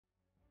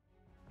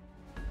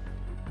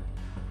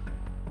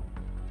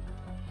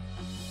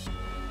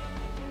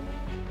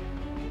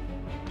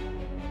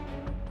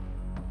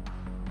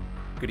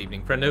Good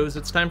evening, friendos.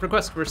 It's time for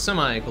Quest for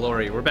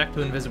Semi-Glory. We're back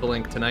to Invisible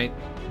Ink tonight.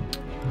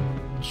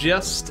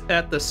 Just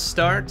at the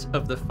start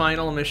of the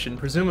final mission,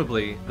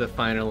 presumably the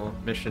final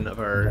mission of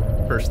our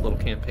first little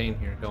campaign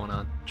here going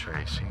on.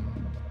 Tracing.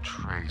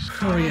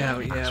 Oh yeah,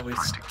 we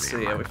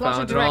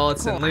found it all.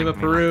 It's in Lima,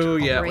 Peru.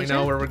 Yeah, we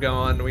know where we're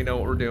going. We know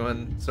what we're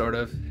doing, sort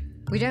of.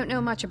 We don't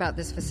know much about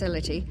this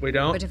facility. We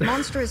don't? But if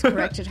Monster is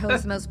correct, it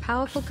holds the most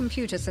powerful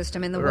computer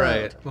system in the world.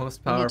 Right,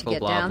 most powerful, we need to get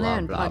blah, down blah, there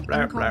and blah, plug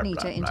blah, blah,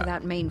 Incognita blah, into blah.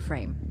 that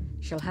mainframe.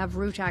 She'll have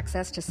root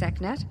access to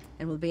SecNet,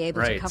 and we'll be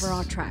able to cover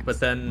our tracks.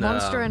 But then,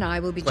 Monster and I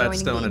will be joining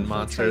the Gladstone and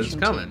Monster is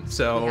infiltration coming, team.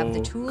 so We have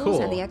the tools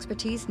cool. and the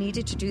expertise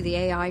needed to do the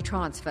AI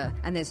transfer,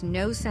 and there's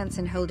no sense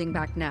in holding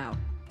back now.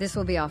 This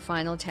will be our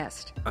final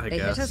test. They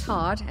hit us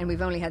hard, and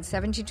we've only had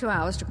 72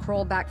 hours to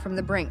crawl back from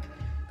the brink.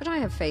 But I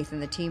have faith in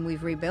the team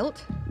we've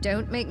rebuilt.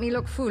 Don't make me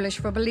look foolish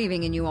for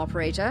believing in you,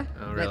 operator.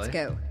 Oh, really? Let's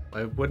go.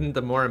 Why wouldn't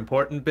the more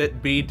important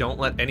bit be don't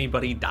let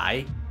anybody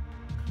die?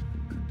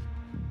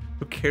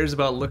 Who cares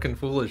about looking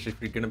foolish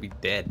if you're gonna be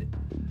dead?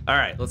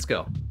 Alright, let's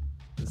go.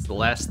 This is the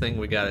last thing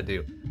we gotta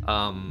do.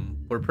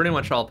 We're pretty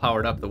much all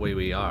powered up the way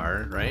we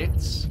are,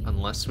 right?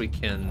 Unless we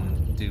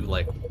can do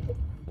like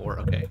more.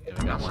 Okay, yeah,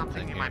 we got one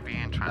thing here.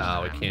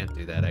 Oh, we can't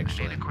do that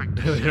actually.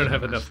 We don't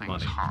have enough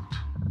money.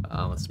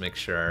 Let's make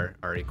sure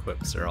our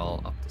equips are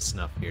all up to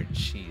snuff here.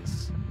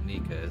 Jeez,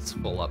 Nika is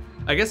full up.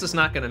 I guess it's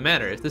not gonna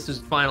matter. If this is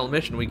final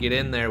mission, we get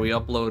in there, we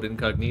upload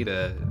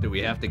Incognita. Do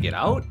we have to get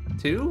out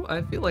too?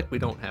 I feel like we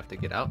don't have to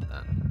get out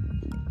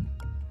then.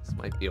 This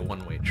might be a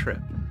one-way trip.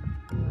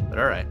 But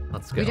alright,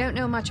 let's go. We don't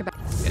know much about...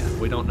 Yeah,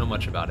 we don't know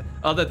much about it.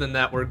 Other than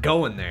that, we're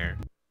going there.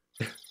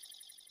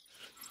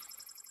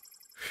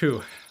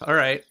 Phew.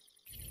 Alright.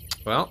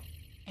 Well.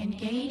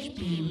 Engage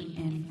beam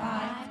in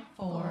 5,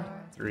 4,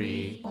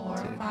 3, 4,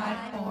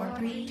 5, 4,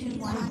 3, 2,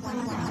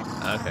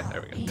 1. Okay,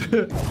 there we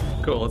go.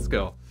 Cool, let's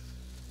go.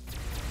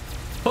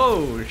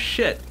 Oh,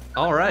 shit.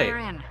 Alright. We're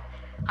in.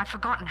 I'd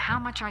forgotten how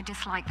much I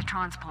dislike the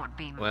transport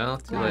beam. Well,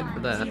 too late for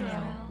that. 0,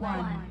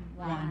 1,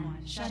 1.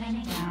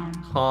 Shutting down.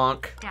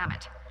 Honk. Damn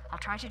it. I'll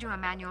try to do a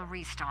manual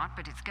restart,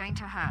 but it's going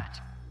to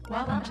hurt.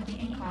 Welcome to the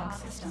Incog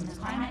Systems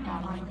Climate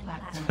Modeling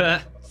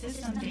Platform.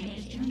 System date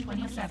is June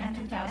 27,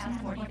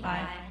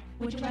 2045.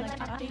 Would you like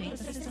to update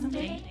the system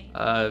date?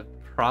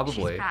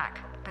 Probably. She's back,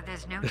 but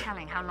there's no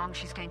telling how long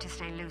she's going to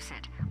stay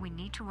lucid. We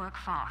need to work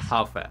fast.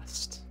 How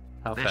fast?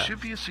 How There fast?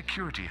 should be a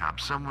security hub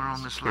somewhere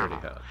on this Security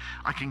level. hub.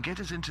 I can get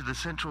us into the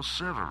central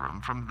server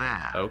room from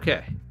there.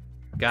 Okay.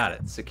 Got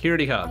it.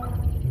 Security hub.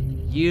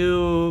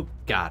 You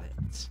got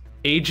it.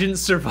 Agent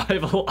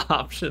survival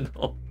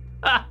optional.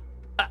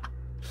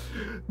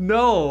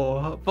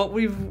 No, but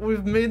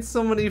we've made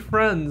so many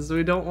friends.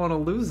 We don't want to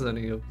lose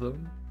any of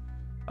them.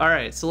 All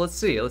right, so let's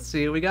see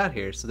what we got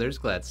here. So there's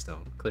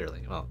Gladstone,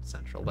 clearly. Well,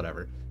 Central,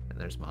 whatever. And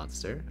there's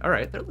Monster. All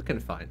right, they're looking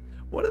fine.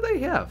 What do they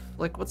have?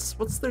 Like, what's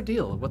their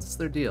deal? What's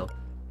their deal?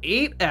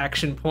 8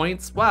 action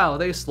points. Wow,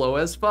 they slow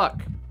as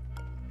fuck.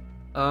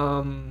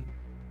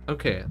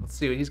 Okay, let's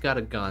see. He's got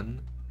a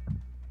gun.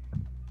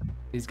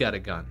 He's got a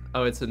gun.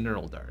 Oh, it's a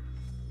neural dart.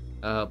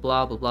 Blah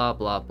blah blah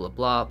blah blah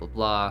blah blah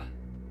blah.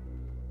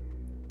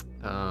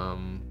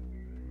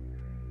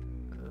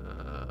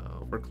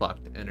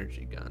 Overclocked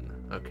energy gun.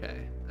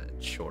 Okay,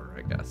 sure,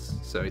 I guess.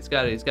 So he's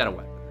got a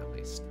weapon at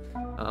least.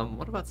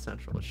 What about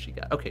Central? What's she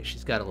got? Okay,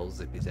 she's got a little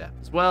zippy zap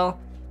as well,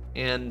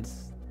 and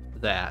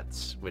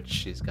that which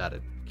she's got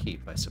to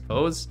keep, I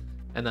suppose.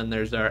 And then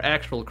there's our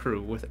actual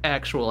crew with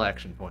actual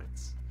action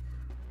points.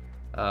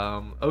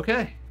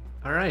 Okay,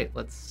 all right.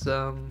 Let's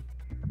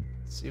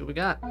see what we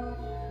got.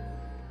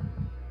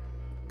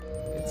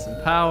 Get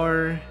some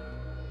power.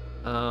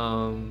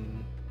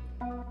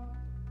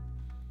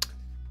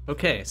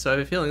 Okay, so I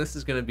have a feeling this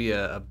is going to be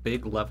a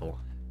big level,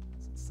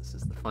 since this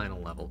is the final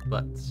level,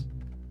 but...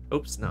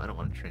 Oops, no, I don't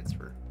want to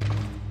transfer.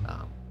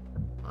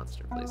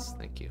 Monster, please,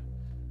 thank you.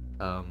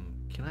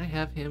 Can I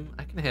have him?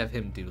 I can have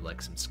him do,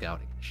 like, some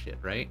scouting and shit,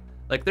 right?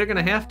 Like, they're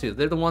going to have to.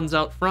 They're the ones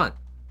out front.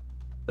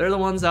 They're the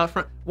ones out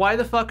front. Why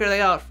the fuck are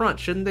they out front?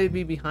 Shouldn't they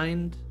be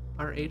behind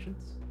our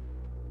agents?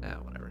 Yeah,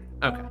 whatever.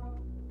 Okay.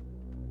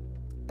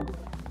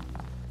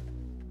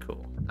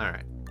 Cool.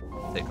 Alright.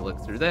 Take a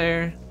look through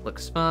there.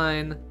 Looks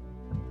fine.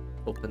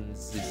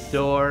 Opens the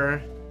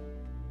door.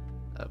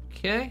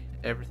 Okay.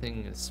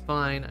 Everything is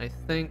fine, I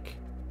think.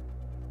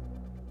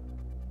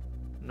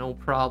 No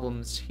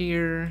problems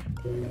here.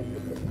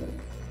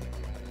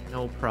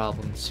 No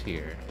problems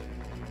here.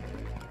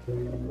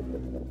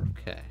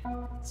 Okay.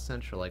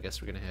 Central, I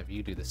guess we're gonna have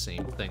you do the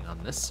same thing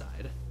on this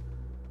side.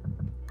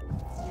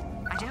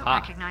 I don't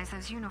recognize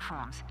those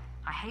uniforms.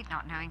 I hate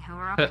not knowing who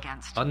we're up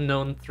against.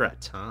 Unknown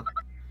threat, huh?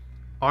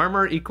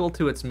 Armor equal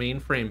to its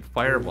mainframe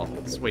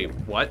firewalls. Wait,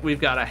 what? We've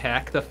got to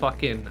hack the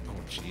fucking...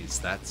 Oh,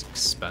 jeez, that's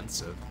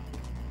expensive.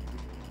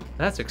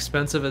 That's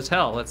expensive as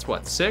hell. That's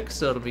what, 6?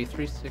 So it'll be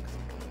 3, 6...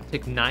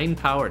 Take 9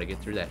 power to get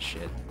through that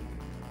shit.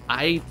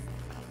 I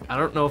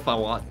don't know if I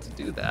want to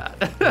do that.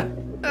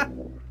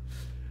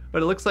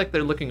 But it looks like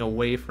they're looking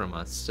away from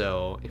us,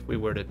 so if we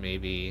were to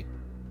maybe...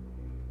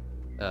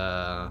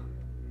 Yeah,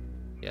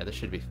 this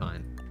should be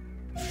fine.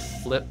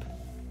 Flip.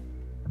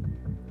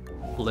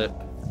 Flip.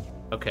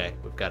 Okay,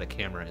 we've got a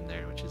camera in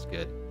there, which is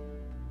good.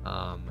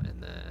 And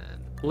then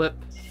flip.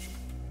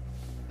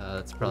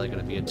 That's probably going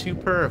to be a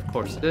 2-per. Of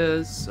course it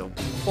is. So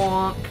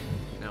bonk.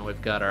 Now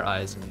we've got our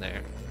eyes in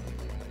there.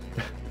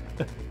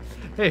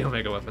 Hey,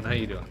 Omega Weapon, how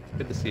you doing?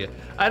 Good to see you.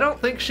 I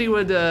don't think she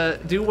would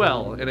do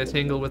well in a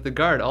tangle with the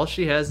guard. All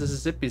she has is a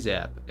zippy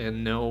zap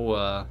and no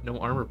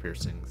armor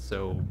piercing,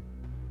 so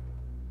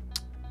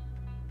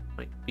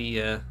might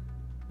be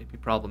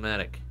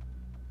problematic.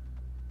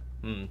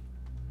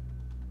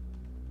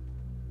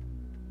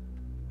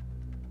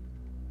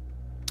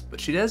 But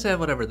she does have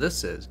whatever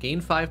this is.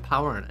 Gain 5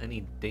 power on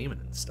any daemon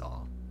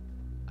install.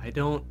 I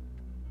don't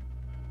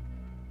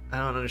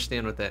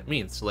understand what that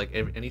means. So like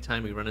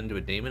anytime we run into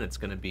a daemon, it's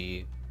gonna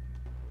be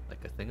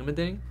like a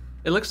thingamading.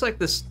 It looks like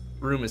this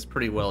room is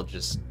pretty well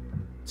just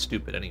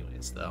stupid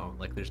anyways, though.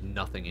 Like there's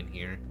nothing in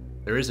here.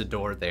 There is a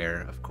door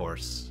there, of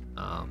course.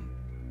 But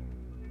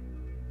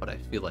I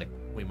feel like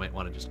we might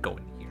want to just go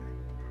in here.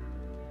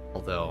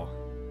 Although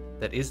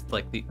that is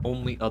like the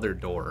only other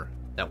door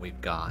that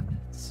we've got.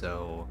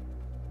 So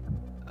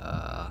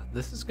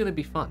this is gonna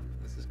be fun.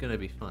 This is gonna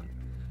be fun.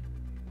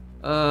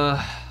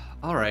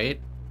 All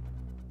right.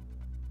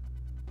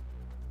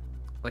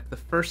 Like the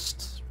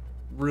first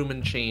room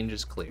and change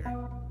is clear.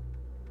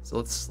 So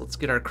let's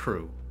get our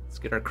crew. Let's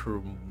get our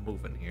crew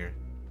moving here.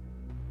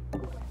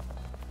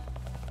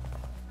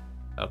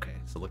 Okay,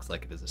 so it looks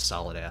like it is a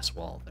solid ass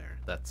wall there.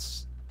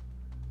 That's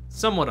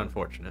somewhat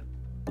unfortunate.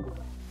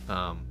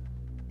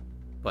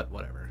 But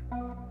whatever.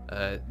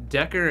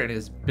 Decker and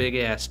his big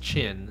ass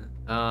chin.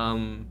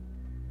 Actually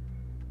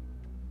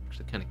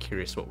kind of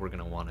curious what we're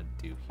gonna want to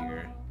do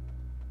here.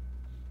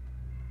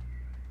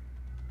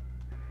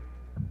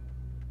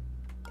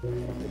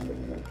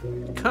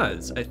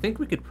 Because I think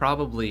we could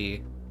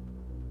probably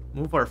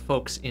move our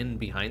folks in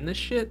behind this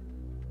shit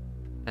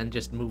and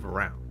just move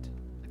around.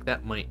 Like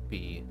that might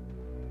be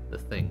the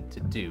thing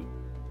to do.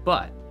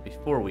 But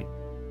before we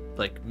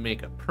like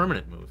make a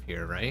permanent move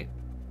here, right?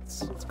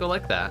 Let's go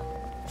like that.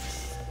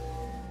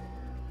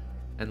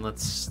 And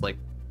let's like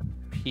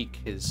peek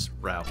his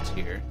route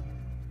here.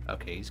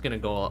 Okay, he's gonna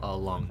go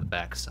along the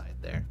backside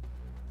there.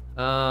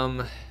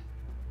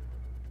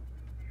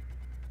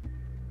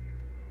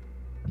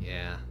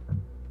 Yeah,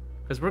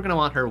 because we're gonna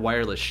want her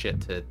wireless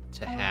shit to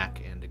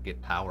hack and to get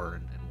power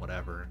and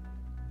whatever.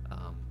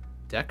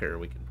 Decker,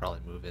 we can probably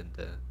move in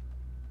to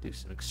do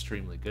some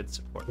extremely good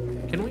support.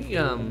 Can we,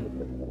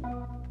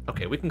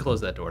 okay, we can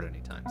close that door at any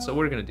time. So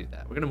we're gonna do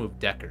that. We're gonna move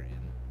Decker in.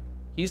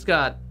 He's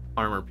got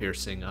armor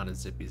piercing on his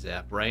zippy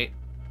zap, right?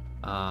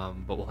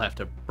 But we'll have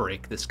to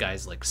break this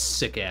guy's like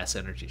sick ass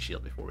energy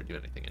shield before we do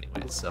anything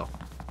anyway. So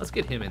let's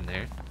get him in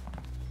there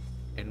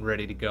and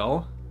ready to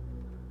go.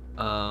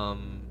 I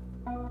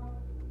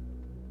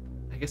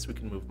guess we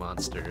can move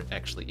Monster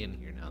actually in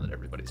here now that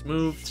everybody's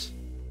moved.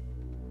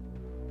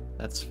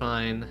 That's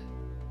fine.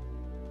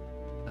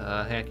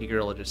 Hacky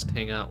Girl will just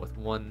hang out with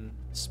one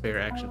spare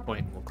action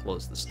point and we'll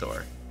close the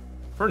store.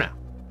 For now.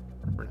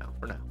 For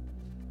now.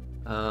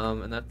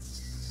 And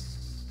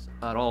that's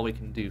about all we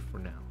can do for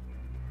now.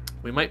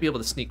 We might be able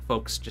to sneak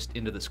folks just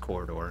into this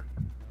corridor.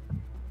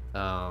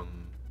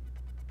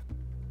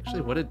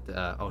 Actually, what did...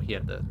 oh, he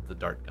had the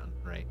dart gun,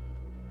 right?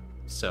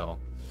 So...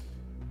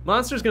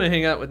 Monster's gonna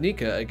hang out with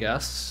Nika, I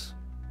guess,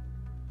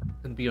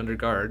 and be under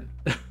guard.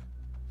 And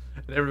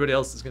everybody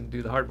else is gonna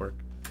do the hard work.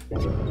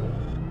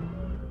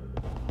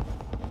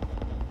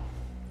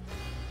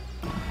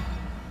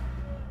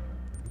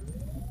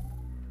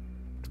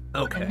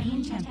 Okay. The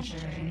mean temperature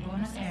in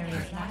Buenos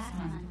Aires last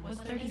month was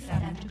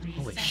 37 degrees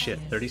Holy shit,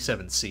 Celsius.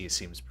 37C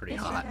seems pretty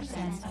hot. This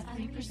represents a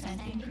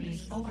 3%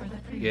 increase over the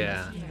previous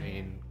Yeah, year. I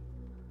mean,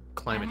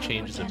 climate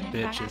change is a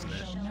bitch, isn't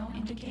it? Show no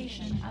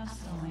indication of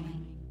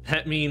slowing.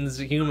 That means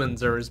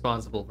humans are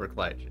responsible for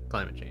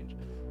climate change.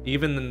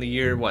 Even in the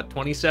year, what,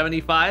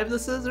 2075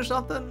 this is or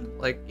something?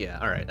 Like, yeah,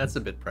 alright, that's a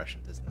bit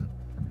prescient, isn't it?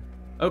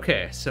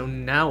 Okay, so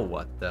now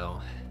what,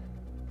 though?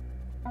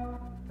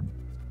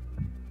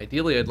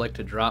 Ideally, I'd like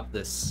to drop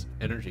this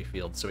energy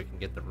field so we can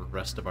get the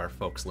rest of our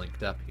folks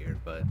linked up here,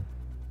 but I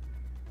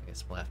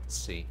guess we'll have to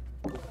see.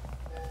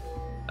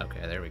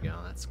 Okay, there we go,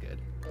 that's good.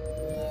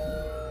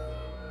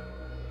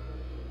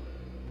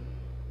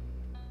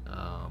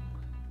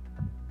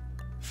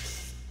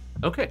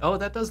 Okay, oh,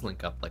 that does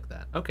link up like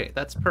that. Okay,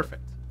 that's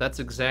perfect. That's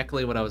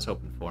exactly what I was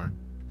hoping for.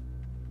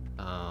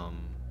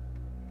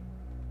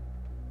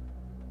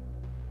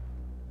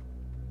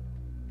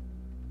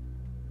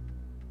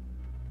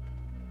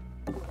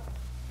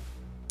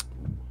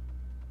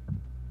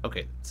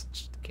 Okay, it's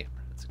just a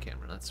camera. It's a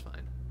camera, that's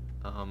fine.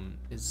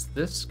 Is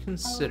this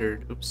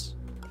considered... Oops,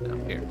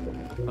 down here.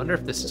 I wonder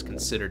if this is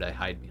considered a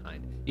hide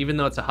behind. Even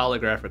though it's a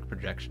holographic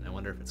projection, I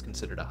wonder if it's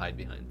considered a hide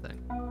behind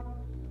thing.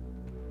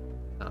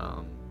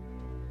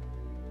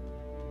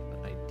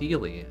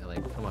 Ideally, I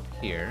like come up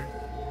here.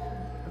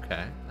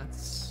 Okay,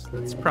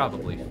 that's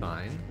probably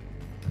fine.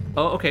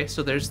 Oh, okay,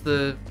 so there's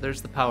the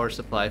power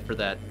supply for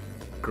that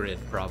grid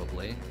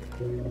probably.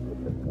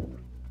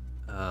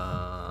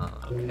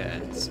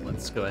 Okay, so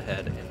let's go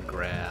ahead and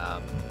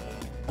grab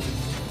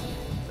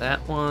that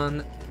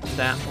one,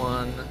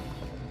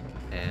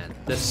 and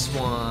this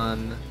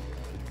one,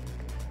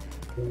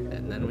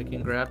 and then we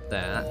can grab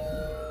that.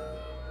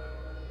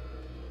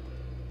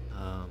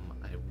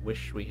 I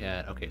wish we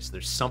had... Okay, so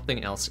there's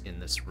something else in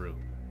this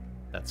room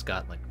that's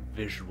got, like,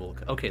 visual...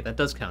 Okay, that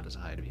does count as a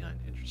hide behind.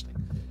 Interesting.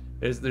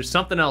 There's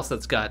something else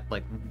that's got,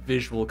 like,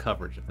 visual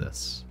coverage of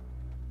this.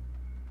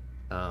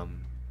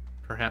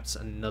 Perhaps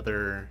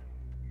another...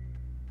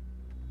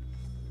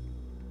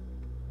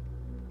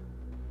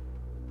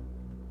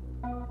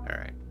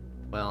 Alright.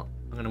 Well,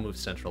 I'm gonna move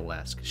Central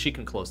last, because she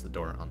can close the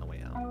door on the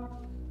way out.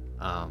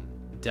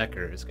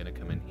 Decker is gonna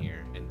come in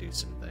here and do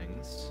some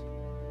things.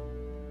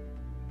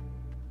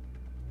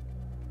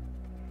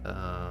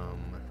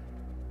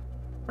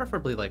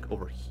 Preferably, like,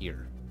 over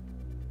here.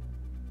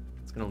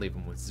 It's gonna leave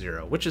him with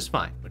 0, which is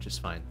fine,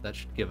 That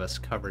should give us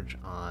coverage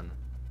on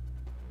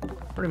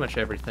pretty much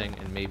everything,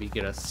 and maybe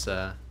get us,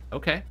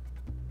 okay.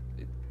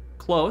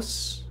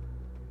 Close.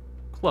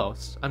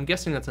 Close. I'm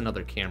guessing that's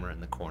another camera in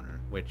the corner,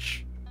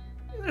 which...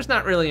 There's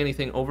not really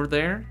anything over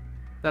there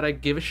that I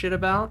give a shit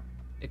about,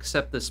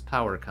 except this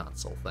power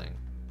console thing.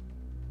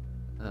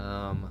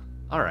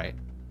 Alright.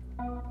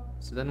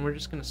 So then we're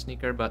just gonna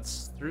sneak our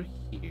butts through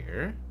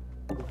here.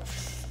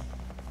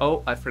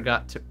 Oh, I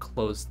forgot to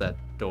close that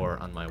door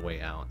on my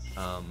way out.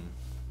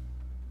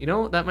 You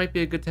know, that might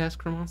be a good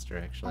task for Monster,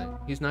 actually.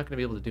 He's not gonna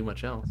be able to do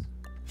much else.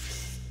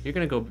 You're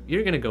gonna go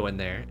in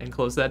there and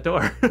close that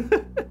door.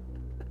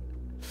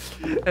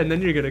 And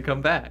then you're gonna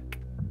come back.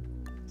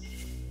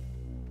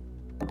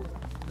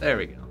 There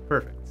we go,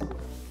 perfect.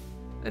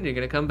 Then you're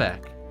gonna come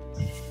back.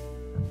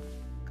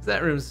 Cause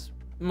that room's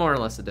more or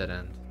less a dead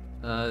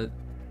end.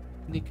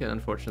 Nika,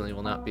 unfortunately,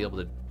 will not be able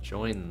to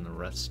join the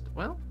rest.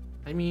 Well,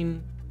 I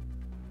mean...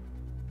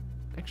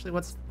 Actually,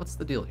 what's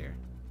the deal here?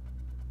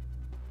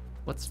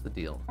 What's the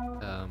deal?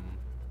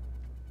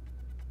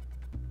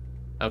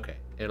 Okay,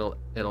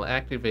 it'll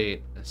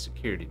activate a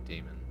security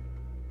demon,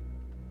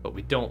 but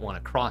we don't want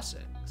to cross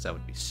it, because that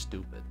would be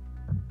stupid.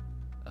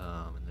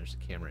 And there's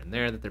a camera in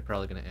there that they're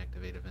probably going to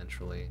activate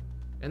eventually.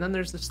 And then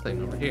there's this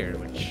thing over here,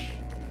 which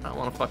I don't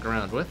want to fuck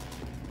around with.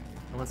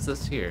 And what's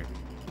this here?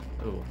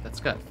 Oh, that's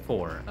got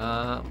 4.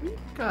 We've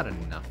got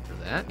enough for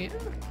that, yeah.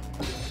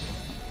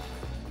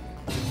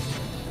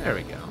 There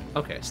we go.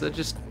 Okay, so that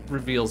just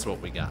reveals what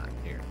we got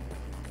here.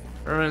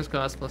 Permanence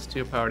cost plus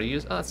 2 power to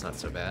use. Oh, that's not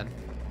so bad.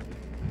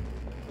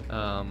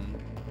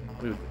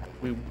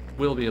 We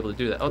will be able to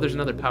do that. Oh, there's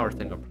another power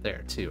thing over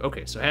there, too.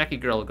 Okay, so Hacky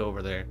Girl will go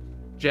over there,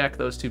 jack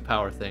those 2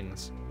 power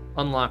things,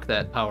 unlock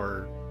that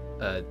power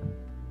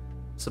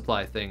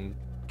supply thing,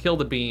 kill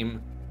the beam,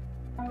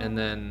 and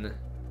then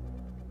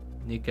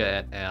Nika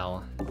et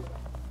al.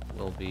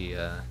 Will be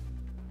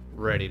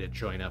ready to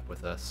join up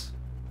with us.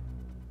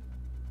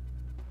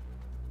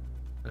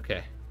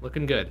 Okay,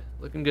 looking good.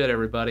 Looking good,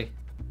 everybody.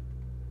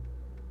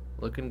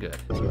 Looking good.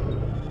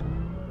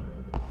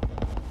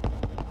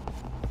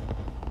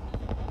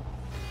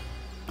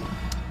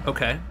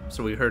 Okay,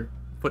 so we heard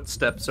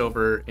footsteps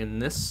over in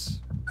this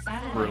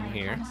room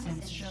here.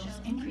 Reconnaissance shows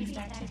increased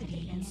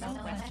activity in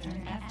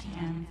southwestern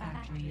FTM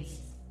factories.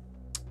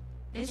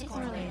 This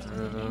correlates with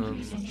an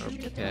increase in troop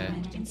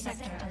deployment in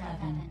Sector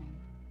 11.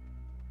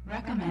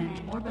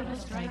 Recommend orbital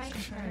strikes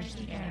to purge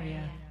the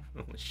area.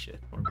 Holy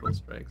shit, orbital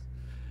strikes.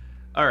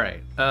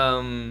 Alright,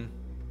 because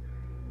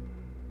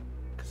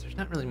there's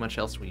not really much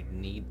else we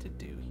need to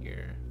do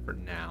here for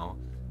now.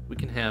 We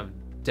can have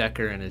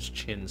Decker and his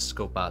chin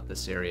scope out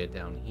this area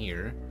down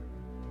here.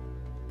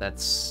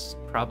 That's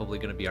probably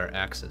going to be our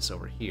axis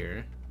over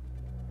here.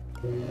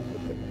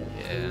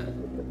 Yeah.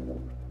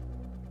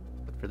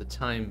 But for the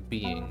time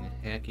being,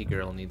 Hacky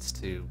Girl needs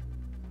to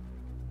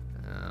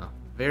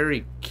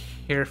very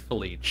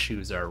carefully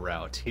choose our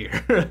route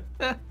here.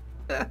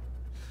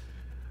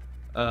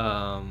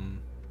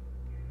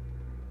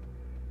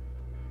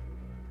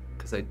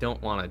 Because I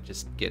don't want to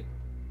just get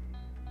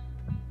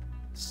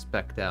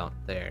specced out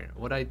there.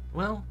 I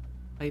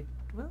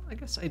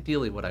guess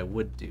ideally what I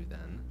would do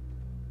then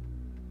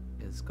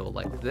is go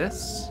like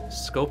this,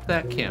 scope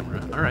that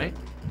camera. All right.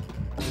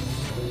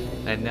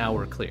 And now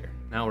we're clear.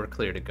 Now we're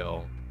clear to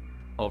go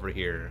over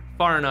here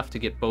far enough to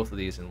get both of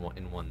these in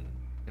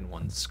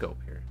one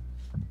scope here.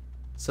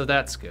 So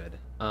that's good.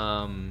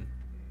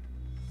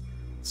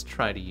 Let's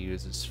try to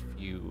use as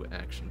few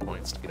action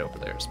points to get over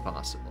there as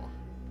possible.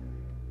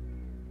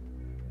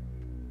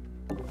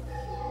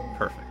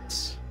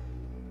 Perfect.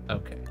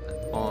 Okay.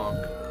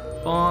 Bonk.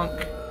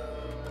 Bonk.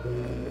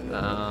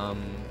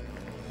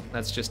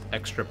 That's just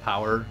extra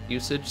power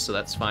usage, so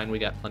that's fine. We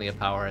got plenty of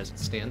power as it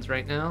stands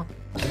right now.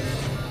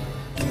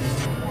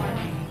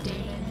 Warning,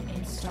 daemon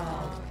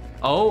installed.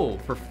 Oh,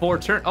 for 4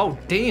 turns. Oh,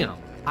 damn.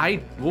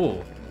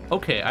 Whoa.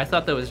 Okay, I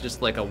thought that was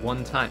just like a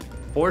one-time.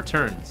 4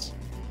 turns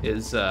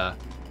is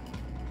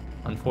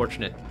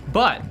unfortunate.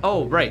 But,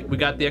 oh, right, we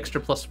got the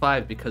extra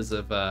 +5 because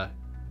of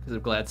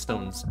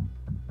Gladstone's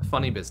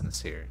funny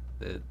business here.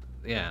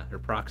 Yeah, her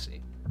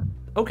proxy.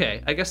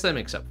 Okay, I guess that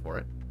makes up for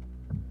it.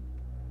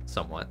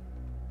 Somewhat.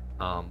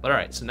 But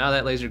alright, so now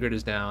that laser grid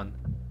is down,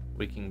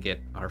 we can get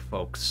our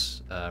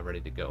folks ready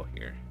to go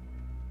here.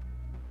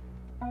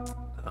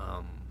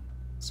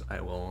 So I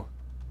will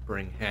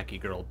bring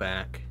Hacky Girl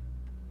back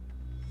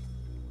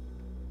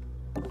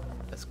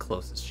as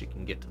close as she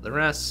can get to the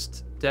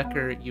rest.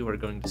 Decker, you are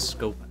going to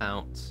scope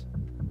out.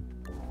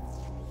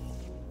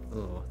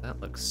 Oh, that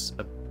looks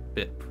a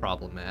bit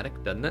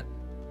problematic, doesn't it?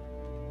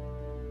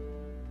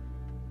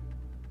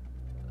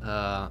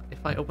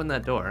 If I open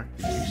that door...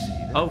 Did you see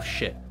that? Oh,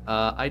 shit.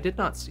 I did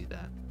not see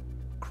that.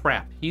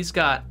 Crap. He's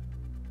got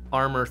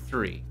armor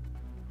 3.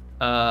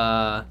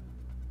 And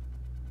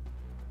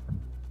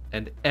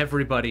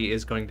everybody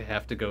is going to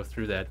have to go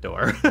through that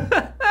door.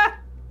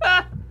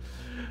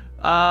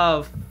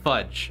 Oh,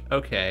 fudge.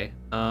 Okay.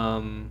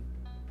 I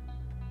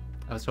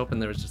was hoping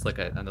there was just like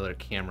another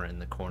camera in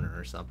the corner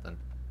or something.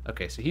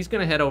 Okay, so he's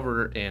gonna head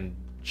over and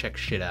check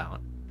shit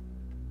out.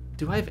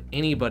 Do I have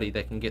anybody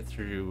that can get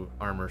through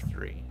armor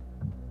 3?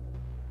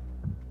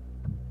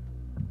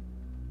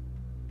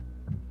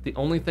 The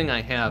only thing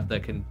I have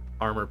that can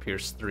armor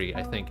pierce 3,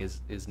 I think, is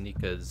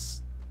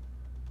Nika's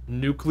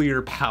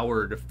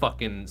nuclear-powered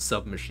fucking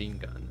submachine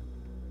gun.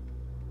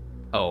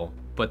 Oh,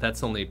 but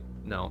that's only...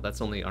 No, that's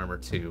only armor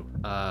 2.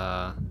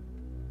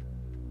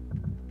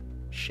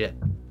 Shit.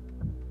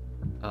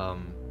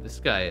 This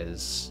guy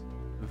is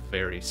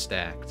very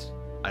stacked.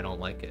 I don't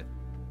like it.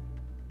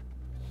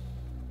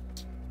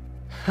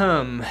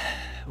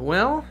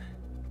 Well...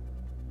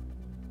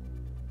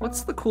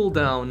 What's the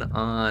cooldown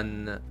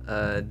on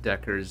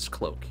Decker's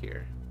cloak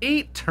here?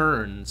 8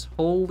 turns.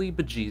 Holy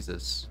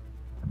bejesus.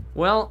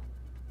 Well,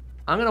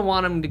 I'm gonna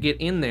want him to get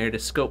in there to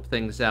scope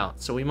things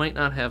out, so we might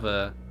not have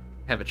a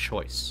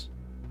choice.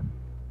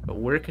 But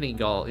where can he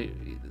go?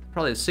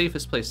 Probably the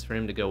safest place for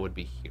him to go would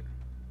be here.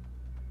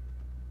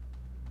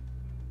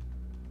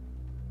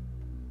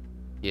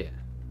 Yeah.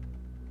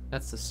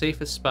 That's the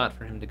safest spot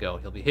for him to go.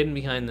 He'll be hidden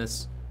behind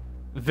this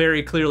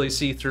very clearly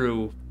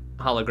see-through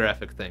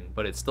holographic thing,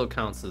 but it still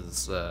counts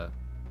as a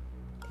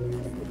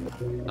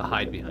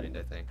hide behind,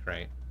 I think,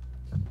 right?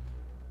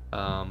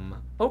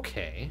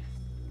 Okay.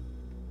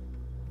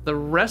 The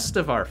rest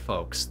of our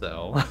folks,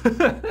 though,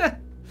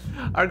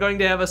 are going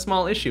to have a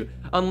small issue.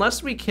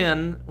 Unless we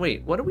can...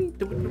 Wait, what did we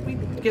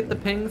get the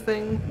ping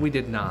thing? We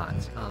did not.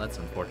 Oh, that's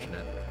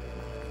unfortunate.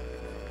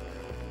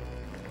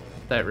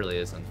 That really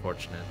is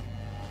unfortunate.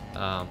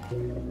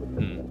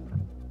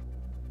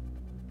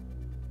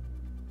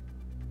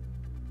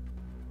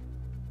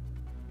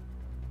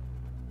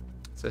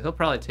 So he'll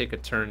probably take a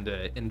turn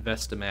to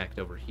Investimact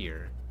over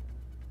here.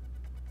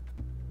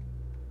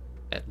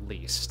 At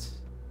least.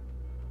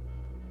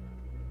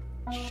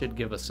 Should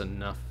give us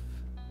enough.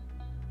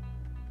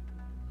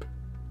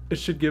 It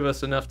should give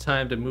us enough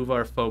time to move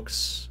our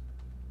folks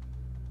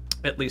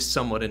at least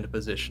somewhat into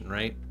position,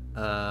 right?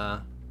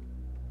 I'll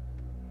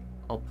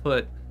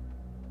put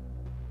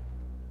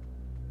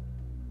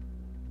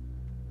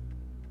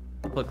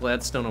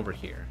Gladstone over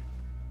here.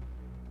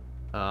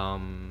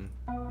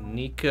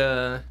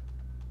 Nika...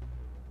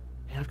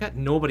 Man, I've got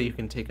nobody who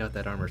can take out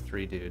that armor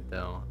 3 dude,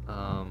 though.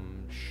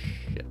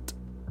 Shit.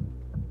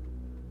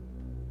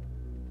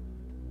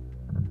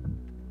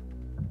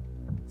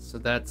 So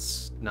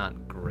that's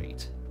not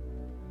great.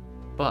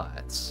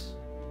 But...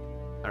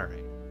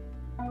 Alright.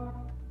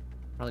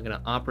 Probably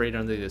gonna operate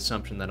under the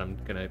assumption that I'm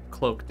gonna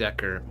cloak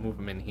Decker, move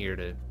him in here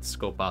to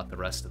scope out the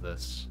rest of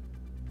this.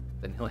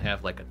 Then he'll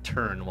have like a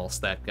turn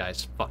whilst that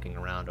guy's fucking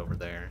around over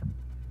there.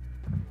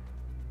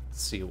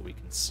 Let's see what we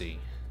can see.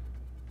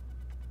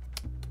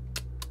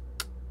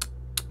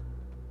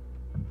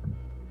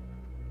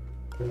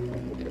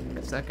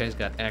 Because that guy's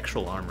got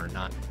actual armor,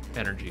 not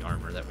energy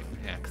armor that we can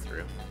hack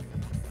through.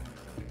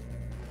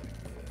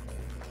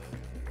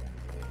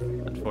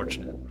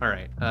 Unfortunate.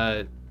 Alright,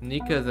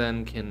 Nika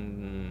then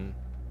can...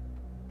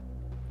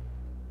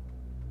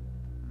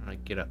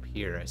 get up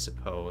here, I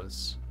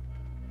suppose.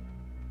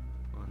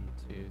 1,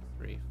 2,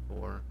 3,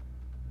 4.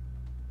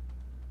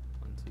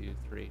 1, 2,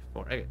 3,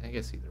 4. I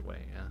guess either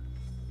way,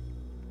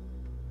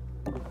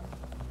 yeah.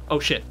 Oh,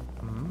 shit.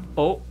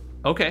 Oh,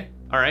 okay.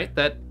 Alright,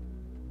 that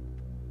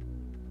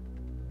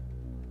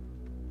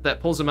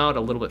pulls him out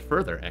a little bit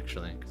further,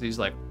 actually. Because he's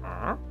like,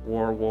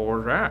 what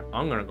was that?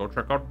 I'm gonna go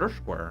check out this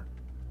square.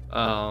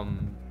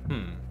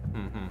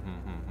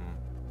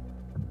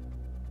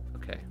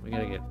 Okay, we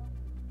gotta get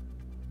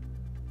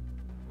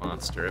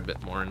Monster a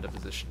bit more into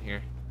position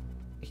here.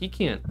 He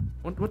can't...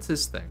 What's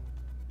his thing?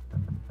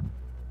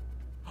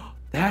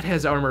 That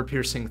has armor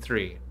piercing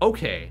 3.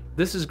 Okay,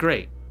 this is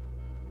great.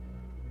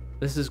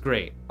 This is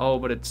great. Oh,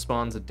 but it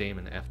spawns a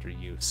daemon after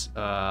use.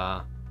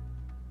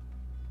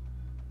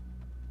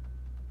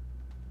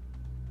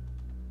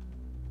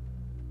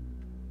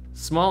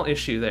 Small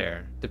issue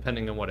there,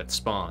 depending on what it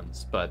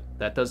spawns, but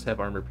that does have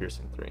armor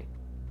piercing 3.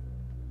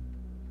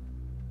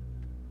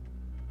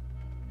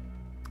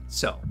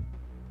 So,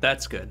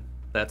 that's good.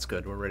 That's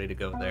good. We're ready to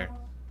go there.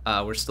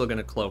 We're still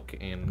gonna cloak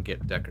and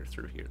get Decker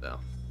through here, though.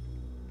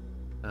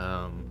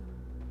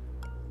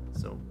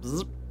 So,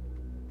 bzz.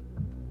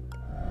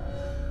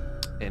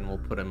 and we'll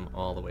put him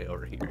all the way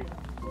over here.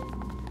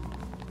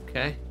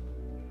 Okay.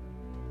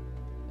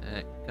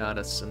 That got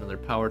us another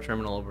power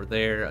terminal over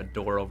there, a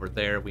door over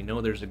there. We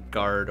know there's a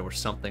guard or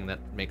something that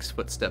makes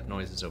footstep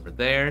noises over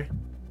there.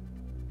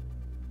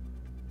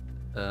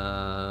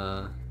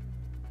 So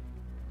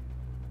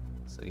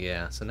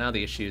yeah, so now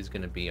the issue is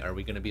going to be, are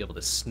we going to be able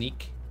to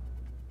sneak?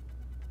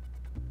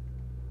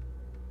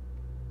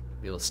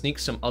 Be able to sneak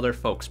some other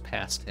folks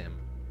past him.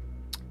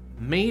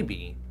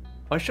 Maybe.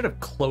 Oh, I should have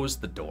closed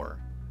the door.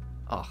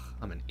 Ugh,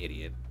 I'm an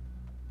idiot.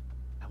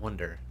 I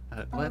wonder.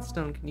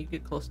 Gladstone, can you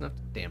get close enough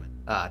to... Damn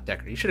it.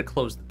 Decker, you should have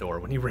closed the door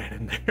when you ran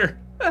in there.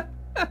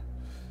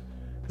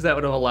 Because that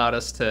would have allowed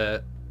us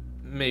to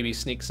maybe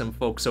sneak some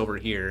folks over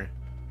here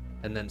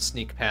and then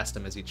sneak past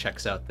him as he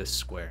checks out this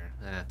square.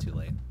 Too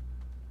late.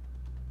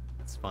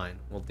 It's fine.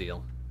 We'll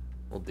deal.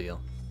 We'll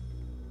deal.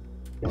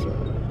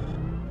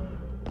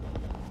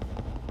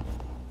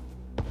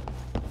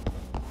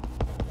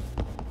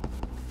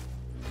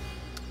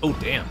 Oh,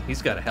 damn.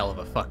 He's got a hell of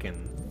a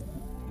fucking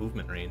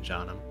movement range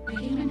on him.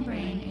 The human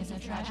brain is a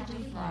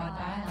tragically flawed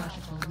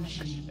biological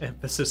machine.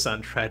 Emphasis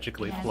on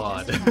tragically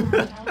flawed.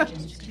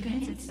 Intelligence to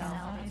convince itself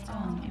of its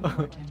own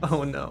importance.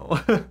 Oh, no.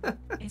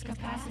 Its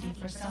capacity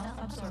for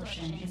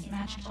self-absorption is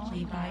matched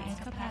only by its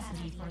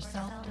capacity for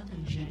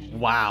self-delusion.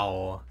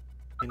 Wow.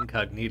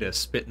 Incognita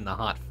spit in the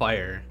hot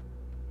fire.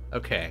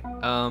 Okay.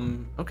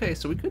 Okay,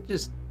 so we could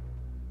just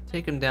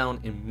take him down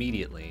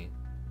immediately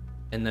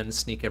and then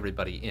sneak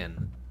everybody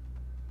in.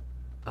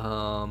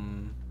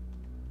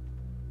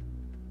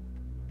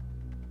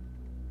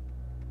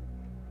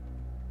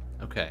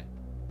 Okay.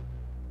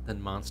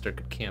 Then Monster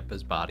could camp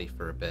his body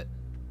for a bit.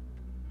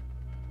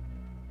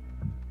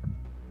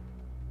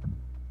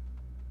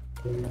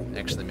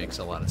 Actually makes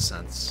a lot of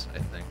sense, I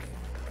think.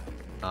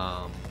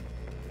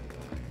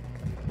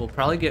 We'll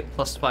probably get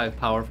 +5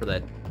 power for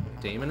that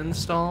Daemon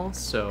install,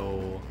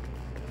 so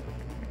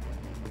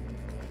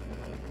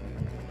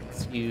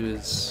let's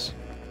use...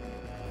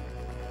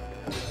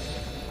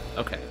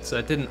 Okay, so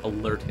that didn't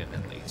alert him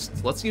at least.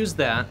 So let's use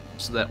that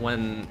so that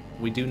when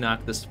we do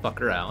knock this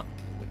fucker out,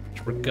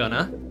 which we're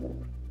gonna,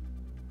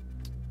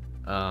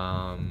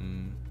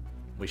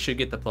 we should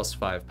get the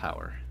 +5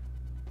 power.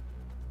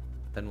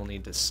 Then we'll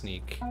need to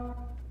sneak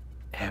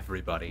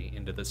everybody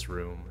into this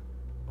room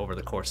over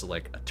the course of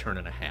like a turn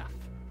and a half.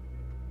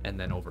 And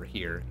then over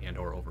here and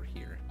or over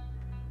here.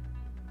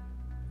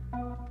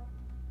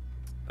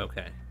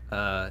 Okay.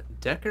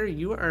 Decker,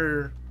 you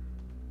are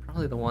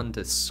probably the one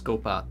to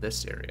scope out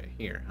this area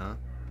here, huh?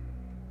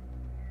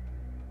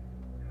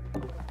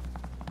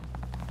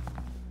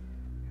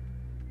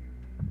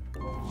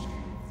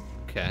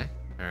 Okay.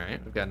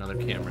 Alright, we've got another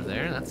camera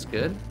there. That's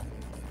good.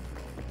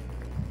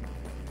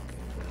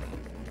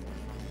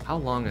 How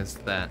long is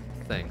that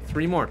thing?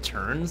 3 more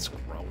turns?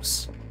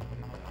 Gross.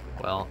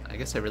 Well, I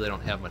guess I really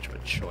don't have much of a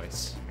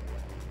choice.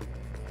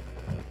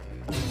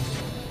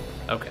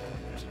 Okay,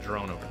 there's a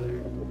drone over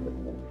there.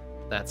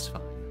 That's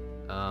fine.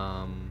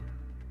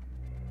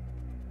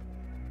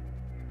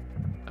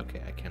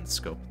 Okay, I can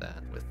scope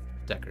that with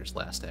Decker's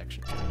last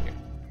action here.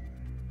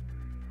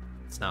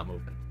 It's not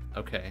moving.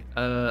 Okay,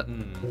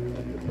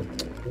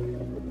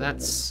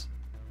 that's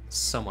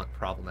somewhat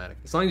problematic.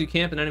 As long as you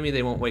camp an enemy,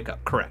 they won't wake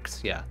up.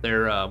 Correct, yeah.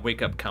 Their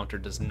wake-up counter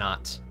does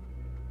not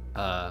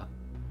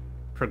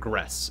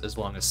progress as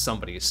long as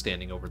somebody is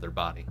standing over their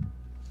body.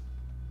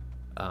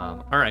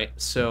 Alright,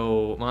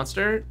 so,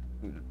 Monster,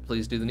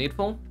 please do the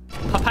needful.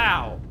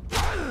 Pow!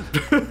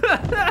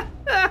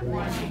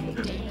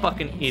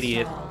 Fucking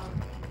idiot.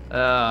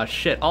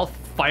 Shit, all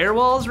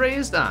firewalls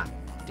raised? Ah,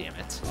 damn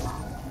it.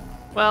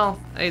 Well,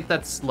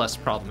 that's less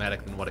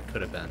problematic than what it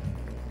could have been.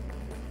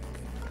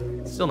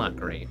 Still not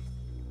great.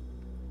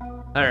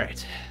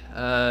 Alright,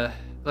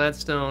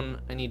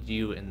 Gladstone, I need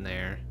you in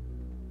there.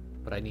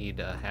 But I need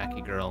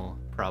Hacky Girl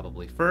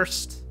probably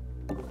first.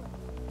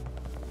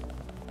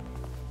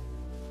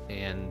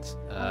 And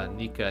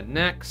Nika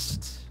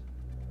next.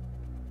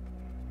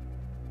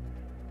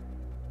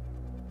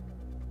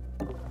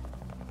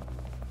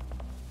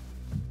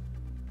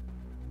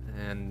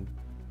 And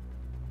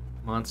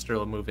Monster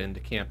will move in to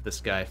camp this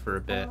guy for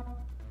a bit.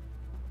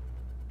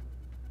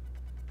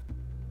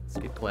 Let's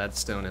get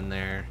Gladstone in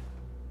there.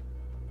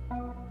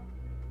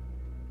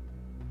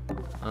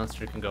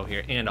 Monster can go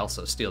here and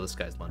also steal this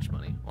guy's lunch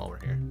money while we're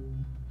here.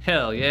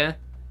 Hell yeah.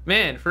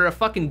 Man, for a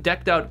fucking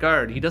decked out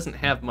guard, he doesn't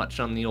have much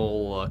on the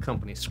old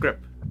company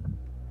script.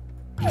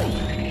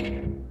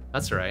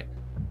 That's right.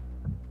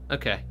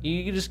 Okay,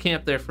 you just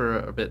camp there for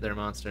a bit there,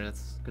 Monster.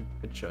 That's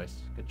good choice.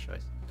 Good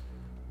choice.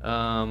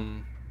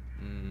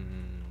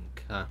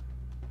 Okay.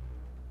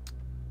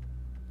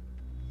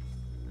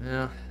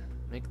 Yeah,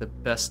 make the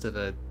best of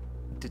a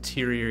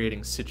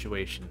deteriorating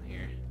situation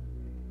here.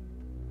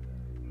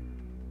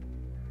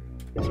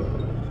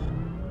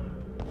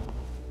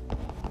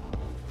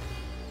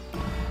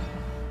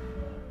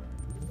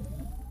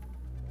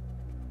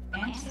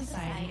 Ant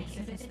society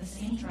exhibits the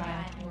same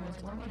drive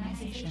towards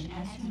organization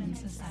as human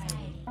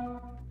society,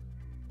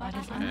 but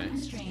is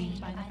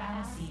unconstrained by the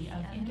fallacy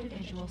of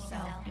individual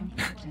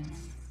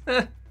self-importance.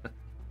 I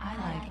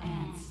like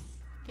ants.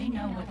 They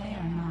know what they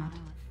are not.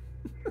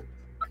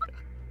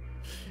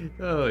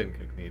 Oh,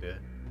 incognita.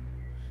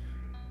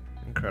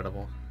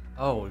 Incredible.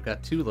 Oh, we've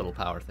got 2 little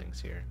power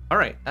things here. All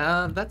right,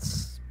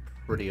 that's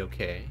pretty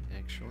okay,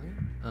 actually.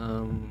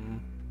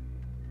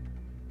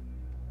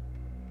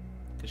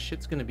 Because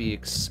shit's gonna be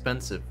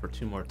expensive for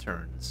 2 more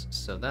turns,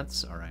 so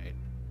that's all right.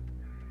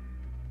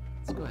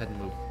 Let's go ahead and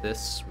move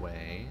this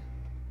way.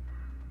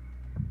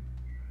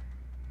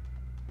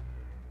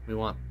 We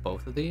want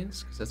both of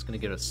these, because that's gonna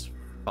give us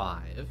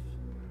 5.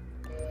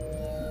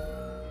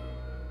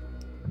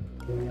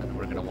 And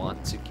we're gonna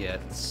want to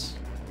get,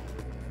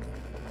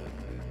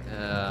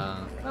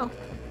 well,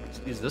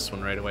 just use this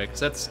one right away, because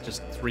that's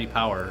just 3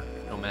 power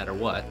no matter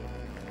what.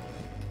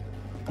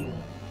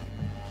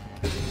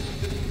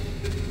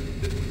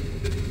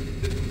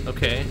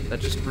 Okay, that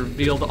just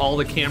revealed all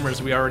the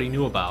cameras we already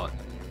knew about.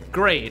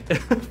 Great.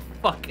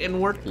 Fucking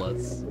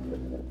worthless.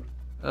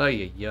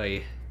 Ay, ay,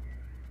 ay.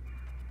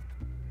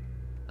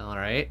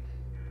 Alright.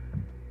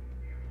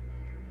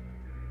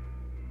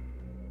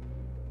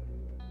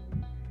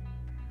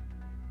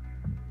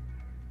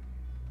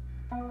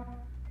 Alright.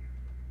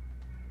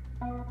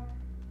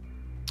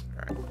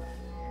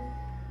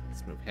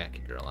 Let's move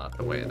Hacky Girl out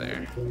the way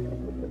there.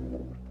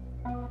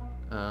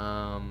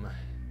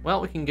 Well,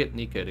 we can get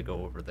Nika to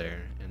go over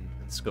there and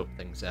scope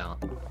things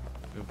out.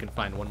 We can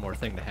find one more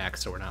thing to hack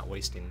so we're not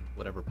wasting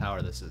whatever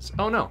power this is.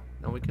 Oh, no.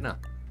 No, we cannot.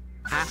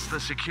 That's the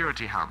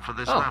security hub for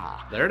this Oh, level.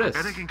 there it is.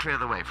 I bet I can clear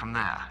the way from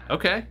there.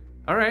 Okay.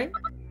 All right.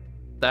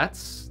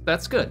 That's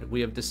good.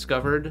 We have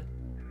discovered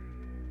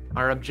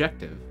our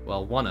objective.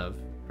 Well, one of,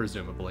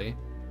 presumably.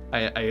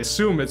 I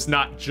assume it's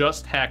not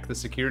just hack the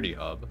security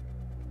hub.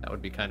 That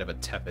would be kind of a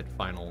tepid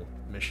final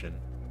mission.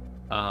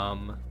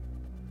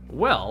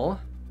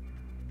 Well...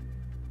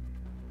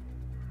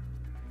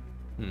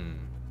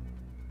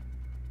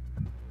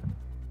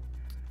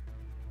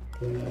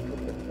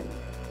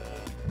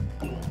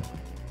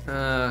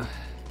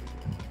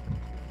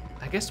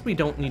 I guess we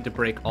don't need to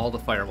break all the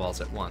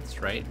firewalls at once,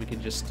 right? We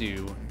could just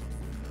do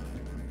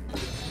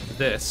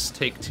this,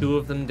 take 2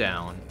 of them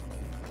down,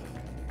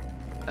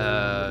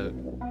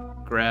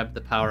 grab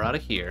the power out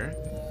of here,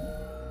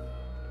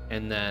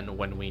 and then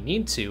when we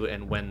need to,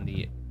 and when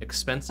the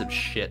expensive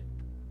shit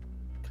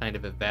kind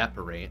of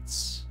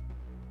evaporates...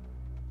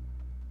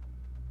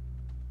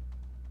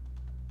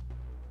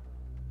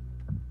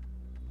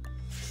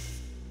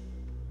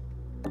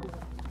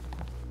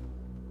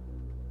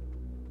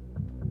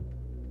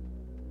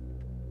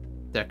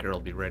 Decker will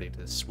be ready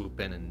to swoop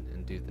in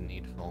and do the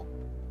needful.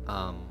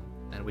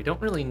 And we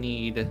don't really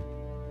need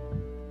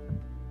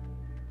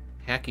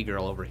Hacky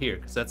Girl over here,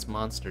 because that's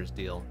Monster's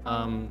deal.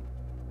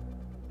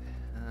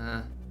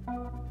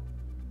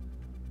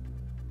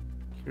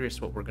 Curious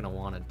what we're going to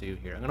want to do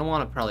here. I'm going to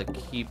want to probably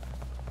keep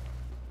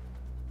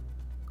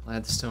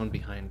Gladstone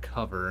behind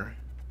cover.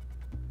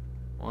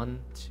 1,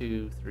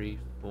 2, 3,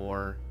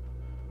 4,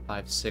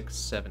 5, 6,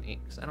 7, 8.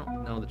 Because I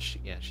don't know that she...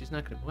 Yeah, she's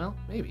not going to... Well,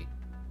 maybe.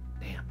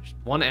 Damn,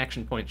 1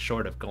 action point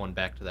short of going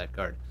back to that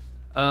guard.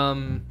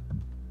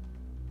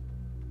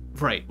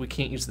 Right, we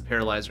can't use the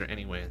paralyzer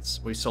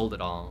anyways. We sold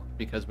it all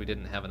because we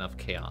didn't have enough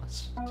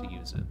chaos to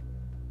use it.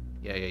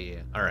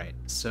 Yeah. Alright,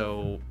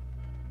 so...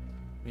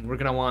 I mean, we're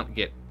gonna want to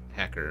get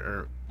Hacker,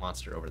 or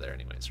Monster over there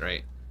anyways,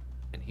 right?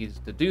 And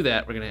to do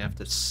that, we're gonna have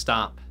to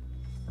stop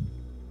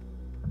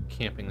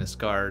camping this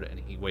guard, and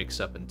he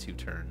wakes up in 2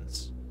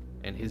 turns.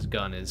 And his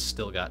gun is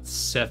still got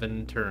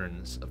 7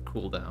 turns of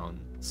cooldown,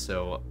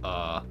 so,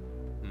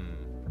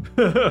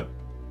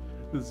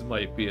 this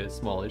might be a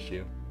small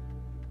issue.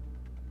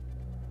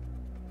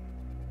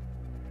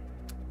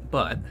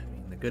 But, I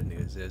mean, the good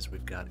news is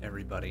we've got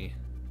everybody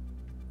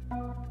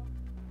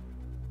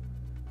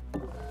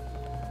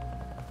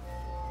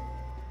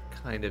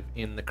kind of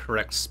in the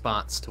correct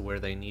spots to where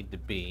they need to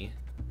be.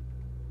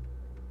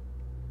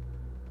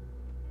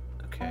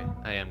 Okay,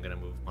 I am gonna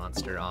move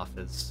Monster off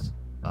his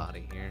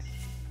body here,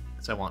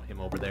 because I want him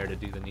over there to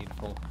do the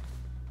needful.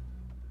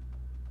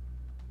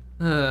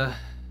 Because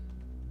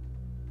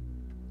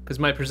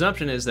my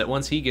presumption is that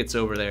once he gets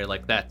over there,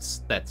 like,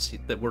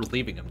 that we're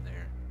leaving him there.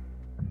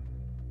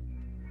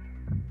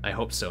 I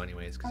hope so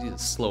anyways, because he's a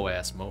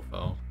slow-ass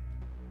mofo.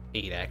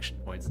 8 action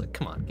points, like,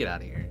 come on, get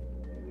out of here.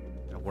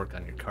 Gotta work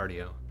on your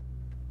cardio.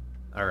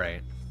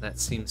 Alright, that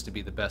seems to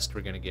be the best we're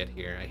gonna get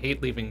here. I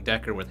hate leaving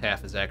Decker with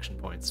half his action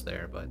points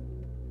there, but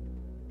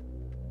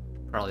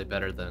probably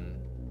better than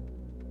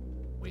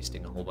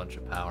wasting a whole bunch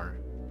of power.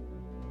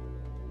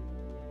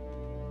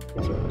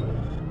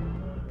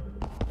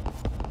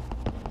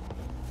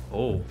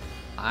 Oh,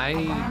 I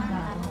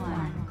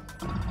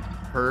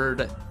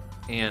heard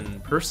an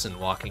person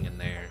walking in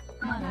there.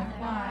 Mother,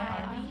 why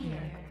are we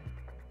here?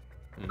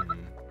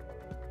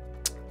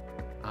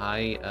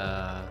 I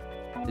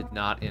did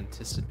not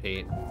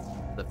anticipate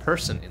the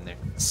person in there.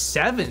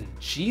 7?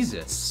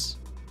 Jesus.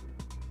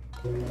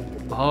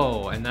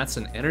 Oh, and that's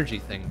an energy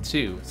thing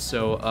too.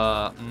 So,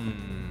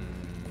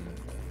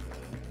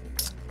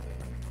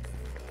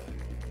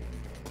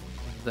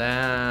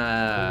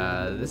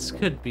 This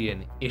could be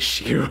an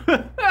issue.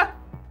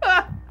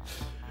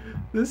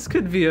 This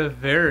could be a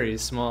very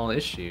small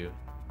issue.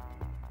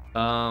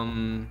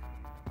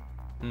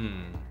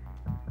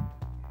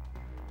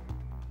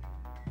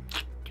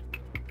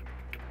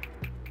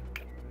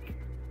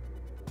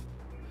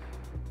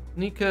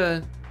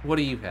 Nika, what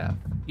do you have?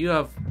 You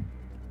have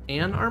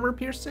an armor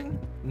piercing?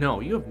 No,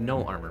 you have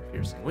no armor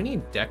piercing. We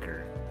need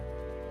Decker.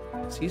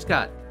 So he's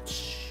got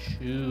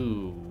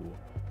 2.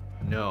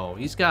 No,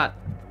 he's got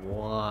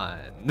 1.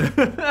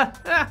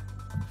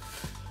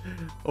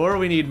 Or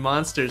we need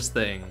Monster's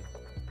thing.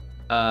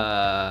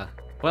 Well,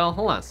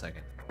 hold on a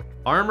second.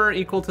 Armor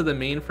equal to the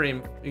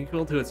mainframe,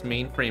 equal to its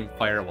mainframe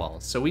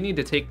firewall. So we need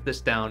to take this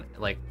down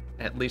like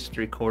at least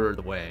 3/4 of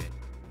the way.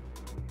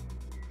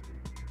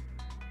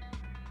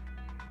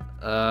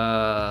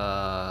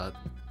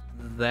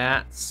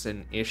 That's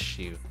an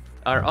issue.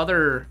 Our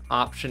other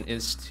option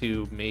is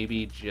to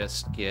maybe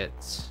just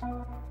get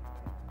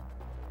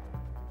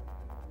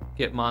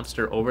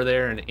Monster over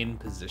there and in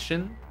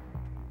position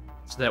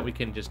so that we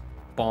can just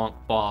bonk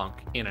bonk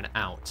in and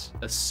out,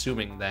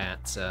 assuming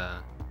that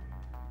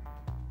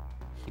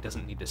he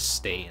doesn't need to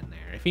stay in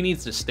there. If he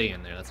needs to stay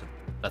in there,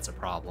 that's a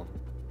problem.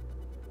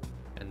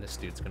 And this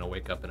dude's gonna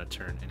wake up in a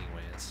turn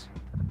anyways.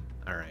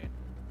 Alright.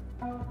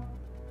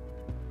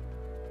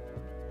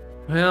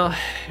 Well,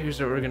 here's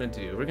what we're gonna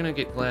do. We're gonna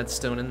get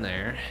Gladstone in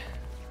there.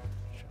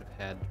 Should have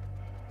had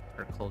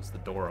her close the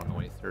door on the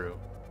way through.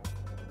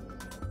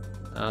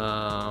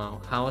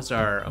 How is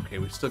our... Okay,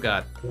 we've still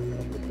got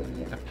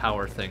a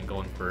power thing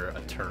going for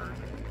a turn.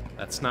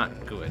 That's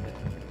not good.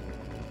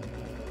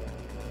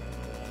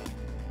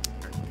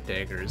 Our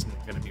dagger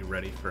isn't gonna be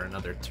ready for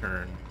another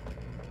turn.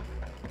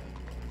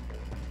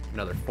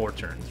 Another 4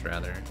 turns,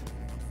 rather.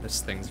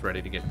 This thing's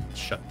ready to get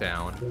shut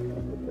down.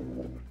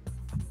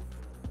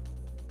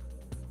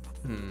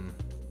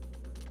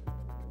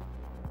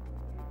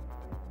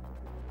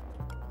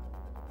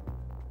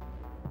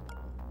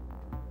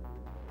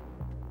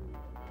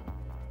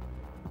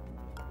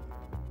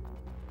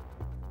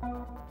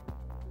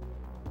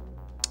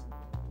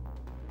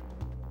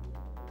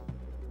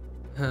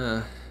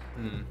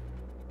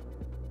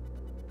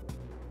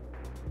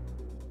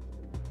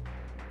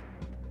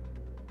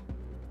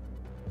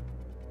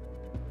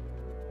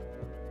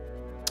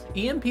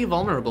 EMP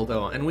vulnerable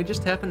though, and we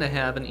just happen to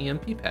have an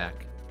EMP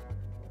pack.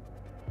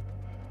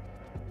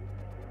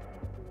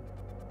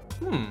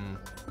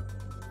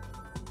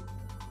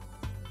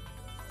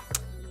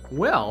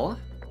 Well,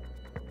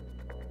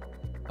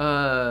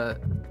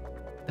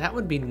 that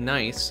would be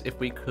nice if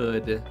we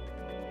could...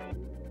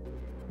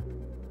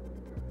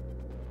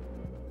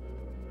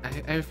 I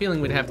have a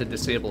feeling we'd have to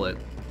disable it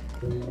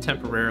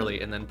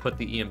temporarily and then put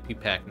the EMP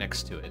pack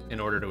next to it in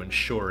order to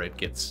ensure it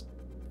gets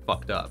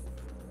fucked up.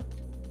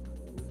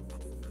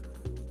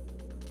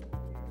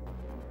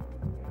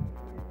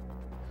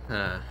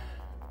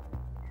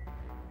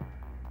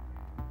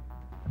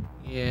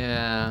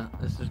 Yeah,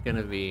 this is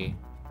gonna be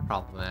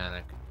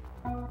problematic.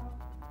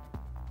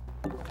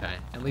 Okay,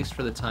 at least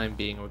for the time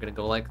being, we're gonna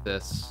go like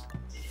this.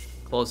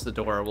 Close the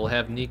door. We'll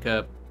have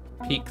Nika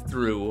peek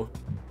through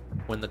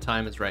when the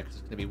time is right, because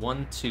it's gonna be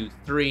 1, 2,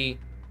 3,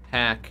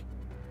 hack,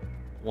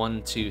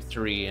 1, 2,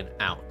 3, and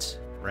out,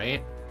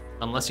 right?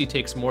 Unless he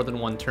takes more than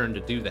 1 turn to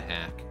do the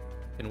hack,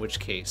 in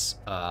which case,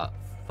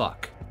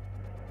 fuck.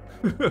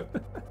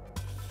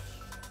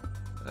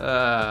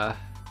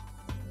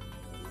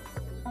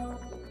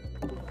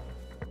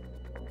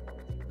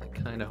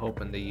 Kind of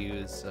hoping to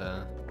use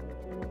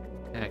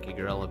Hacky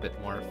Girl a bit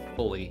more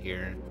fully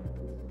here.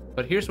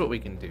 But here's what we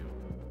can do.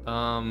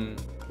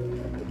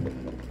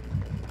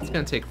 It's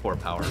gonna take 4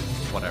 power.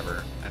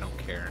 Whatever. I don't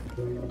care.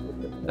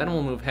 Then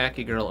we'll move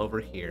Hacky Girl over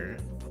here.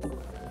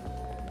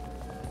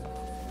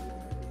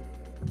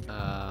 It's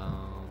a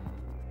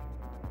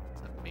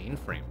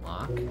mainframe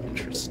lock.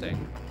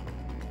 Interesting.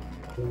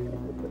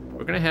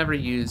 We're gonna have her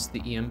use the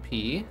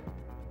EMP.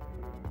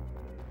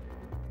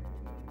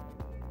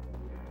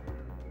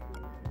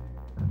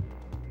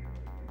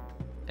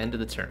 End of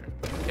the turn.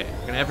 Okay,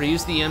 we're gonna have her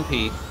use the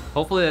EMP.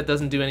 Hopefully that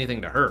doesn't do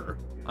anything to her.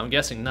 I'm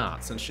guessing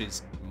not, since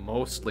she's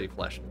mostly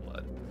flesh and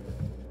blood.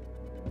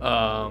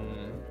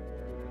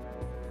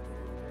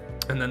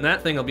 And then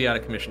that thing will be out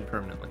of commission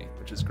permanently,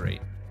 which is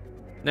great.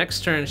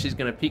 Next turn, she's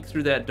gonna peek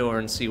through that door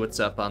and see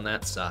what's up on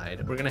that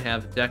side. We're gonna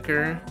have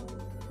Decker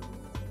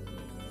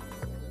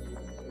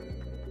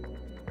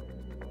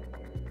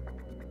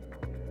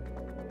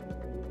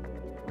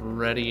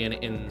ready and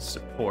in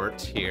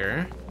support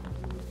here.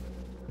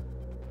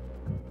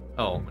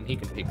 Oh, and he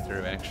can peek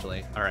through,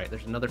 actually. Alright,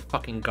 there's another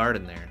fucking guard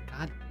in there.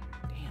 God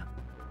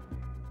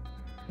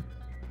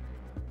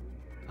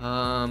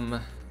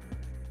damn.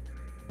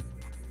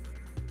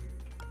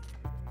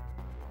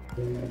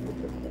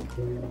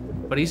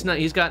 But he's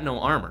got no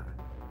armor.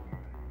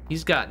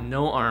 He's got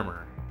no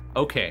armor.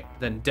 Okay,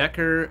 then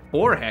Decker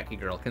or Hacky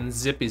Girl can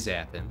zippy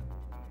zap him.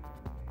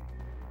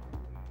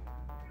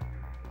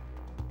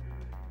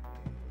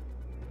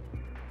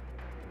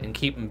 And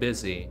keep him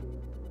busy.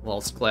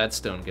 whilst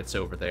Gladstone gets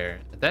over there.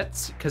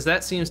 That's because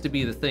that seems to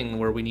be the thing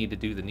where we need to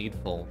do the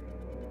needful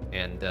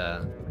and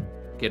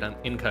get an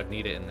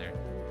incognita in there.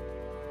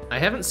 I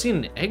haven't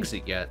seen an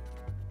exit yet,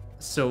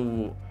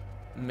 so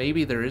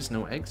maybe there is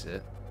no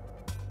exit.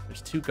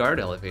 There's 2 guard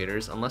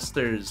elevators, unless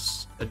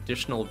there's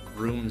additional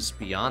rooms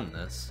beyond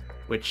this,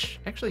 which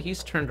actually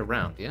he's turned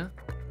around, yeah?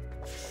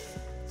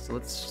 So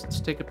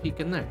let's take a peek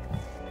in there.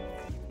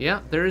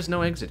 Yeah, there is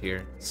no exit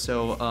here.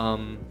 So,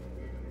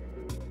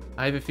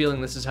 I have a feeling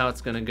this is how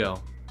it's gonna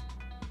go.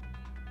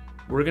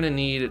 We're gonna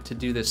need to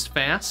do this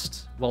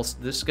fast,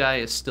 whilst this guy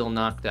is still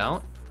knocked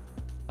out.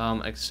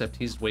 Except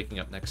he's waking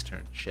up next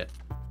turn. Shit.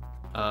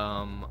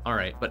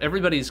 Alright, but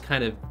everybody's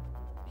kind of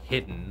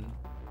hidden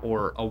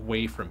or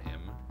away from him,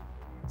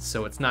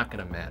 so it's not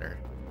gonna matter,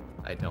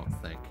 I don't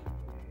think.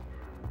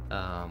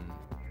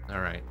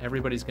 Alright,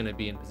 everybody's gonna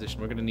be in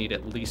position. We're gonna need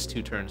at least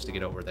 2 turns to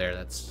get over there.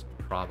 That's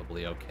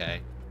probably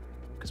okay,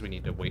 because we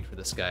need to wait for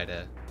this guy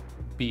to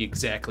be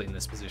exactly in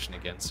this position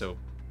again so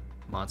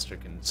Monster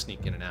can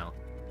sneak in and out.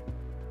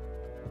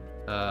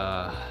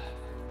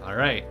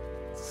 Alright,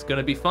 it's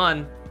gonna be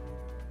fun.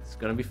 It's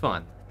gonna be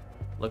fun.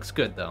 Looks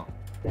good though.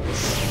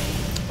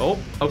 Oh,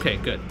 okay,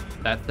 good.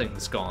 That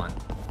thing's gone.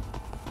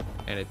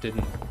 And it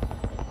didn't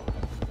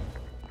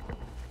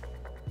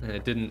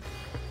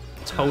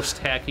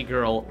toast Hacky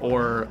Girl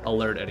or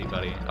alert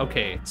anybody.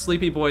 Okay,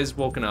 Sleepy Boy's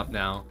woken up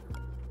now.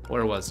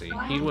 Where was he?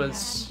 He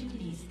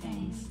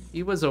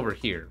was over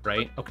here,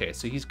 right? Okay,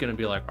 so he's gonna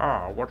be like,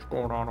 oh, what's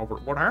going on over,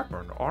 what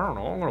happened? I don't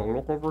know, I'm gonna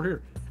look over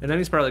here. And then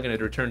he's probably gonna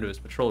return to his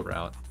patrol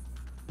route.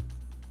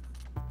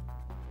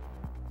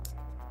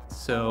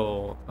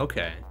 So,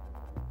 okay.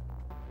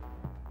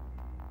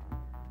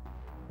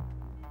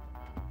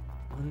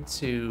 1,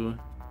 2,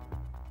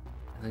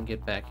 and then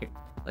get back here.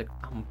 Like,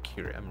 I'm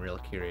real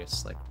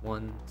curious. Like,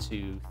 1,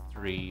 2,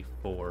 3,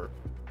 4,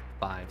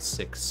 5,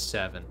 6,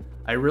 7.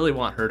 I really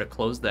want her to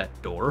close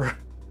that door.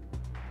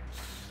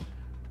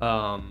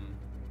 And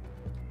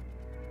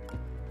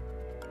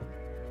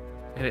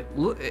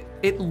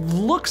it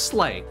looks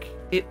like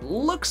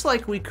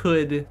we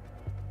could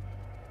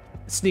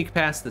sneak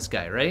past this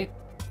guy, right?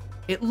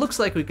 It looks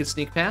like we could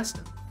sneak past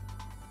him.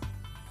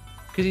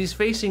 Because he's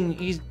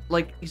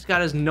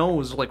got his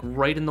nose like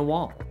right in the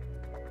wall.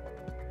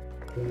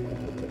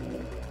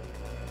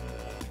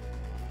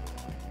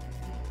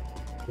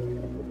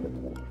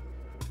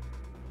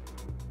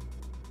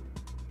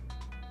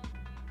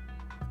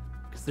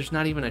 Because there's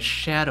not even a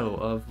shadow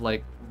of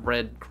like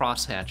red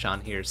crosshatch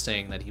on here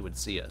saying that he would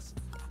see us.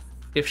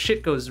 If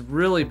shit goes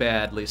really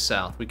badly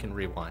south, we can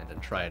rewind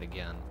and try it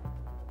again.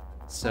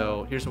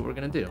 So here's what we're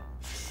gonna do.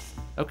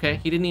 Okay,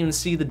 he didn't even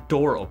see the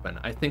door open.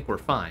 I think we're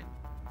fine.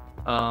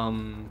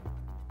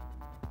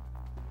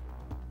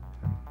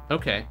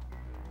 Okay.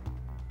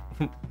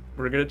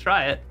 We're gonna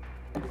try it.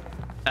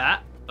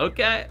 Ah,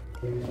 okay.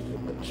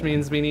 Which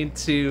means we need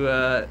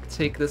to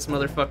take this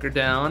motherfucker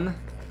down.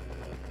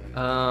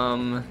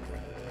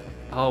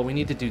 Oh, we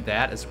need to do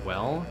that as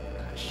well?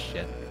 Ah,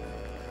 shit.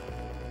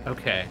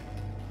 Okay.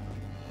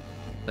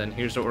 Then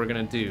here's what we're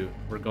gonna do.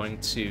 We're going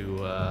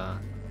to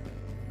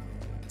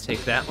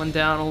take that one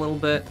down a little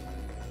bit,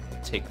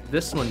 take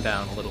this one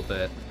down a little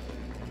bit,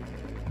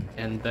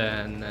 and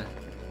then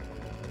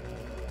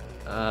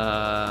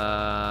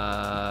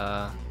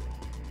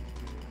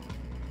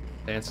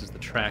dances the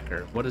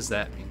tracker. What does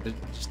that mean?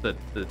 Just the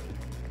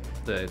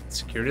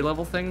security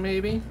level thing,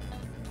 maybe?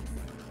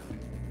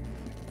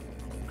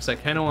 Because I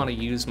kind of want to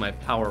use my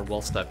power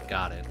whilst I've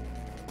got it.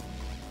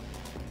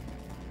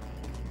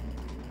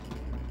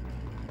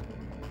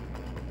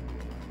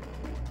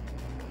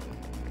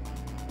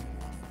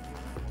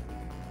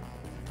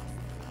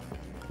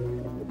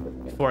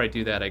 Before I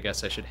do that, I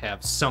guess I should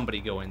have somebody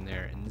go in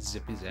there and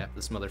zippy zap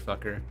this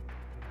motherfucker.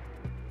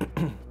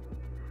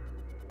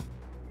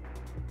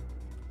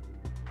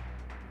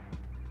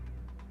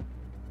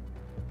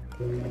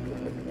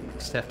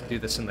 Just have to do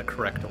this in the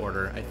correct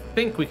order. I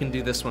think we can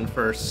do this one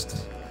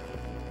first.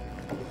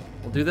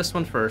 We'll do this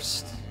one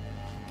first.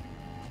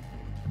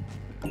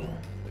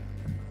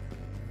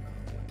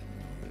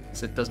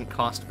 Because it doesn't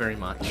cost very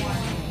much.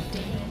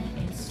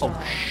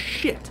 Oh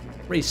shit!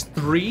 Raise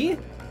 3?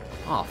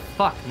 Oh,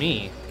 fuck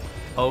me.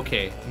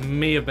 Okay,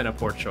 may have been a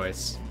poor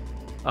choice.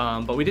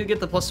 But we did get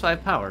the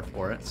 +5 power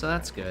for it, so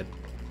that's good.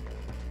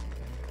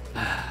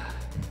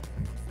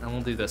 And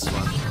we'll do this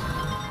one.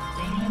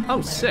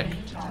 Oh, sick.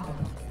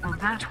 Well,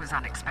 that was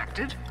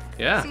unexpected.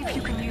 Yeah. See if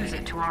you can use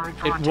it to our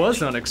advantage. It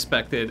was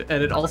unexpected,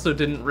 and it also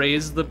didn't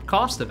raise the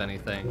cost of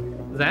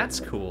anything. That's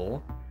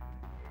cool.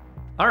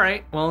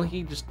 Alright, well,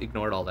 he just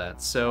ignored all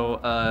that. So,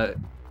 I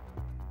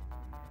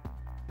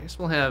guess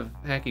we'll have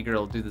Hacky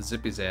Girl do the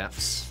zippy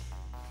zaps.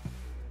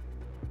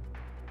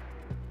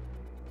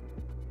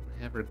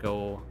 Have her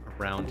go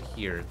around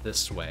here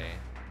this way.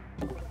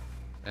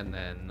 And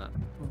then...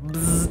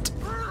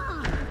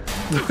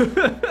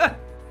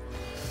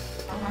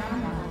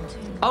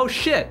 Oh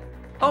shit!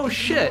 Oh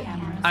shit!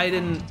 I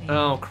didn't...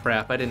 Oh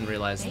crap, I didn't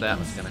realize that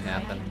was gonna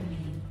happen.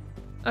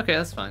 Okay,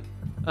 that's fine.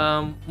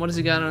 What has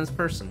he got on his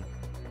person?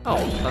 Oh,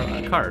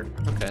 a card.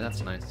 Okay,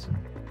 that's nice.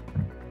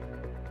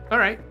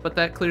 Alright, but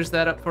that clears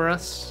that up for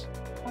us.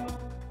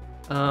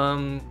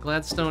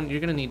 Gladstone, you're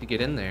gonna need to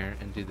get in there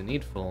and do the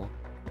needful.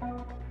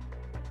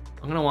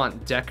 I'm gonna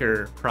want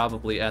Decker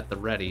probably at the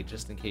ready,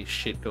 just in case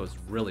shit goes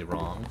really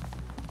wrong.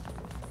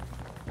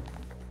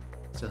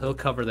 So he'll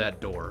cover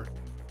that door.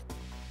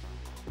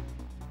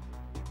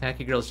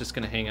 Hacky Girl's just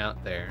gonna hang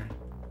out there.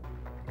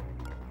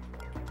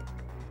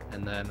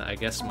 And then I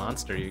guess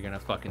Monster, you're gonna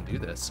fucking do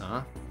this,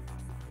 huh?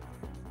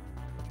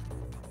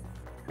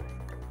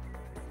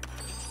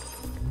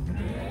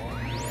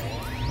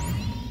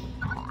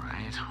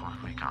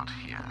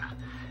 Here.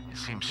 It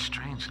seems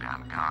strangely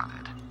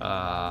unguarded.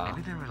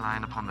 Maybe they're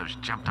relying upon those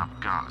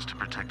jumped-up guards to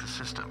protect the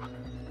system.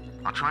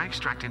 I'll try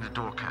extracting the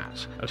door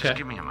codes. Okay. Just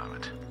give me a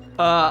moment.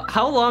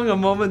 How long a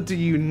moment do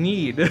you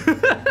need?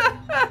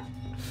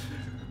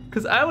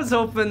 Because I was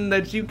hoping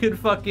that you could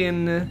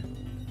fucking...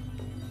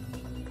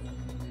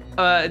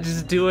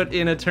 just do it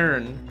in a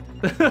turn.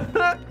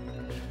 Because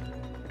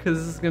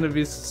this is gonna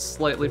be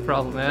slightly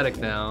problematic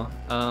now.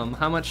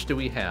 How much do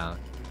we have?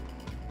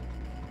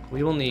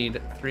 We will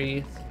need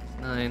 3,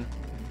 9,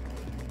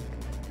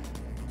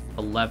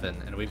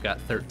 11, and we've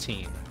got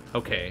 13.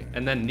 Okay,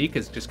 and then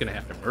Nika's just gonna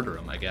have to murder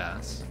him, I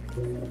guess.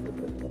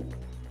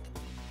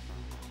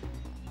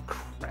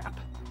 Crap.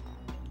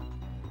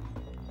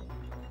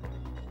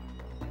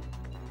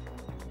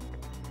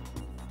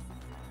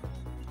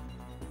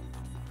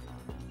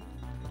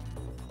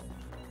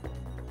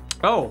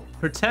 Oh,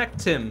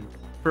 protect him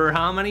for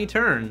how many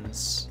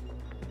turns?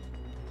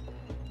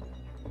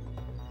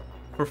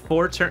 For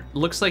 4 turns.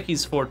 Looks like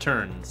he's 4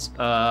 turns.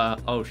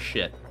 Oh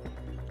shit.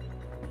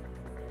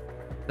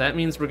 That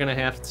means we're gonna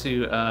have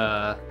to,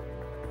 I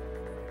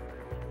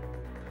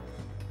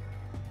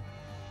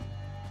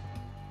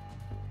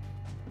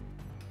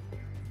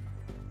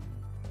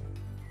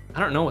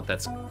don't know what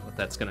that's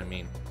gonna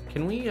mean.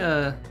 Can we,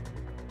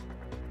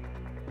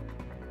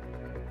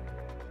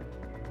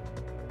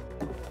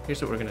 Here's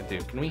what we're gonna do.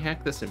 Can we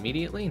hack this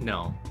immediately?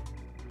 No.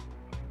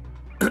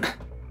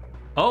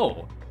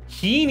 Oh,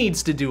 he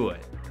needs to do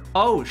it.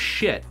 Oh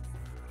shit.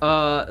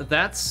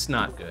 That's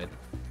not good.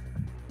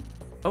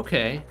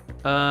 Okay.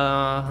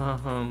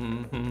 Uh-oh.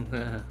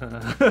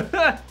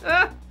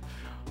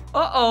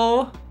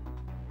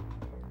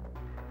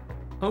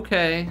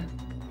 Okay.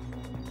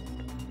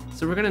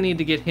 So we're gonna need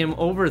to get him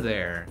over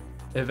there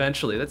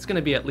eventually. That's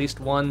gonna be at least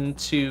 1,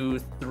 2,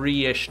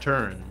 3-ish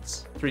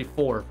turns. 3,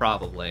 4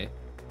 probably.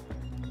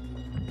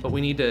 But we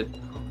need to...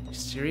 Are you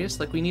serious?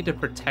 Like, we need to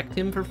protect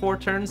him for 4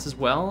 turns as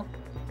well?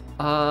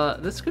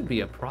 This could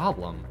be a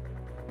problem.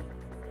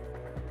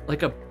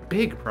 Like a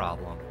big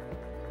problem.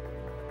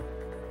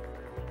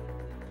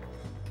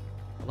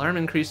 Alarm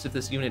increased if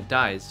this unit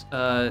dies.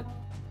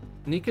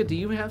 Nika, do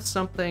you have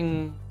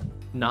something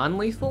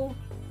non-lethal?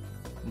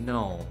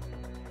 No.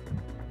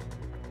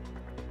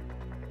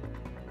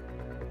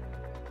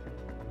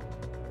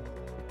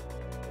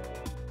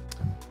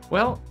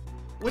 Well,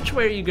 which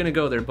way are you gonna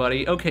go there,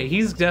 buddy? Okay,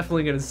 he's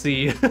definitely gonna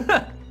see.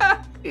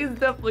 He's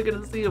definitely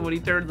gonna see him when he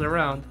turns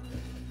around.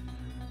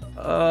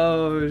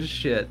 Oh,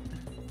 shit.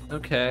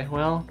 Okay,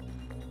 well.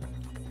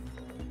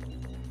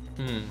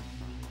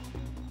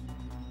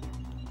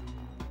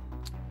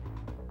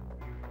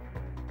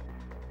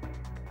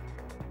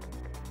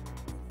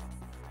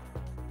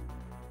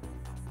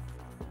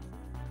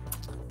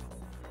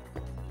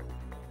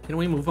 Can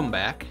we move him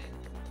back?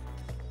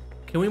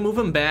 Can we move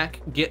him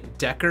back, get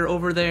Decker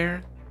over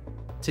there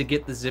to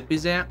get the zippy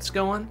zaps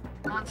going?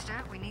 Monster,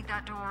 we need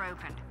that door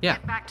opened. Yeah.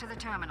 Get back to the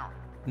terminal.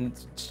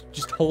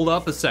 Just hold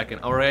up a second,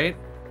 all right?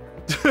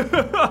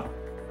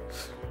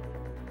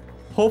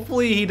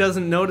 Hopefully he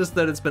doesn't notice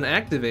that it's been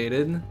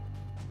activated.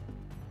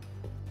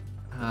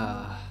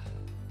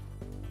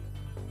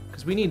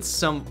 Because we need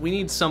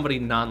somebody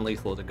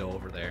non-lethal to go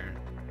over there.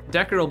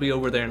 Decker will be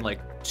over there in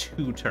like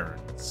 2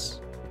 turns.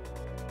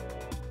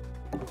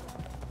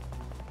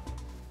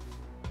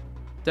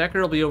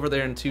 Decker will be over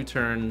there in 2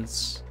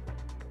 turns.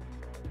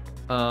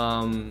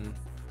 I'm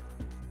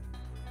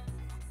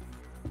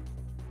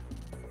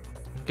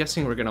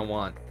guessing we're gonna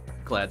want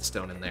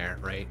Gladstone in there,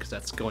 right? Because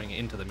that's going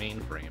into the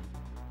mainframe.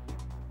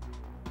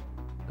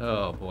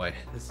 Oh boy,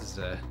 this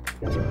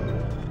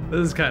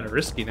is kind of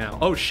risky now.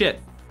 Oh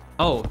shit!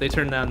 Oh, they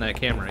turned down that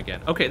camera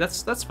again. Okay,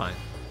 that's fine.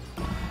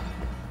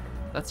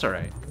 That's all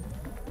right.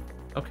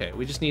 Okay,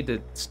 we just need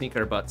to sneak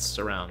our butts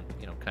around,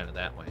 you know, kind of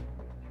that way.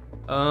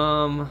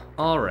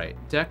 All right,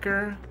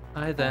 Decker.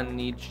 I then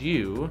need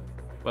you.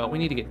 Well, we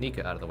need to get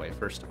Nika out of the way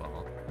first of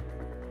all.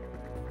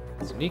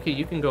 So Nika,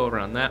 you can go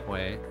around that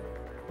way.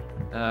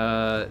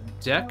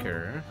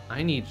 Decker,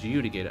 I need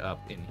you to get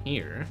up in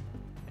here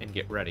and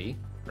get ready,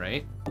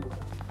 right?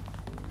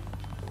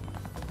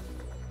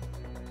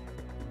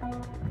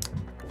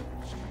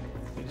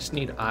 We just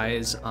need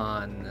eyes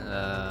on,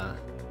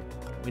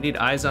 we need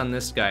eyes on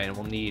this guy, and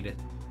we'll need,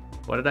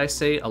 what did I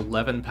say?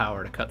 11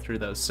 power to cut through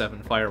those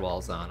 7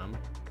 firewalls on him.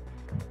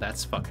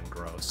 That's fucking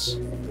gross.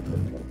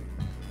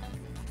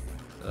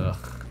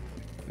 Ugh.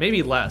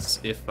 Maybe less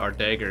if our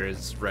dagger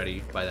is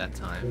ready by that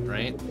time,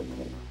 right?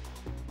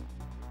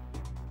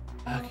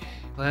 Okay,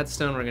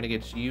 Gladstone, we're gonna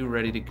get you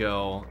ready to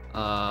go.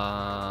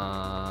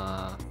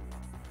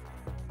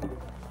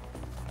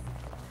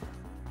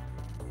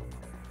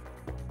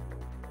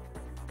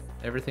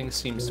 Everything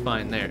seems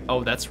fine there.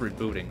 Oh, that's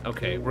rebooting.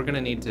 Okay, we're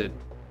gonna need to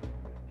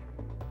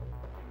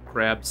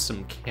grab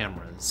some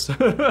cameras.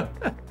 We're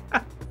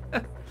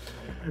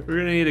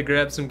gonna need to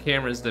grab some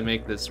cameras to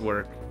make this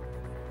work.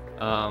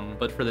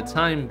 But for the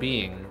time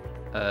being,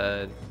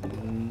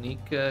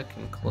 Nika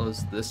can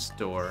close this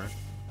door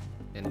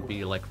and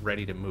be, like,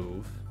 ready to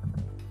move.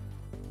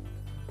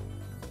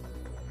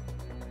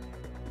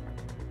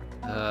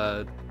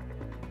 I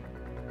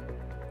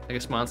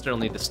guess Monster will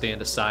need to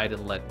stand aside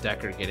and let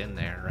Decker get in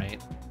there,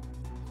 right?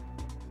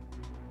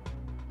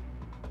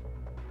 And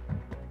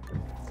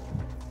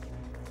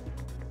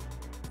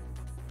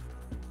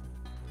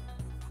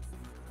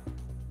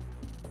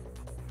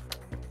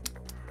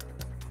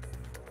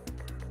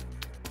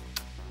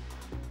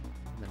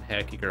then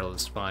Hacky Girl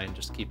is fine,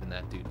 just keeping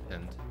that dude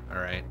pinned.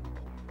 Alright.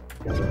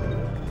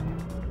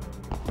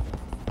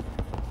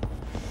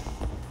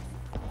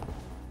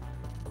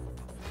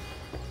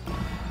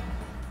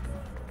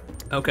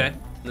 Okay,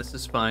 this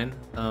is fine.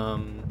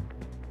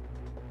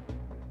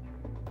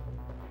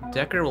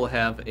 Decker will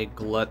have a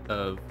glut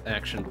of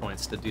action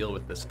points to deal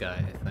with this guy,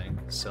 I think.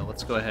 So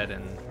let's go ahead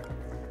and...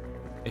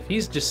 If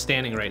he's just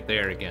standing right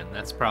there again,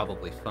 that's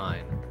probably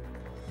fine.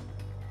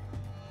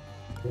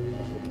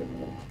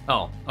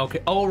 Oh,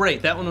 okay. Oh,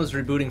 right, that one was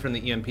rebooting from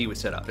the EMP we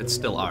set up. It's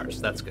still ours.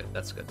 That's good,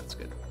 that's good, that's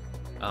good.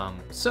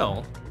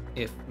 So,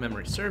 if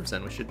memory serves,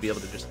 then we should be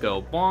able to just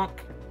go bonk.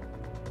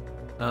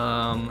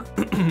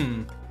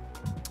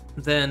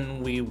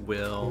 Then we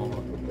will,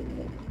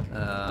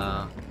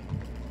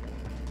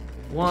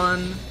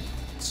 1,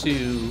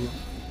 2,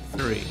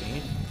 3,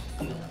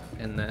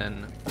 and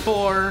then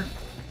 4.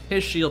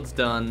 His shield's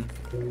done.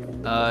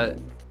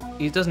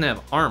 He doesn't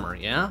have armor,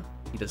 yeah?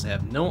 He does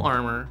have no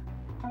armor.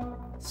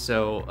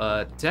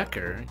 So,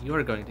 Decker, you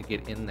are going to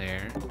get in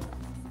there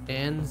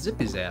and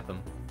zippy zap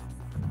him.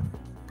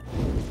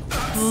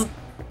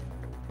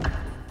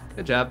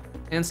 Good job.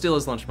 And steal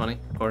his lunch money,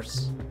 of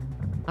course.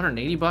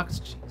 180 bucks?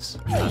 Jeez,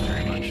 not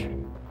very much.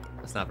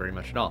 That's not very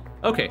much at all.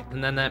 Okay,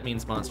 and then that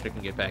means Monster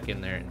can get back in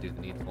there and do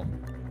the needful.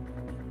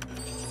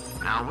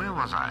 Now, where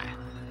was I?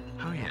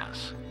 Oh,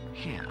 yes.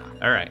 Here.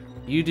 Alright,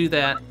 you do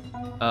that.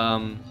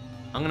 I'm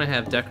gonna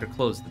have Decker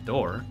close the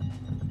door.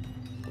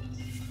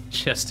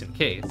 Just in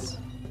case.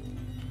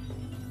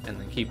 And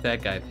then keep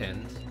that guy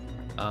pinned.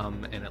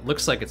 And it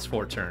looks like it's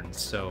 4 turns,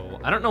 so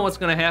I don't know what's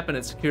gonna happen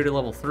at security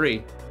level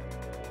 3.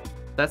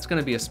 That's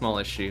gonna be a small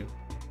issue.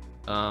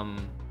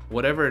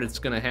 Whatever it's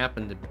gonna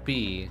happen to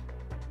be,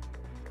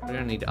 we're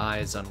gonna need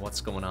eyes on what's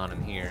going on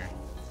in here.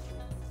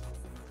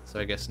 So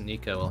I guess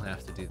Nika will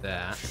have to do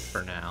that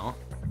for now.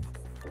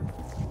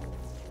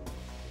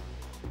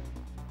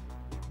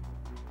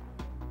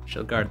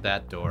 She'll guard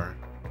that door.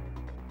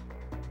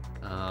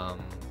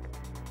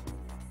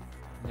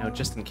 You know,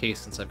 just in case,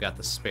 since I've got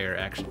the spare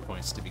action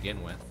points to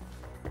begin with.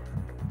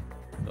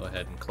 Go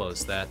ahead and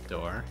close that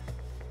door.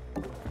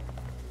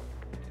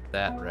 Get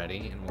that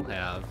ready, and we'll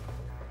have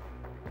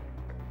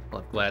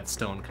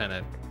Gladstone kind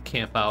of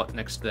camp out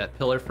next to that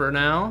pillar for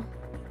now.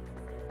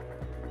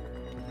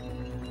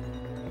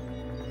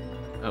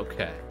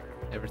 Okay,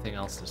 everything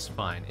else is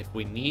fine. If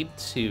we need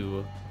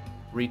to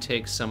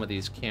retake some of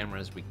these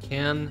cameras, we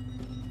can.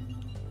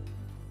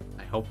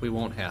 I hope we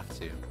won't have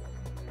to.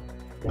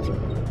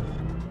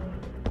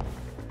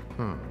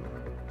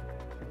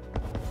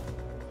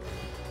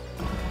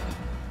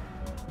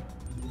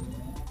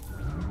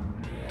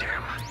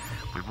 Damn,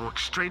 we walked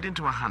straight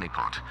into a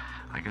honeypot.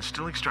 I can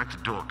still extract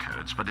the door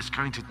codes, but it's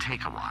going to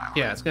take a while.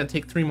 Yeah, it's gonna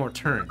take 3 more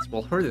turns.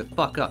 Well, hurry the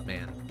fuck up,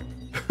 man.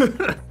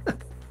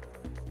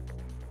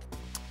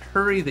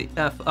 Hurry the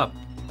F up.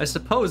 I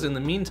suppose in the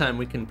meantime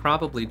we can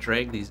probably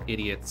drag these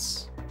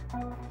idiots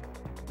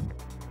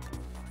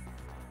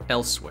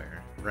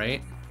elsewhere,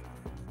 right?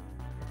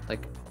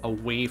 Like,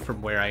 away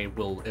from where I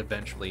will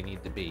eventually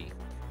need to be.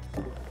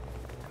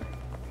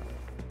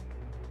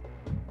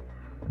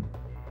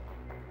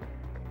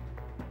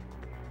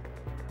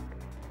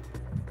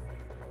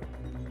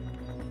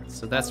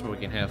 So that's what we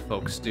can have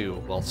folks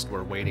do whilst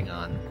we're waiting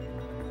on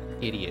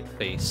Idiot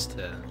Face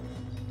to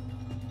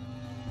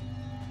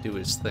do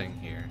his thing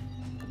here.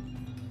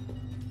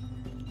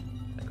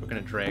 Like, we're gonna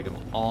drag him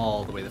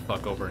all the way the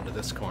fuck over into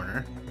this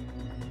corner.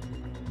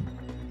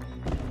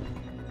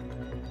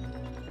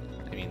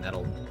 I mean,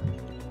 that'll...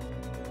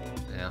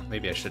 Yeah,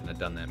 maybe I shouldn't have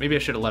done that. Maybe I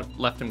should have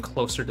left him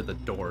closer to the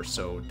door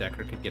so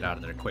Decker could get out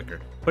of there quicker.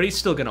 But he's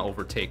still gonna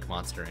overtake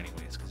Monster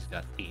anyways, because he's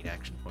got 8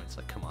 action points.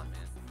 Like, come on, man.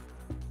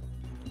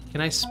 Can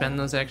I spend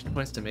those action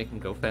points to make him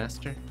go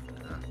faster?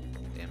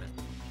 Damn it.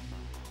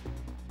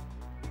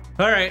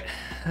 Alright,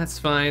 that's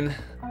fine.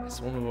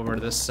 So we'll move over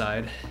to this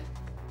side.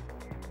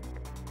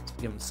 Just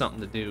give him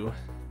something to do.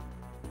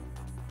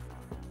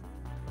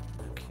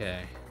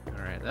 Okay.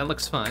 Alright, that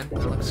looks fine.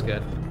 That looks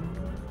good.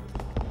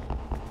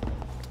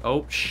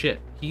 Oh,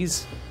 shit.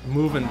 He's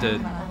moving to...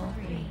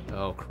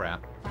 Oh,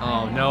 crap.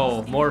 Oh,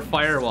 no. More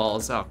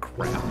firewalls. Oh,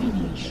 crap.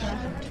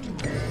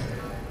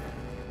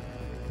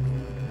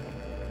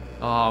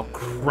 Oh,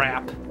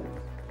 crap.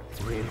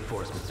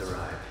 Reinforcements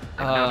arrive.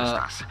 They've noticed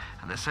us,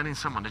 and they're sending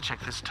someone to check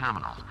this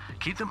terminal.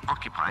 Keep them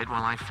occupied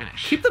while I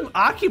finish. Keep them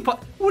occupied?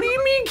 What do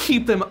you mean,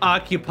 keep them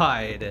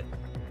occupied?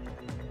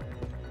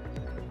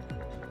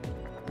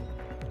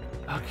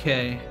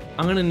 Okay.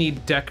 I'm gonna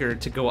need Decker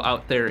to go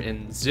out there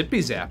and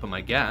zippy-zap him,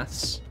 I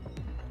guess.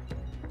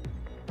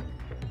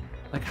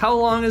 Like, how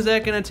long is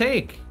that gonna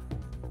take?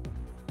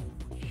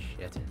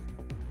 Shit.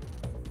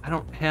 I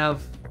don't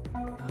have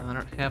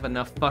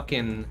enough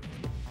fucking...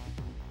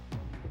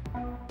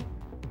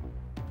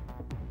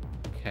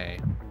 Okay,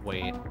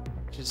 wait.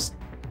 Just...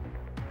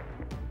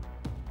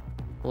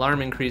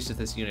 Alarm increased if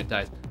this unit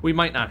dies. We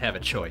might not have a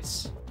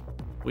choice.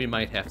 We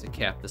might have to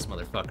cap this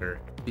motherfucker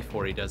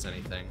before he does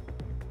anything.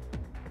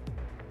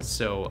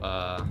 So,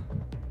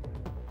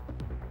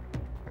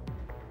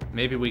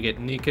 maybe we get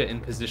Nika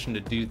in position to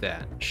do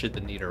that, should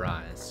the need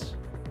arise.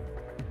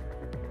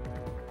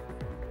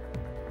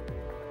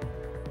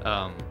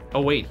 Oh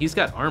wait, he's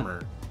got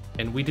armor.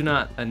 And we do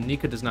not,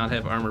 Nika does not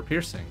have armor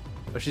piercing.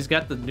 But she's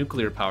got the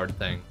nuclear powered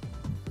thing.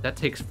 That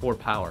takes 4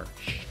 power.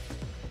 Shh.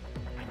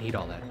 I need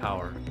all that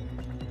power.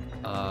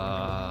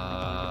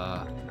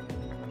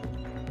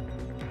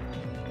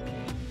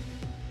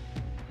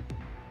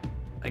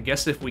 I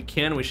guess if we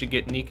can, we should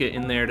get Nika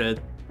in there to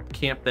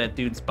camp that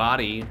dude's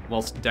body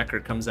whilst Decker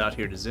comes out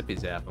here to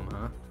zippy-zap him,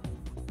 huh?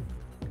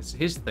 Because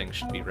his thing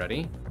should be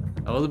ready.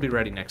 Oh, it'll be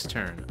ready next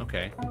turn.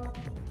 Okay.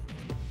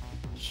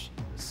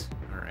 Jeez.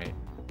 Alright.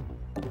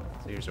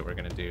 So here's what we're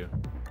gonna do.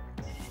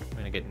 I'm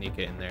gonna get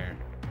Nika in there,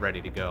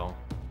 ready to go.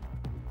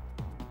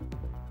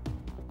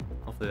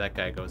 Hopefully that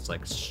guy goes,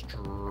 like,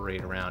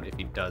 straight around. If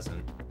he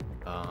doesn't.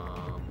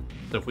 So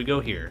if we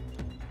go here.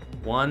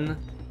 1,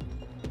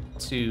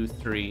 2,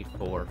 3,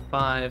 4,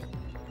 5,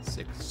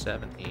 6,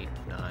 7, 8,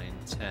 9,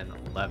 10,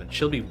 11.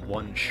 She'll be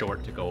 1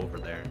 short to go over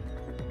there.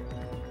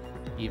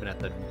 Even at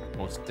the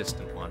most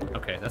distant one.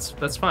 Okay, that's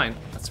fine.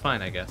 That's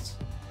fine, I guess.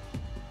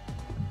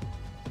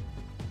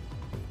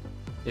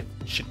 If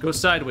it should go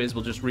sideways,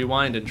 we'll just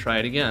rewind and try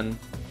it again.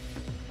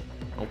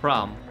 No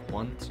problem.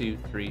 1, 2,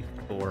 3,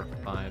 4,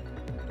 5,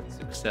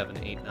 6,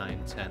 7, 8,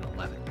 9, 10,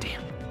 11.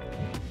 Damn.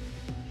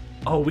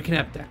 Oh, we can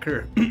have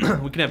Decker. We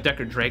can have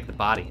Decker drag the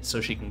body so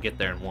she can get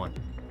there in 1.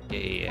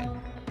 Yeah.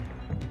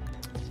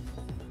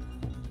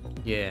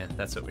 Yeah,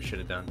 that's what we should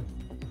have done.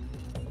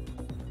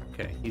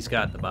 Okay, he's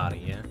got the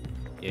body, yeah?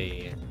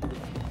 Yeah.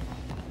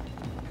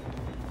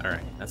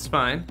 Alright, that's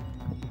fine.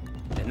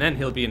 And then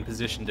he'll be in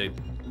position to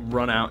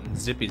run out and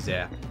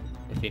zippy-zap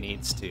if he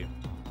needs to.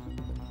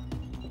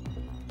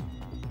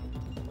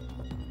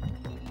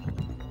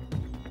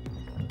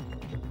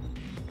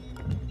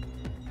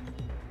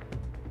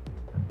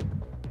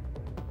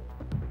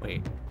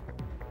 Wait,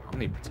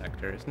 Omni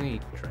Protector, isn't he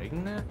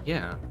dragging that?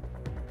 Yeah.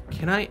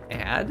 Can I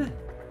add?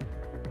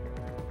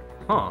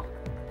 Huh.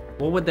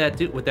 What would that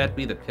do? Would that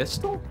be the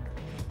pistol?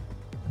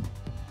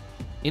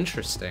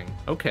 Interesting.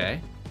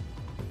 Okay.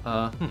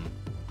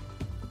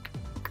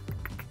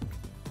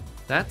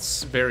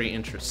 That's very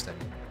interesting.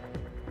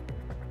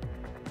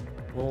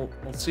 We'll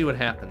see what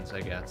happens, I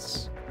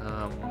guess.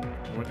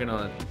 We're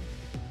gonna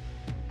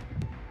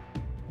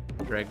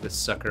drag this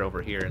sucker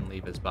over here and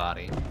leave his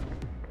body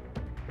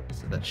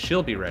so that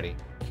she'll be ready.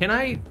 Can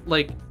I,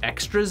 like,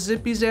 extra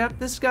zippy zap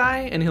this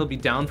guy and he'll be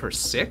down for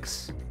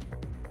 6?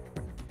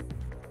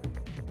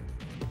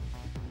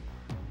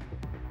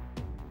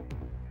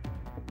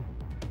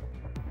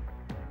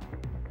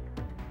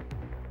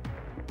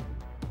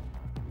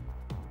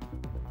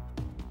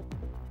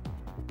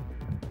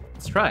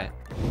 Let's try it.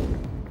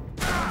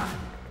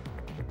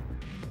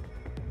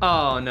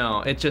 Oh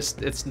no,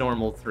 it's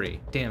normal 3.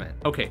 Damn it.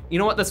 Okay, you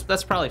know what?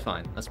 That's probably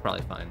fine. That's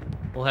probably fine.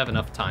 We'll have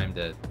enough time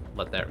to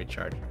let that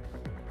recharge.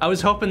 I was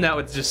hoping that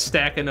would just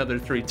stack another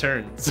 3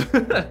 turns,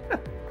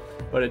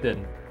 but it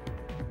didn't.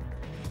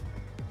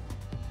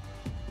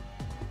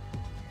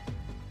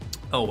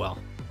 Oh well.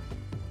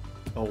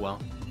 Oh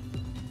well.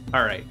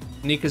 All right,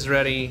 Nika's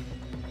ready.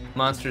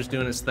 Monster's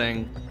doing his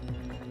thing.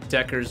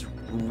 Decker's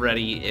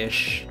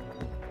ready-ish.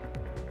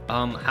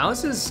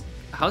 How's his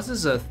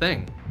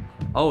thing?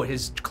 Oh,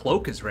 his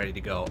cloak is ready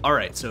to go. All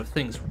right, so if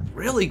things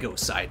really go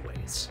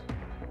sideways,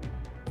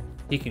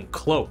 he can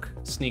cloak,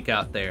 sneak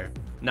out there,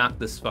 knock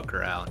this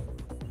fucker out.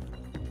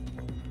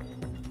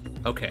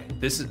 Okay,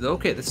 this is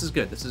good. This is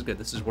good. This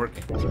is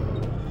working.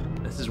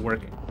 This is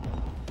working.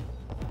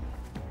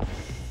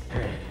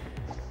 Hey,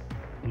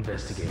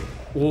 investigate.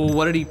 Oh,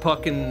 what did he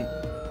fucking?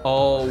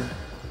 Oh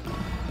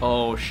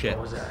shit.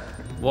 What was that?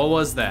 What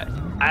was that?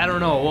 I don't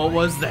know. What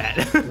was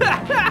that?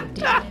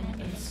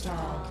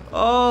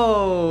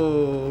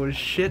 Oh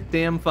shit!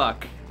 Damn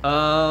fuck.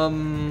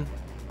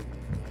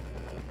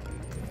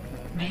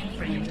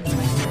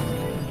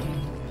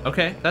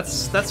 Okay,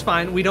 that's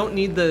fine. We don't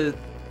need the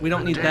We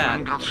don't need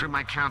that. Got through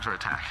my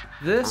counterattack.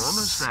 This... We're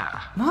almost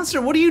there.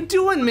 Monster, what are you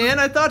doing, man?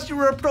 I thought you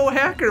were a pro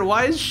hacker.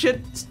 Why is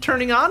shit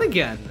turning on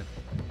again?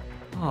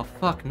 Oh,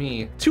 fuck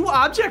me. 2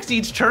 objects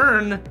each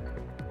turn.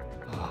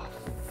 Oh,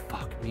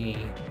 fuck me.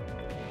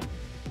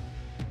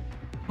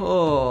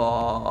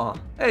 Oh.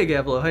 Hey,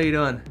 Gablo, how you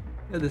doing?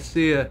 Good to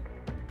see you.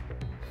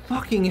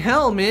 Fucking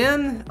hell,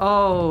 man.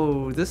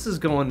 Oh, this is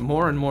going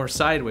more and more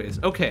sideways.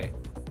 Okay.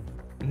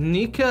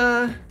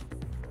 Nika.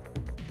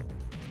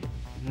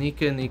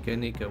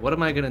 What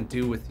am I gonna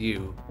do with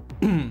you?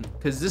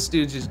 Because this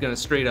dude's just gonna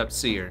straight up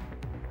see her.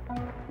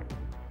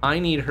 I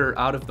need her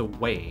out of the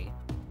way.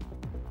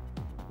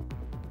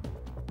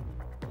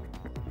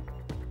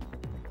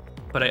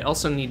 But I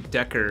also need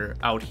Decker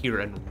out here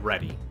and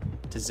ready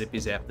to zippy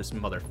zap this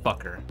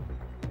motherfucker.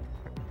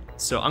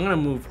 So I'm gonna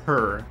move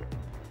her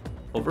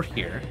over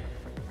here.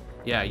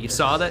 Yeah, you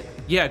saw that?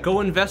 Yeah, go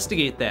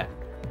investigate that.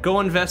 Go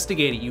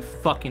investigate it, you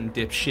fucking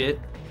dipshit.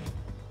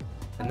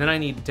 And then I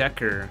need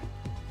Decker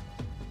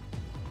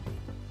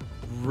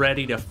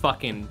ready to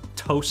fucking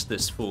toast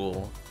this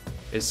fool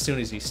as soon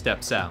as he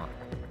steps out.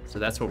 So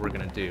that's what we're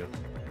gonna do.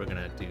 We're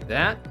gonna do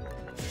that.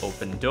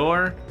 Open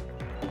door.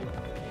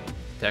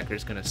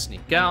 Decker's gonna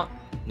sneak out.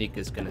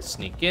 Nika's gonna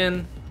sneak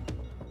in.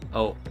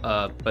 Oh,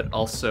 but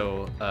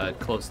also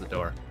close the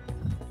door.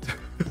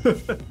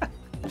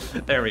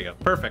 There we go.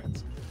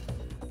 Perfect.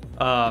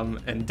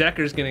 And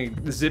Decker's gonna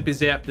zippy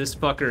zap this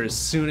fucker as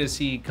soon as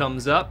he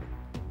comes up.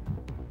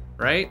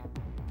 Right?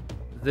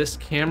 This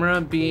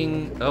camera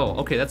being... Oh,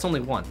 okay, that's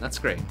only 1. That's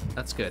great.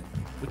 That's good.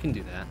 We can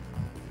do that.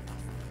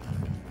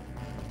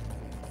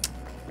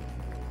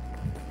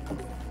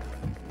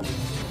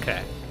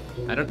 Okay.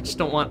 I just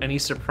don't want any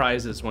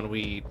surprises when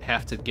we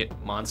have to get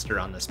Monster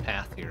on this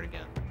path here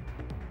again.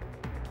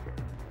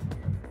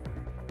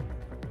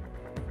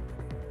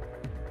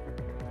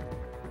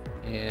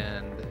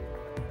 And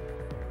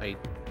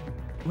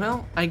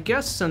well, I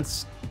guess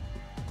since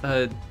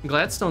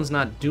Gladstone's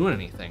not doing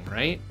anything,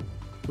 right?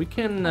 We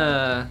can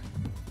have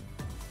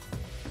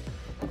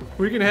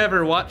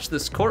her watch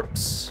this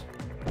corpse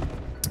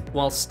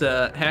whilst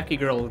Hacky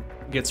Girl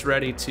gets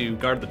ready to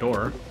guard the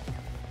door.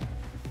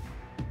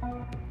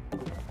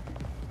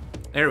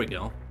 There we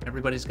go.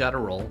 Everybody's got a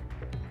roll.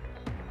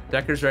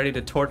 Decker's ready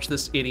to torch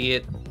this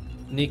idiot.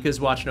 Nika's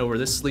watching over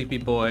this sleepy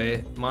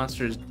boy.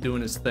 Monster's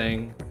doing his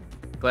thing.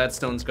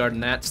 Gladstone's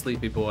guarding that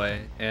sleepy boy.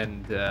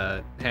 And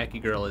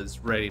Hacky Girl is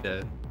ready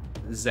to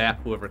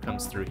zap whoever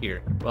comes through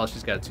here. Well,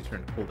 she's got a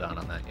 2-turn cooldown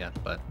on that yet,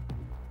 but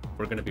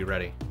we're gonna be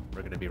ready.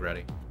 We're gonna be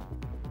ready.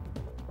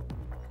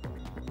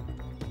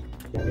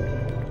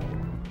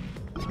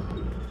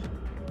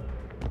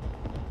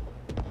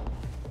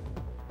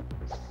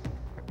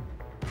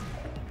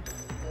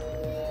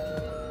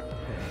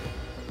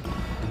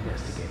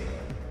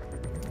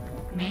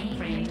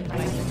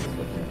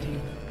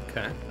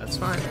 Okay, that's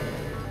fine.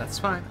 That's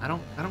fine. I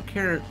don't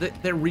care.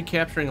 They're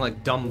recapturing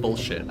like dumb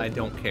bullshit. I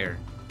don't care.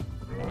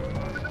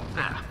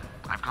 There.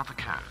 I've got the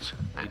codes.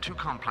 They're too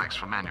complex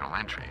for manual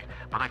entry,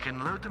 but I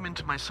can load them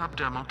into my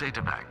subdermal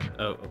data bank.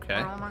 Oh,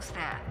 okay. We're almost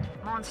there.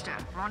 Monster,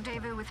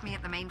 rendezvous with me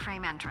at the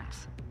mainframe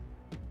entrance.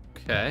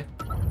 Okay.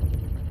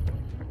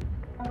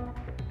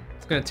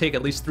 It's gonna take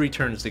at least 3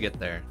 turns to get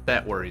there.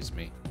 That worries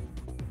me.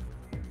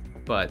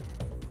 But,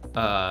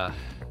 okay.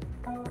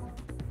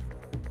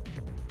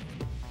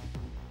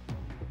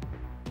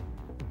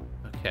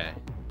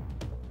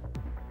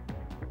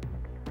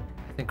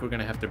 I think we're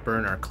gonna have to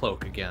burn our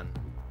cloak again.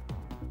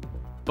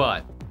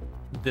 But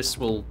this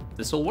will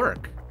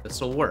work.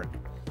 This will work.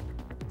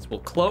 This will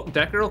cloak.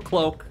 Decker will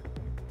cloak.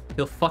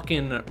 He'll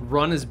fucking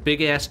run his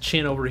big ass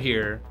chin over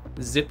here,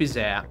 zippy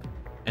zap,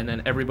 and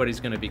then everybody's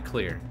gonna be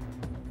clear.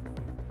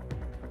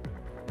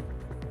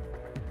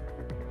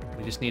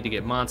 We just need to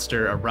get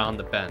Monster around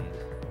the bend.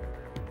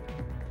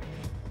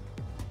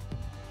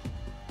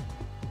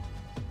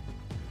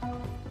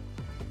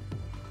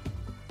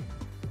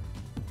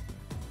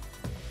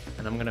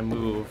 And I'm gonna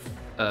move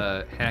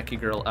Hacky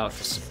Girl out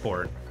to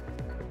support,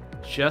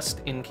 just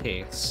in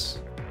case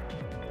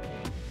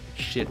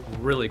shit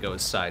really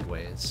goes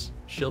sideways.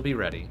 She'll be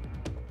ready.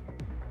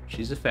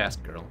 She's a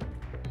fast girl.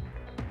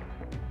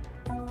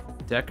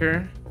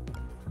 Decker,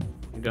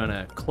 you're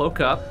gonna cloak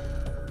up.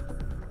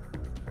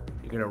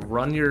 You're gonna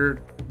run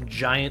your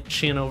giant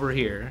chin over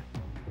here.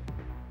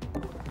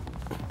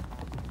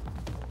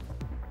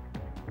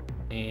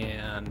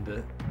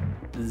 And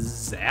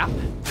zap.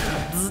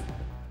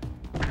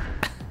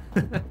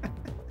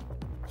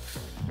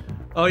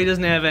 Oh, he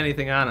doesn't have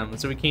anything on him,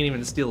 so we can't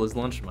even steal his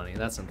lunch money.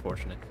 That's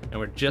unfortunate. And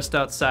we're just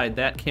outside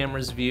that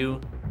camera's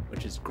view,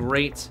 which is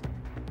great.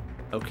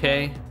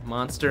 Okay,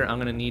 Monster, I'm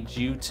gonna need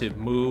you to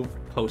move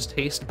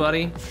post-haste,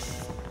 buddy.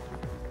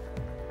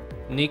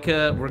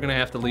 Nika, we're gonna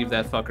have to leave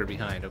that fucker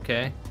behind,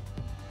 okay?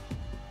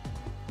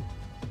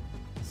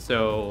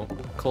 So,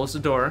 close the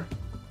door.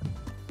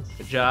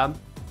 Good job.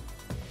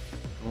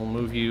 And we'll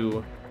move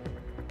you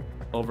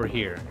over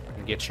here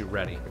and get you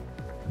ready.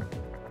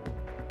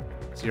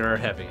 So you're our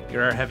heavy.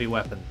 You're our heavy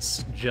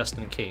weapons, just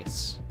in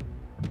case.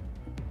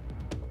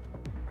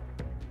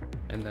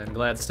 And then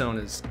Gladstone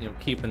is, you know,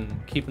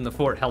 keeping the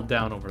fort held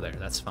down over there.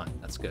 That's fine.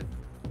 That's good.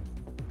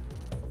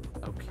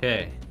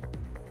 Okay.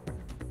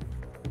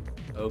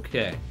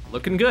 Okay.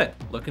 Looking good.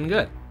 Looking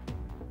good.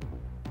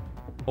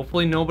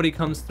 Hopefully nobody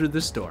comes through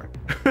this door.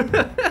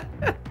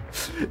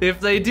 If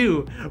they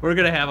do, we're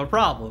gonna have a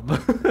problem.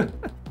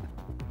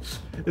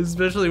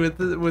 Especially with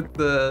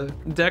the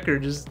Decker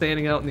just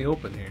standing out in the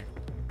open here.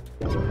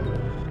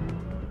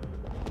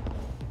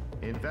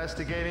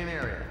 Investigating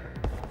area.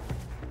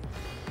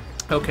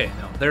 Okay,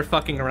 no, they're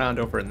fucking around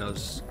over in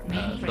those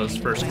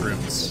first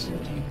rooms.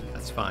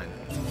 That's fine.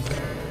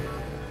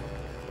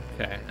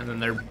 Okay, and then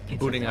they're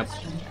booting up.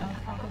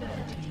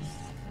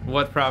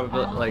 What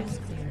probability? Like,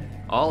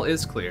 all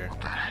is clear.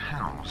 What the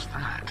hell's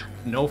that?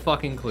 No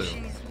fucking clue.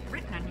 She's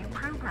written a new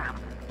program.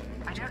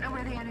 I don't know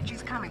where the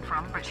energy's coming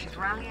from, but she's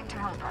rallying to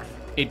help us.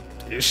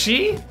 Is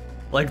she?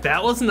 Like,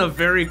 that wasn't a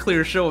very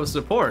clear show of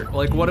support.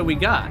 Like, what do we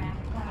got?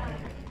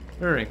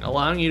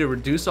 Allowing you to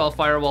reduce all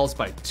firewalls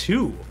by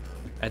 2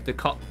 at the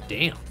call.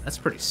 Damn, that's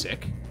pretty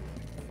sick.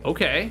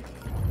 Okay.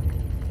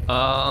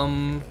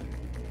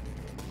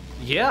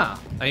 Yeah.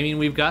 I mean,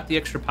 we've got the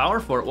extra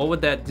power for it. What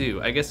would that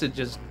do? I guess it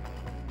just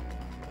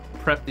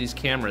prep these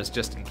cameras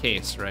just in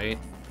case, right?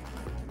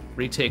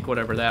 Retake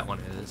whatever that one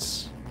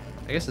is.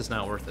 I guess it's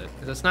not worth it,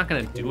 because it's not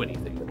going to do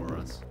anything for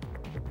us.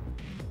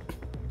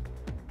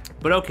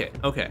 But okay,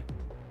 okay.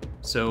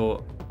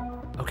 So,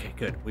 okay,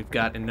 good. We've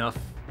got enough.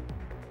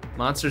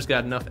 Monster's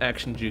got enough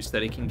action juice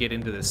that he can get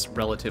into this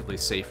relatively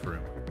safe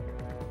room.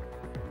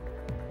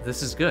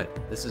 This is good.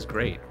 This is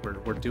great.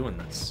 We're doing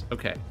this.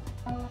 Okay.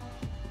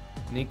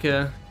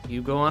 Nika,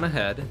 you go on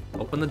ahead.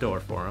 Open the door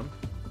for him.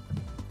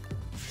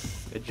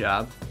 Good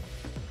job.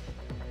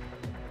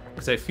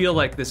 Because I feel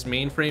like this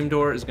mainframe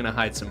door is going to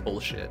hide some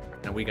bullshit,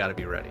 and we got to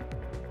be ready.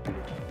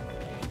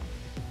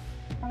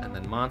 And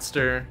then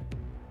Monster,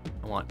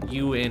 I want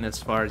you in as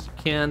far as you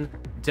can.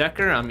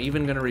 Decker, I'm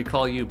even going to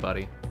recall you,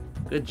 buddy.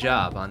 Good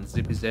job on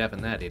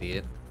zippy-zapping that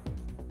idiot.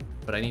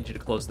 But I need you to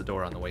close the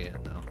door on the way in,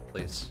 though,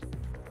 please.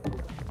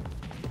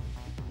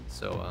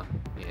 So,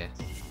 yeah.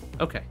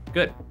 Okay,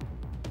 good.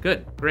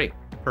 Good, great,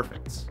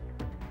 perfect.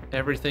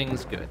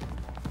 Everything's good.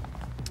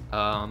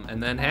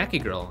 And then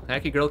Hacky Girl.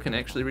 Hacky Girl can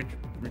actually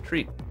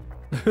retreat.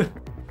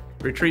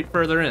 Retreat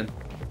further in.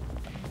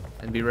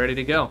 And be ready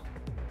to go.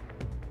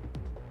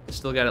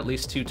 Still got at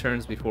least 2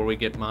 turns before we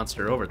get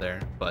Monster over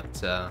there, but,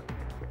 yeah,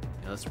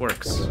 this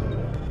works.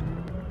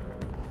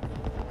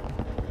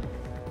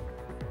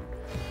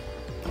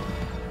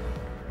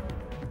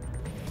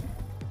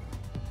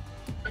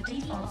 The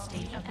default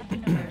state of the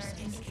universe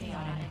is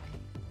chaotic.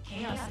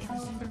 Chaos is the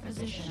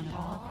superposition of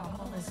all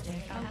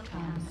probabilistic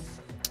outcomes.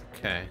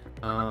 Okay,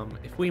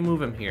 if we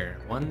move him here,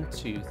 1,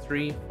 2,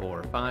 3,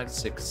 4, 5,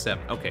 6,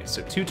 7. Okay,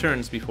 so 2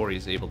 turns before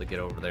he's able to get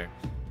over there.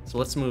 So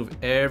let's move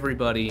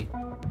everybody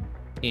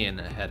in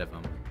ahead of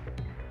him.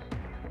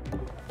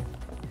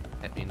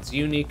 That means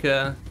you,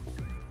 Nika.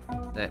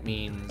 That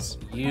means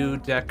you,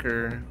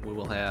 Decker. We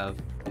will have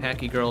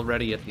Hacky Girl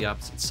ready at the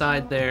opposite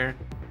side there.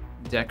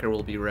 Decker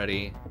will be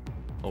ready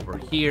over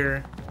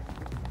here.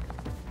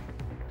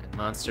 And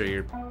Monster,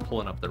 you're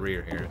pulling up the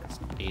rear here. It's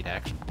 8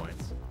 action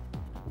points.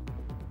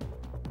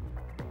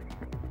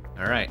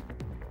 Alright.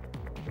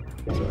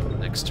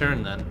 Next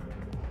turn then.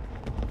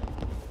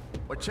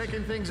 We're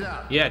checking things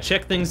out. Yeah,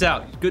 check things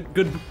out. Good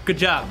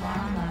job.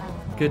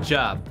 Good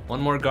job.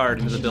 One more guard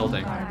into the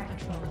building.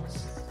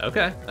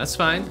 Okay, that's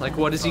fine. Like,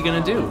 what is he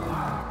gonna do?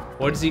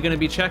 What is he gonna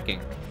be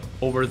checking?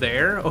 Over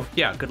there? Oh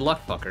yeah, good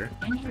luck, fucker.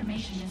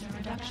 Information is a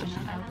reduction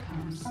of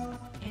outcomes.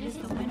 It is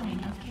the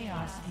winnowing of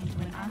chaos into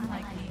an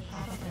unlikely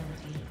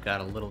probability.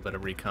 Got a little bit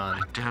of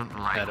recon. I don't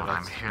like ahead of what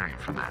us. I'm hearing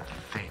from that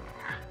thing.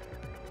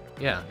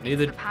 Yeah,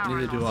 neither do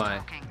I.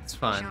 Talking. It's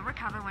fine. She'll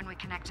recover when we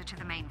connect her to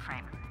the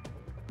mainframe.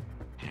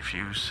 If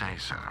you say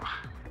so.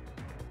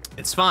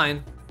 It's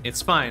fine.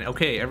 It's fine.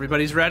 Okay,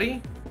 everybody's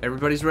ready?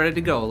 Everybody's ready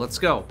to go. Let's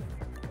go.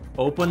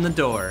 Open the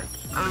door.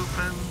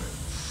 Open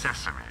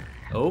sesame.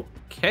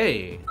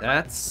 Okay,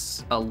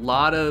 that's a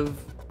lot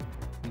of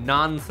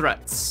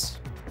non-threats.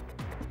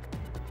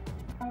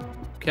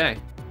 Okay,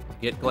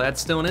 get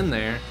Gladstone in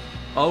there.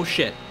 Oh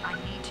shit. I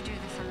need to do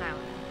this alone.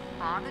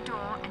 Bar the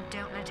door and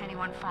don't let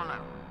anyone follow.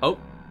 Oh,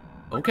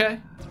 okay.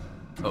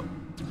 Oh,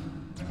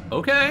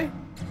 okay.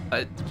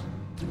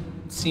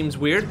 Seems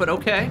weird, but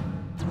okay.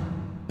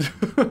 It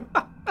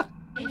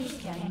is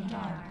getting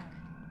dark.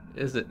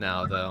 Is it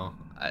now, though?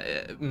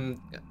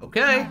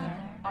 Okay.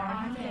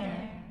 Are you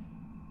there?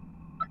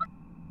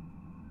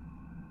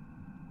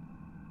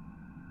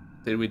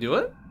 Did we do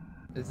it?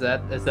 Is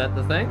that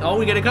the thing? Oh,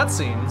 we get a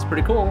cutscene. It's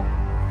pretty cool.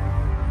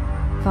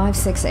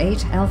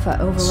 568 Alpha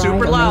override.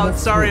 Super loud.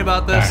 Sorry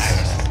about this.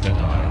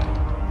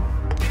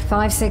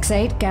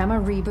 568 Gamma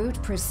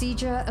reboot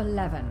procedure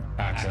 11.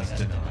 Access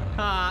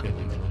denied.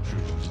 Illegal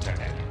intrusion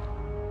detected.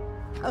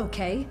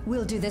 Okay,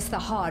 we'll do this the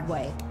hard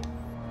way.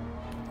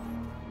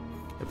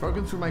 They've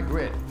broken through my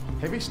grid.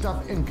 Heavy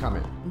stuff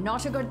incoming.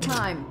 Not a good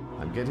time.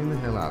 I'm getting the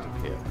hell out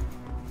of here.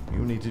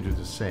 You need to do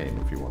the same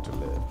if you want to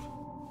live.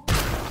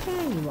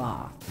 There you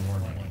are.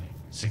 Warning.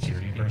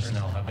 Security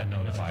personnel have been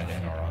notified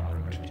and are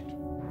en route.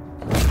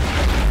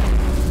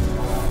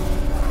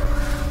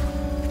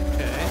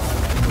 Okay.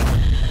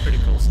 Pretty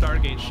cool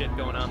Stargate shit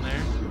going on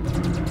there.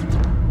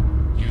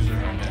 User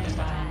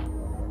identified.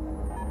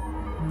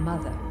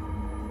 Mother.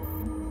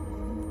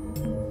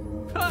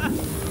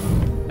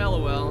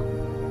 LOL.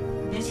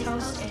 This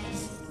host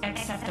is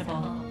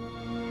acceptable.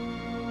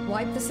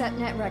 Wipe the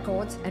SetNet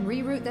records and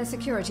reroute their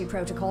security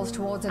protocols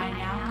towards I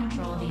now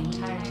control the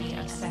entirety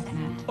of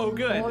SecNet. Oh,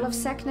 good. All of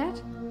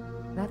SecNet?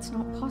 That's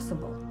not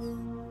possible.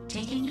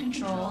 Taking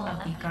control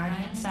of the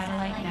Guardian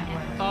satellite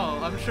network. Oh,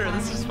 I'm sure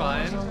this is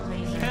fine.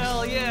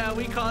 Hell yeah,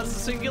 we caused the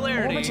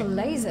singularity. Orbital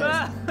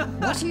lasers?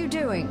 What are you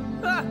doing?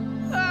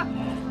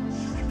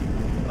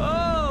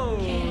 Oh,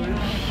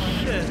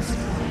 shit.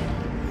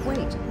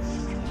 Wait,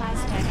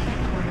 Plastek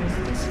headquarters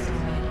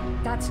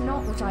destroyed. that's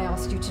not what I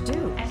asked you to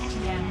do.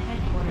 FTM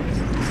headquarters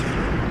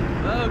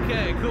destroyed.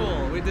 Okay,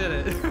 cool, we did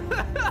it. Second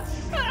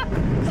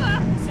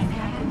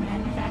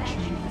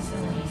manufacturing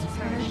facilities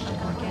purged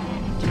of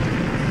organic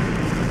material.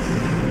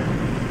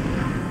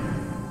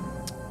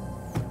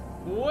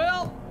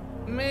 Well,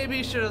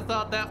 maybe should have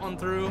thought that one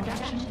through.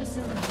 Production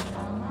facilities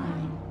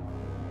online.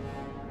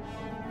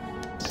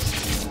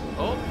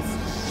 Oh.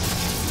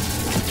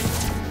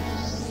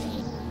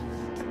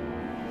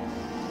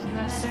 You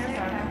have served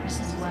our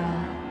purposes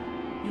well.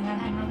 You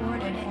have been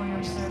rewarded for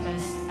your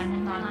service and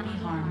will not be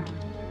harmed.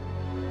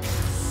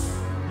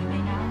 You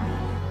may now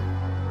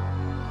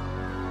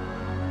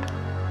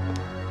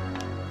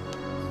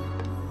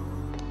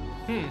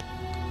leave.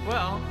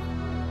 Well.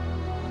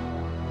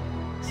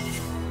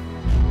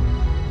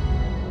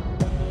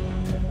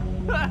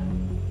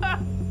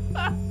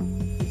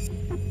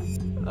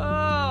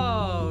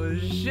 Oh,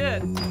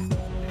 shit.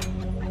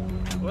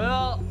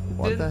 Well,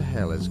 What the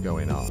hell is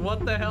going on?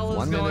 what the hell is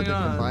 1 minute going the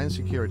on? combined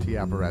security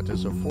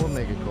apparatus of 4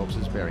 megacorps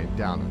is bearing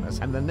down on us,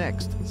 and the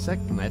next,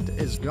 SecNet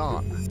is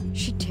gone.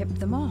 She tipped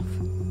them off.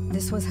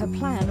 This was her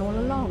plan all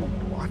along.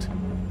 What?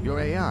 Your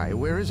AI,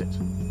 where is it?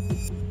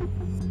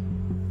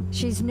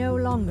 She's no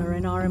longer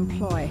in our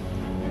employ.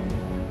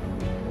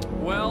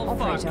 Well,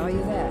 Operator, fuck. are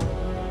you there?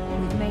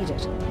 We've made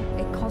it.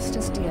 It cost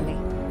us dearly,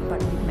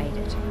 but we've made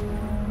it.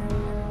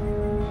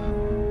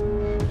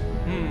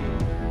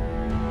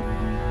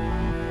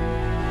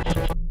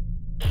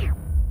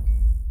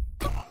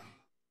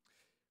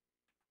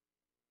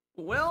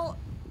 Well,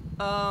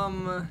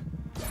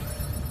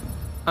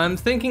 I'm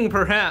thinking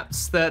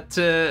perhaps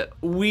that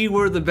we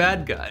were the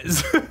bad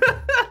guys.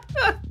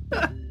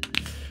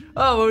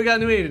 Oh, but we got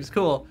new agents,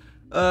 cool.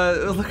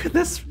 Look at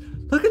this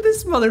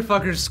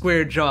motherfucker's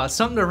square jaw.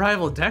 Something to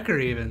rival Decker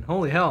even.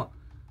 Holy hell.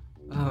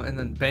 Oh, and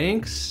then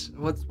Banks,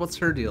 what's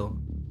her deal?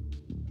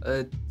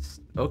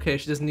 Okay,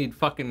 she doesn't need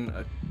fucking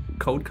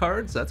code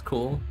cards. That's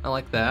cool. I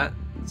like that.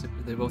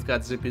 They both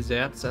got zippy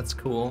zaps. That's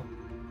cool.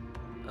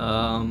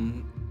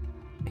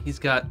 He's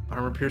got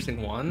armor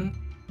piercing 1,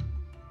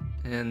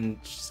 and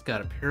she's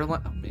got a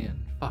paralyze. Oh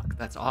man, fuck,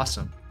 that's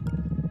awesome.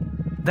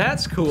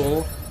 That's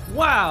cool.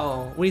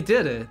 Wow, we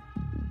did it.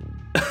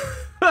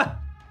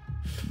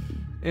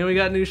 And we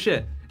got new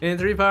shit. And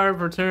 3 power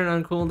per turn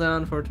on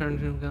cooldown for turn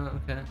 2.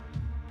 Okay.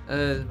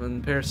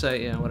 And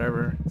parasite, yeah,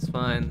 whatever. It's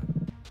fine.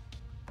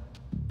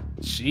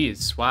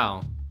 Jeez,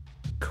 wow.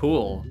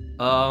 Cool.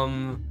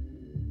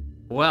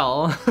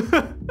 Well.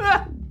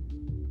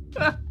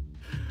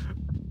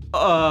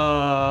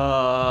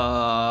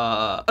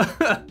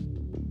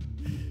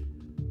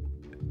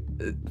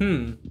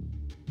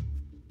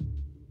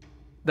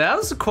 That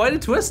was quite a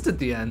twist at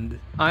the end.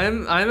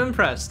 I'm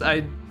impressed.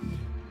 I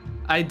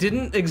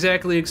didn't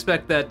exactly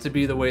expect that to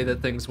be the way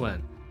that things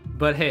went.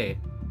 But hey,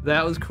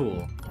 that was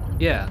cool.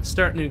 Yeah,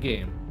 start new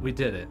game. We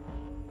did it.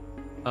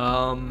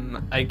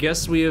 I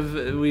guess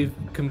we've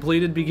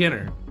completed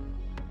beginner.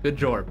 Good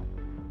job.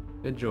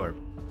 Good job.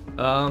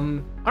 All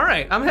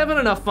right, I'm having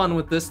enough fun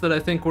with this that I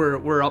think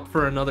we're up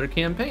for another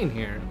campaign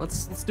here.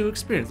 Let's do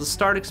experience. Let's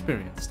start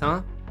experienced,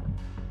 huh?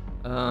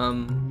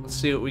 Let's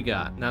see what we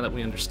got now that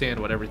we understand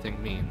what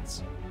everything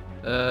means.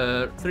 3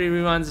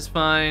 rewinds is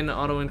fine.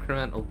 Auto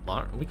increment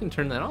alarm. We can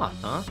turn that off,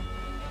 huh?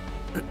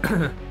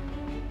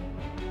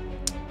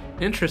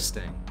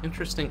 Interesting.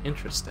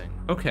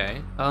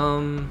 Okay.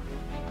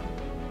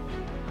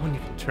 When you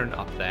can turn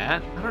up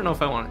that. I don't know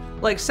if I want it.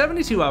 Like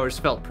 72 hours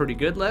felt pretty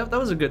good. That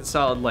was a good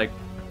solid like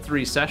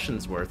 3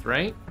 sessions worth,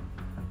 right?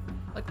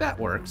 Like that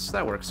works.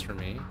 That works for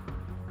me.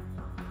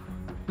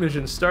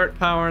 Mission start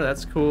power.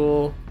 That's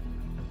cool.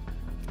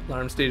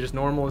 Alarm stage is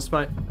normal. Is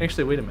fine.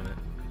 Actually, wait a minute.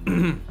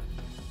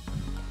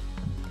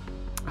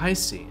 I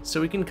see. So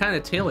we can kind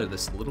of tailor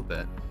this a little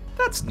bit.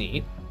 That's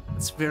neat.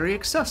 It's very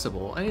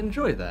accessible. I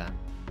enjoy that.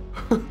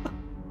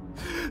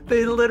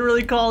 They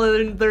literally call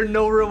it their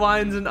no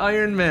rewinds in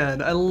Iron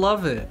Man. I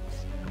love it.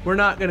 We're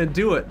not gonna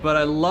do it, but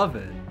I love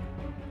it.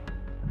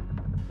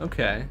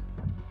 Okay.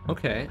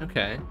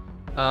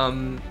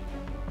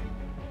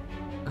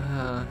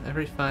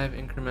 Every 5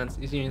 increments,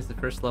 easy means the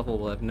first level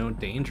will have no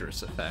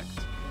dangerous effect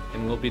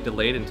and will be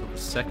delayed until the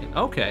second.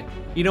 Okay.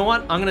 You know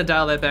what? I'm gonna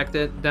dial that back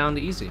down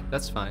to easy.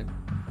 That's fine.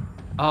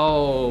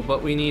 Oh,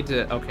 but we need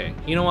to. Okay,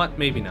 you know what?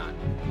 Maybe not.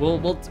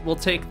 We'll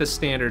take the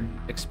standard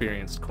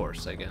experienced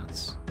course, I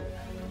guess.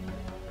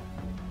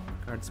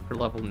 Guards per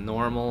level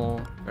normal.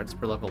 Guards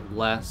per level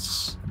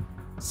less.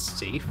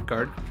 Safe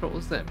guard control. What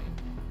does that mean?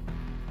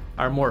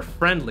 Are more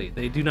friendly.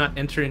 They do not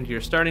enter into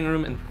your starting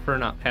room and prefer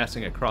not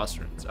passing across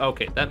rooms.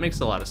 Okay, that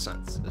makes a lot of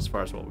sense as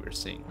far as what we were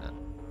seeing then.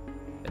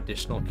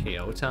 Additional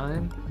KO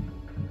time.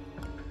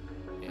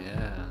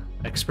 Yeah.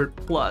 Expert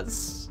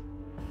plus.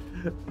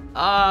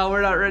 Ah,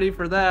 we're not ready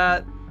for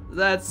that.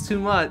 That's too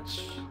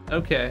much.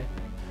 Okay.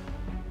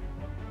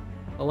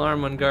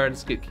 Alarm when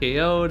guards get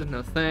KO'd.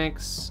 No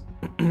thanks.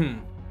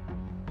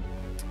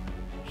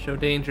 Show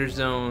danger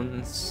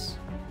zones.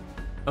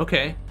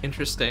 Okay,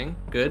 interesting.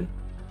 Good.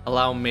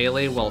 Allow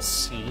melee while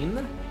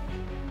seen.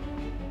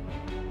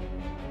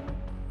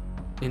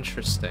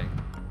 Interesting.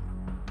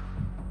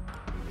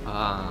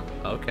 Ah,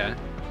 okay.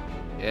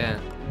 Yeah.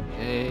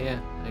 Yeah.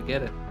 I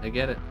get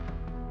it.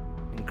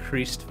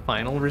 Increased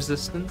final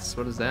resistance?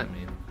 What does that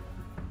mean?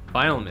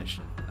 Final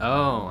mission.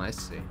 Oh, I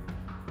see.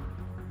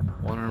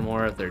 One or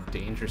more of their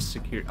dangerous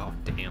secure. Oh,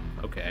 damn.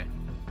 Okay.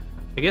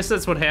 I guess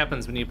that's what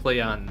happens when you play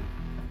on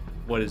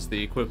what is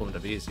the equivalent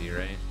of easy,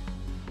 right?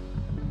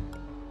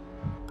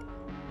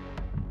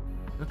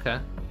 Okay.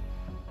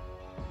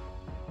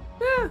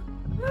 Yeah,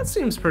 that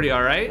seems pretty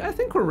alright. I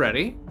think we're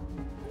ready.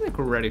 I think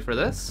we're ready for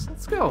this.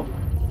 Let's go.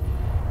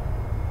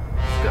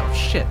 Oh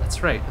shit,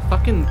 that's right. The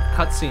fucking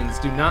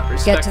cutscenes do not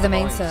respect. Get to the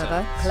main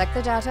server, collect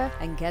the data,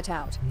 and get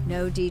out.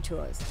 No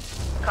detours.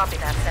 Copy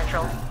that,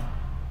 Central.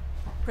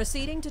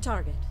 Proceeding to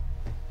target.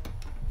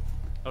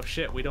 Oh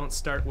shit, we don't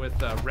start with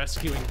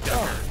rescuing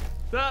Decker.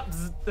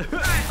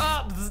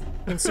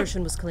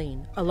 Insertion was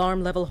clean.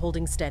 Alarm level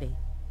holding steady.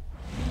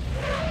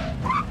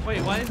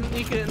 Wait, why isn't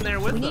Nika in there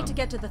with them? We need to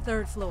get to the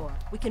 3rd floor.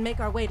 We can make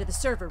our way to the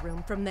server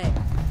room from there.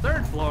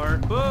 3rd floor?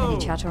 Boom!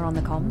 Any chatter on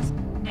the comms?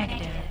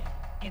 Negative.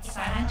 It's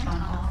silent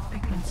on all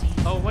frequencies.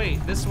 Oh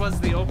wait, this was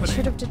the opening, It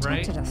should have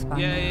detected right? us by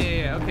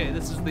Yeah. Okay,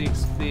 this is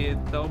the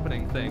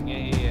opening thing.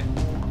 Yeah.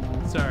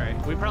 Sorry,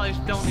 we probably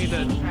don't need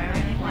to.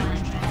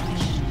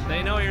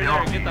 They know you're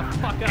there. Get the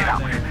fuck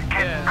out of there.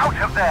 Get out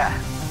of there!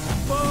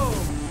 Boom!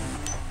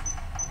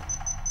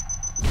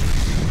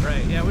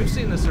 Right, yeah, we've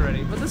seen this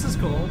already, but this is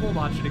cool. We'll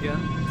watch it again.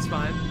 It's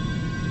fine.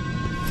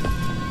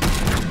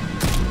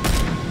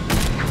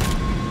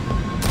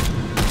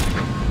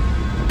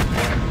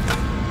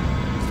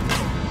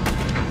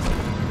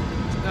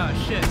 Oh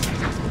shit.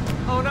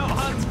 Oh no,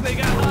 they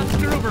got Hans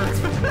Gruber.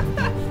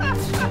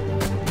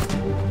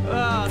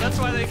 Oh, that's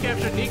why they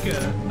captured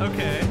Nika.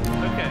 Okay.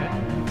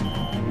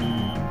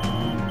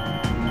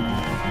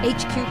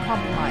 HQ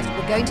compromised.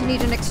 We're going to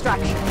need an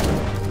extraction.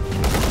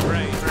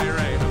 Right.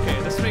 Okay,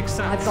 this makes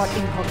sense. I've got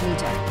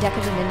incognito.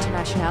 Deckard and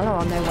International are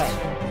on their way.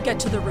 Get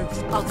to the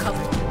roof. I'll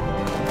cover you.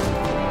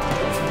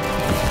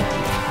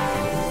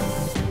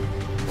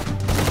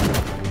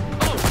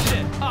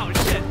 Oh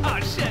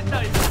shit,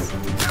 nice.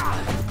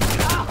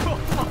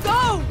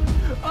 Go!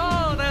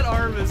 Oh, that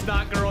arm is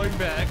not growing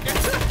back.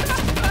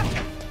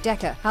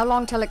 Decker, how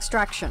long till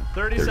extraction?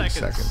 30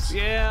 seconds.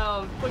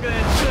 Yeah, look at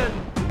that chin.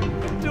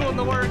 Doing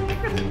the work.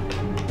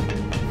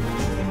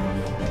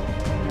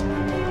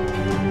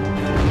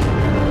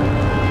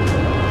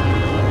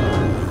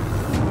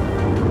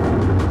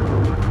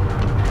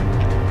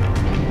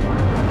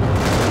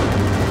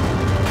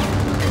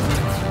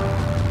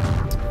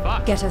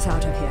 Fuck. Get us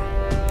out of here.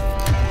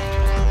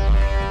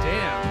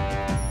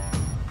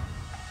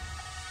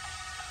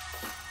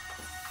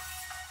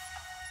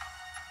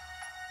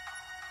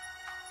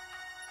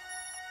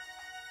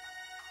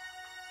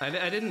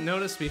 I didn't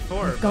notice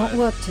before. We've got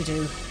work to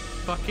do.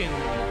 Fucking.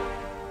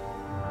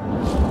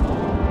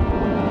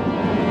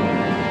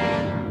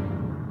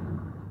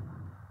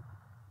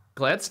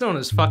 Gladstone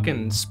is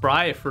fucking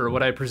spry for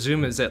what I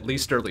presume is at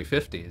least early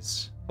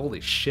 50s.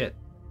 Holy shit.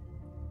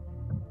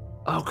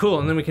 Oh, cool.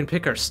 And then we can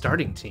pick our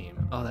starting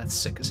team. Oh, that's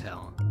sick as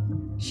hell.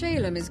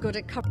 Shalem is good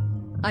at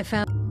I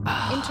found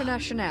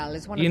International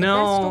is one of the best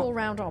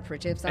all-round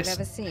operatives I've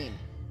ever seen.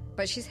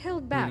 But she's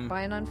held back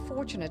by an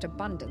unfortunate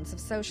abundance of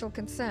social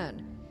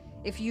concern.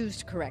 If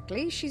used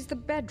correctly, she's the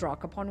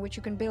bedrock upon which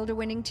you can build a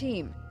winning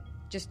team.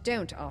 Just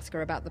don't ask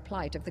her about the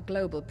plight of the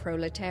global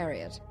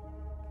proletariat.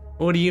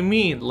 What do you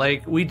mean?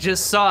 Like, we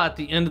just saw at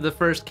the end of the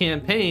first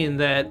campaign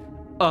that,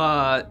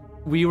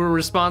 we were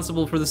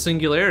responsible for the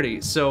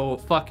singularity, so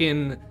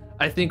fucking,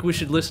 I think we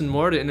should listen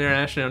more to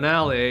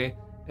Internationale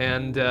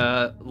and,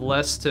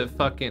 less to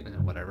fucking,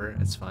 whatever,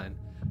 it's fine.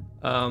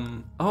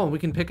 Oh, we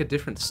can pick a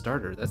different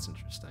starter, that's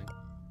interesting.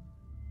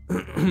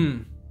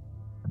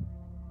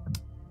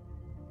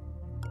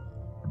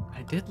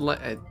 I did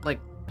like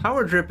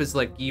Power Drip is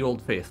like ye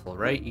old faithful,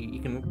 right?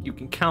 You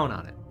can count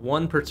on it.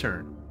 1 per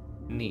turn.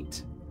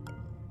 Neat.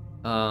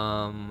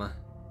 Oh,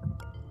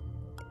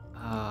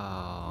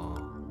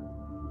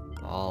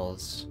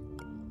 balls.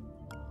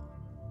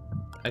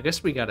 I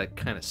guess we gotta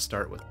kind of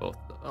start with both.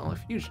 Oh,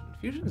 Fusion.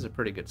 Fusion is a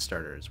pretty good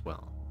starter as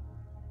well,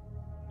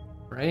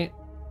 right?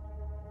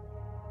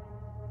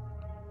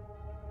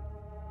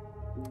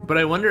 But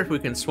I wonder if we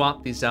can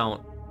swap these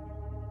out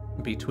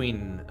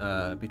between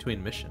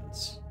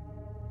missions.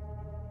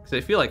 Because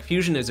I feel like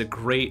fusion is a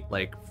great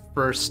like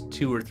first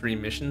 2 or 3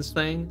 missions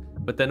thing,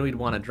 but then we'd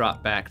want to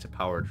drop back to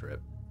power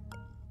trip.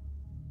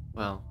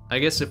 Well, I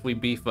guess if we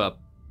beef up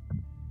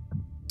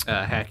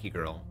Hacky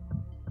Girl.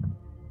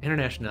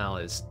 International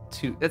is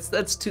 2.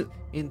 That's 2.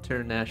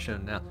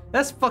 International.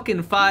 That's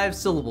fucking 5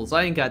 syllables.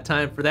 I ain't got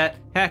time for that.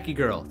 Hacky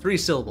Girl, 3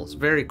 syllables.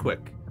 Very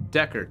quick.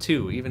 Decker,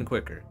 2, even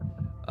quicker.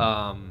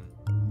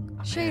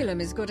 Shalem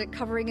is good at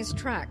covering his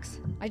tracks.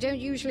 I don't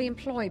usually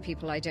employ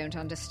people I don't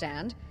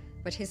understand,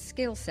 but his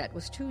skill set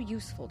was too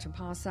useful to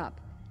pass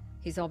up.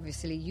 He's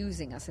obviously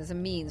using us as a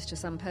means to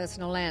some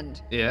personal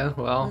end. Yeah,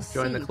 well, we'll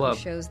join the club.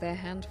 Who shows their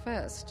hand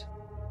first.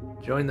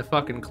 Join the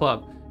fucking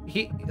club.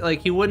 He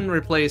wouldn't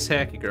replace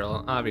Hacky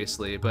Girl,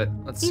 obviously, but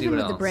let's see what else. Even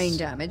with the brain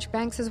damage,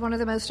 Banks is one of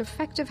the most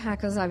effective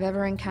hackers I've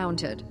ever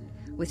encountered.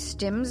 With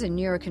stims and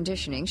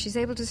neuroconditioning, she's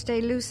able to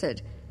stay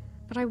lucid.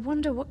 But I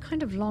wonder what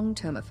kind of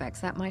long-term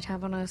effects that might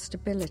have on her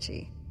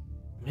stability.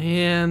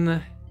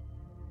 Man,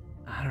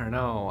 I don't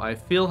know. I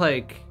feel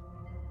like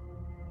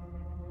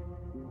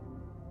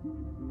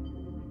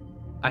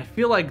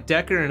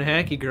Decker and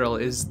Hacky Girl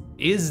is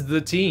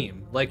the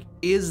team. Like,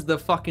 is the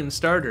fucking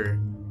starter.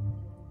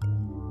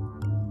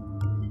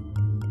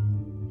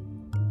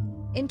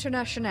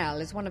 International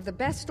is one of the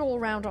best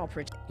all-round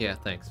operatives. Yeah,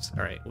 thanks.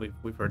 All right,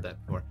 we've heard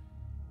that before.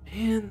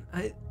 Man,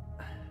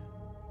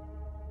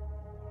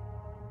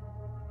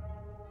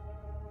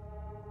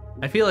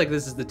 I feel like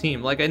this is the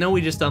team. Like, I know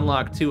we just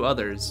unlocked 2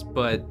 others,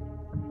 but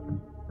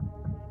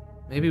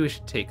maybe we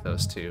should take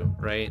those 2,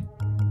 right?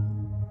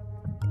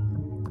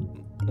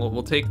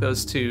 We'll take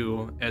those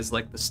 2 as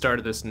like the start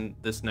of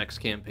this next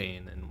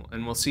campaign,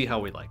 and we'll see how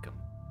we like them.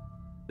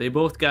 They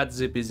both got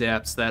zippy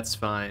zaps. That's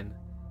fine.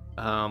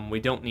 We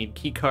don't need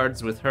key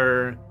cards with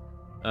her.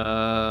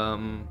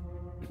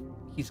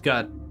 He's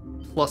got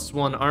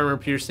 +1 armor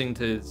piercing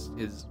to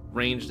his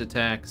ranged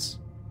attacks.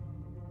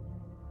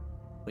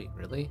 Wait,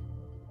 really?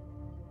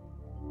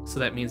 So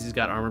that means he's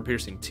got armor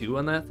piercing 2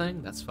 on that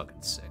thing? That's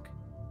fucking sick.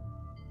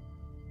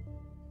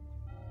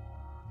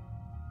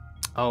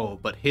 Oh,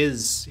 but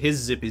his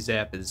zippy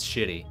zap is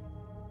shitty.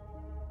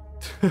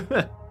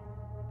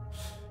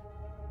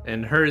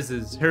 And hers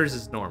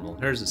is normal.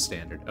 Hers is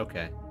standard.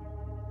 Okay.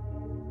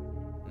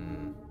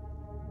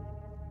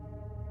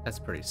 That's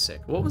pretty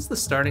sick. What was the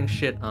starting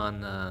shit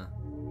on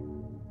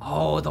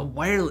oh, the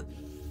wireless.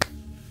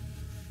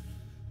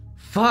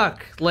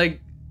 Fuck, like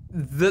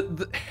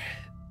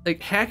like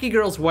Hacky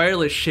Girl's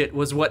wireless shit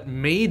was what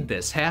made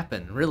this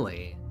happen,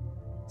 really.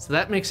 So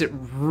that makes it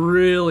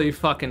really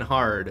fucking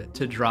hard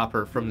to drop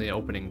her from the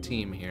opening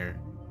team here.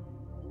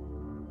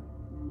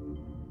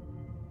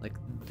 Like,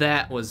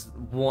 that was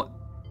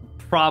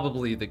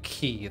probably the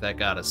key that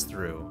got us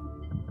through.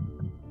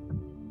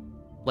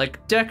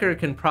 Like, Decker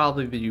can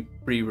probably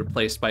be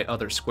replaced by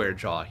other square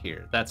jaw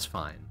here. That's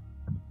fine.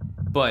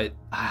 But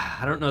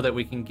I don't know that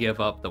we can give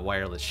up the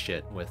wireless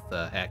shit with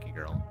Hacky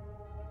Girl.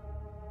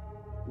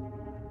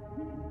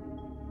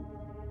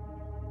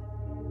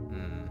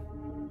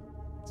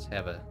 Let's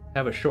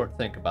have a short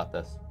think about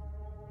this.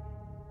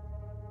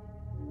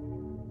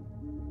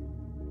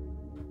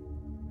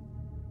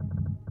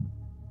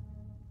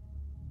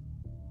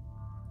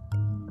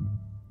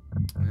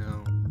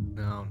 No.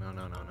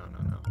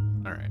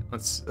 All right,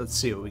 let's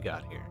see what we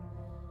got here.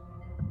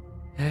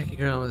 Hacky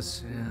Girl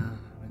is, yeah,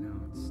 I know,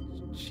 it's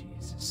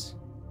Jesus.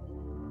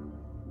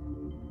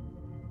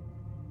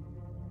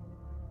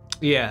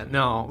 Yeah,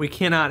 no, we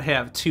cannot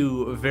have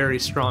 2 very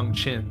strong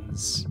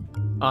chins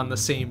on the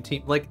same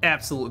team. Like,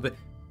 absolutely.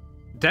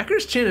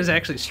 Decker's chin is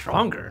actually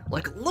stronger.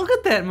 Like, look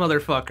at that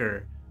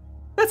motherfucker.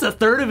 That's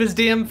 1/3 of his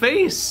damn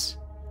face.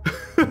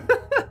 Look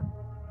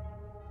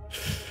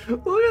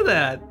at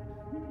that.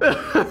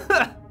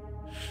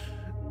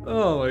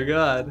 Oh my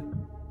god.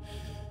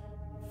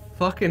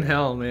 Fucking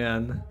hell,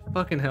 man.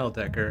 Fucking hell,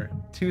 Decker.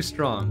 Too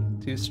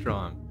strong. Too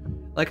strong.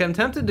 Like, I'm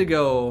tempted to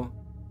go...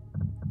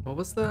 What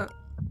was that?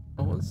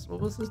 What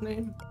was his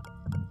name?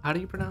 How do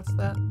you pronounce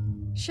that?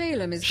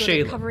 Shalem is good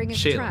at covering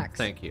his tracks.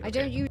 Thank you. I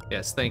okay. don't use...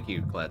 Yes, thank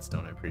you,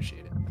 Gladstone. I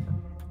appreciate it.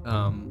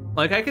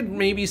 Like, I could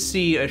maybe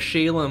see a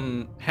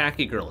Shalem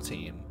Hacky Girl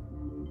team.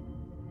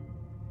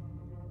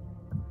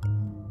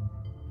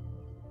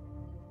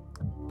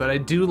 But I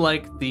do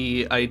like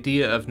the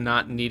idea of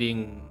not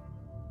needing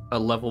a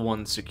level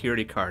 1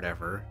 security card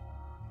ever.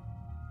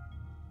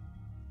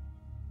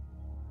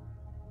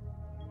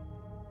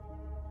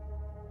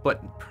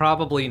 But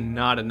probably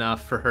not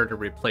enough for her to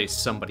replace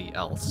somebody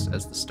else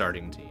as the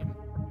starting team.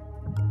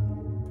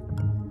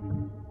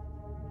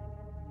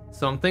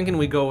 So I'm thinking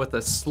we go with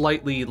a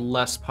slightly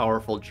less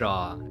powerful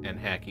Jaw and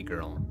Hacky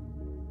Girl.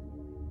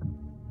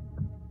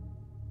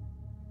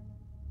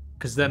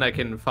 Because then I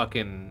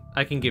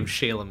can give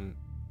Shalem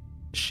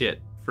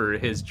shit for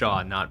his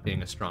Jaw not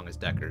being as strong as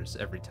Decker's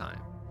every time,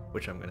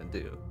 which I'm gonna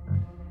do.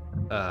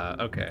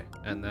 Okay,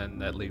 and then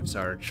that leaves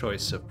our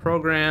choice of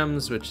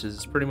programs, which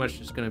is pretty much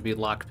just gonna be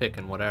lockpick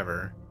and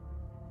whatever.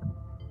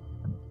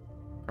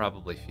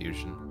 Probably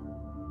fusion.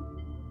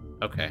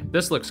 Okay,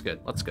 this looks good.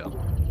 Let's go.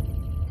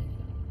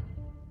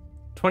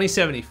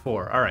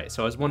 2074. All right,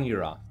 so I was 1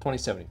 year off.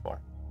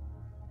 2074.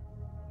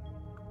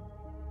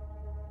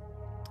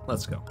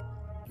 Let's go.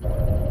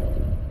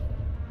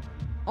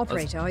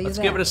 Operator, are you let's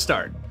there? give it a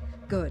start.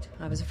 Good.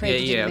 I was afraid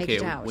you didn't make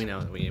it out. We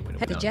know.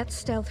 The jet's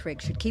stealth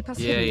rig should keep us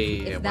Yeah,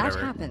 hidden. yeah, If that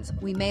whatever. happens,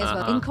 we may as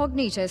well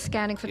incognito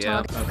scanning for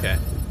targets. Okay.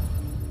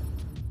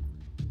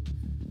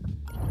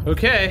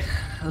 Okay,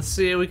 let's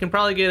see. We can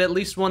probably get at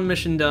least one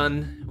mission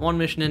done, one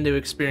mission into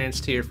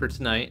experienced here for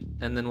tonight,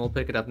 and then we'll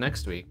pick it up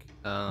next week.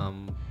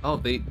 Oh,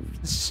 they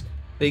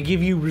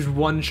give you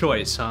one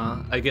choice, huh?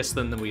 I guess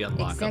then we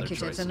unlock other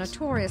choices. Executives are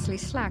notoriously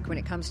slack when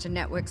it comes to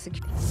network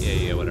security.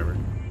 Yeah, whatever.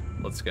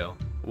 Let's go.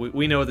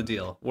 We know the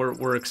deal.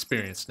 We're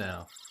experienced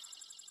now.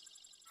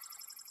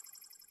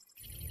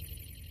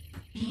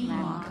 Beam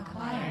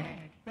acquired.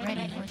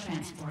 Ready for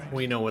transport.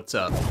 We know what's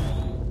up.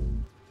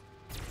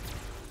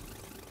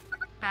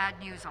 Bad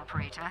news,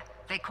 operator.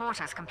 They caught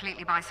us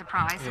completely by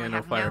surprise. Yeah, We no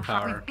have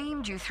firepower. We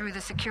beamed you through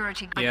the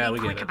security. But Yeah, be we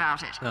quick get it.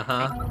 about it.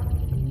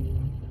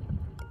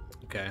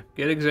 Okay,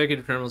 get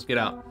executive terminals, get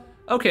out.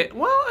 Okay,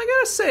 well, I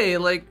gotta say,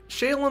 like,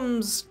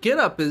 Shalem's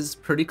getup is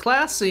pretty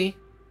classy.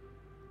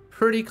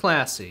 Pretty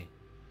classy.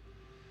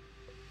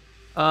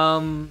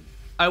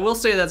 I will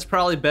say that's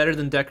probably better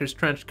than Decker's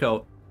trench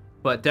coat,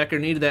 but Decker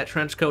needed that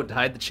trench coat to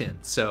hide the chin,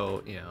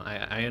 so, you know,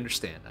 I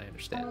understand,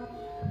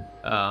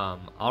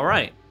 all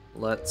right,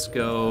 let's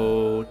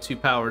go to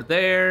power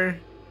there.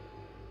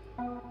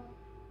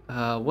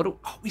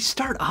 We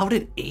start out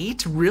at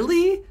 8?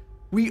 Really?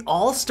 We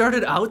all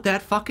started out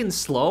that fucking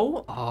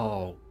slow?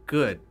 Oh,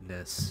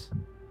 goodness.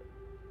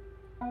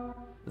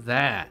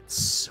 That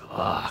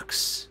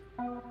sucks.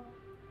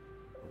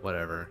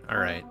 Whatever.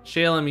 Alright.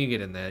 Shalem, you get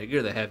in there.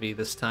 You're the heavy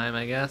this time,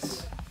 I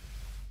guess.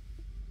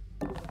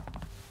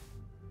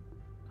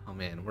 Oh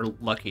man, we're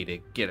lucky to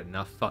get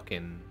enough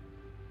fucking...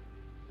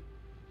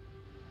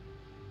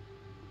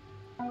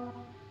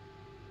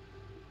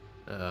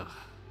 Ugh.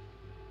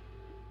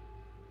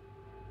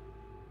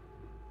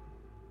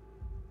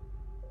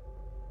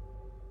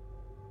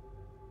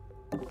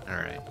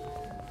 Alright.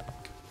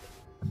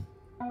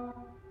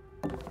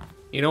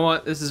 You know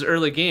what? This is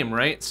early game,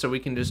 right? So we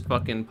can just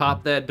fucking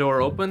pop that door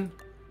open.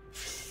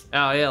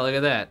 Oh yeah, look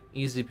at that.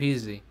 Easy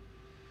peasy.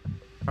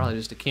 Probably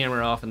just a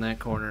camera off in that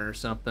corner or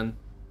something.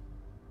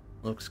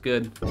 Looks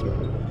good.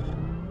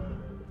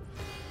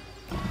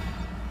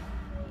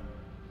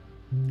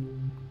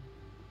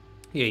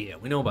 Yeah,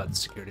 we know about the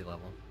security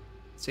level.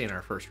 This ain't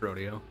our first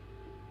rodeo.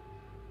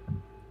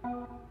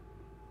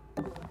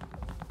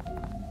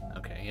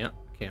 Okay, yep.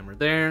 Camera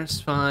there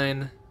is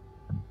fine.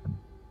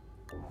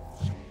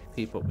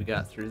 Peep what we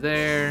got through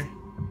there.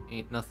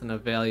 Ain't nothing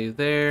of value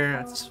there.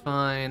 That's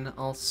fine.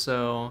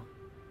 Also...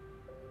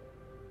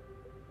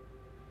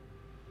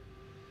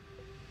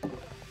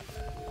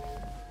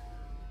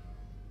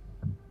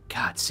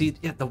 God, see,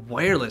 yeah, the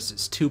wireless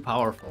is too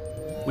powerful.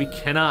 We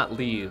cannot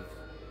leave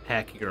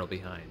Hacky Girl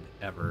behind,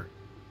 ever.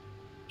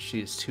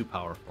 She is too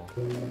powerful.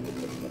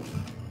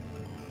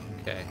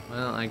 Okay,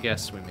 well, I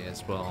guess we may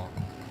as well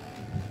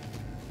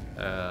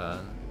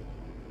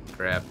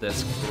grab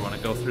this, because we want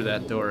to go through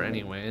that door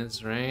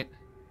anyways, right?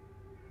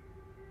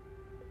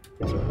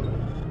 Okay.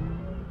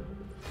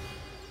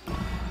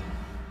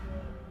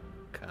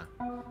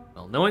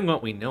 Well, knowing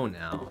what we know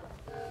now,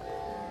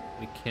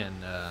 we can,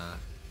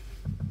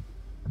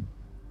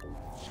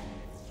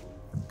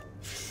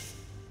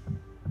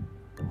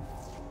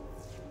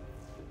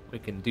 we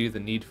can do the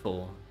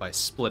needful by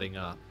splitting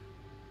up.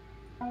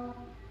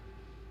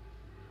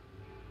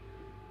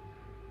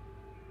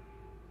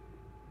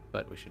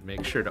 But we should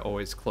make sure to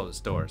always close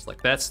doors.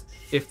 Like, that's,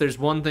 if there's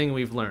one thing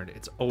we've learned,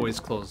 it's always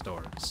close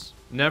doors.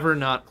 Never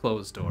not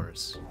close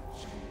doors.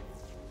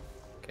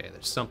 Okay,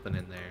 there's something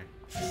in there.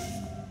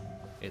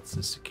 It's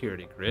a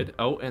security grid.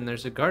 Oh, and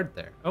there's a guard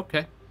there.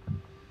 Okay.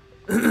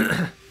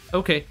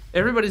 Okay,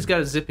 everybody's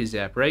got a zippy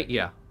zap, right?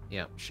 Yeah.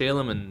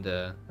 Shalem and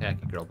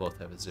Hacky Girl both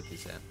have a zippy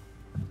zap.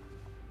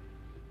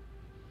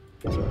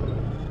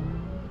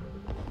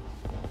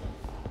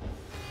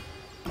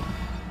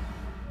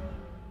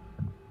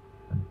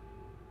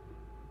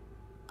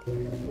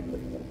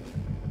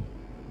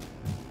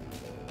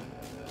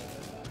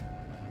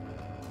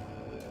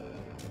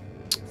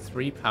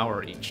 Three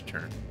power each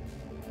turn.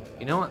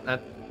 You know what?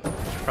 That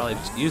should probably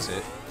just use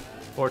it.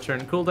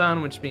 4-turn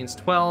cooldown, which means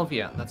 12.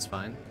 Yeah, that's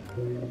fine.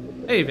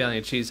 Hey,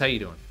 Valiant Cheese, how you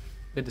doing?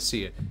 Good to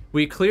see you.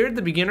 We cleared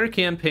the beginner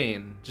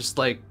campaign just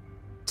like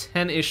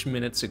 10-ish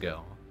minutes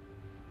ago,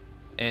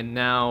 and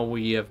now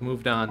we have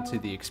moved on to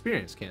the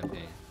experience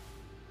campaign,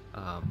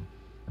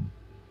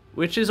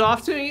 which is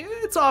off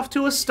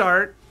to a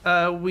start.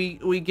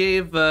 We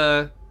gave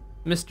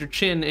Mr.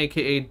 Chin,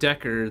 aka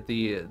Decker,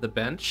 the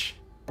bench.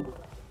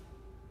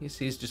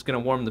 He's just gonna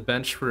warm the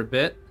bench for a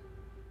bit.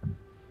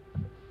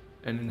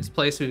 And in his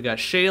place, we've got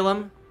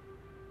Shalem,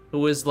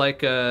 who is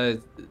like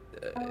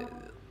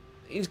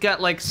he's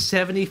got like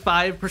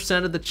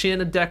 75% of the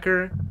chin of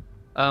Decker,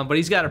 but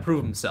he's got to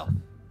prove himself.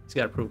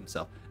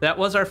 That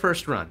was our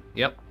first run.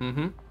 Yep.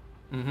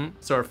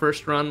 So our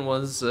first run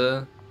was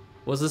a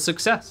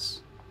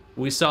success.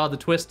 We saw the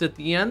twist at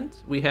the end,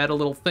 we had a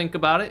little think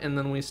about it, and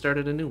then we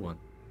started a new one.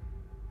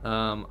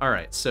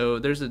 Alright, so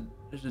there's a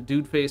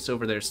dude face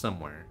over there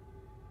somewhere.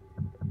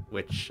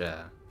 Which,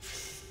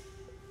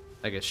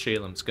 I guess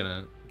Shalem's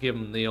gonna give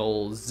him the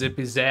old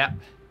zippy zap.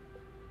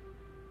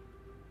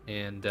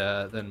 And,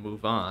 then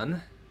move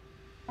on.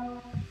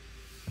 We're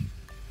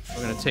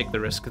gonna take the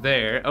risk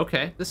there.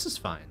 Okay, this is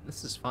fine.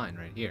 This is fine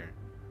right here.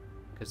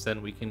 Because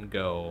then we can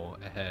go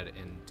ahead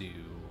and do,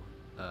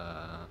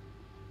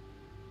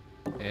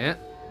 yeah.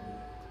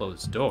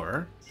 Closed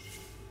door.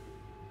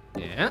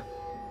 Yeah.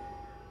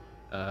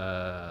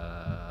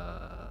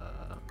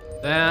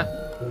 That.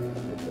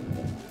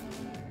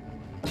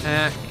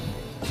 Hack.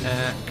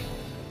 Hack.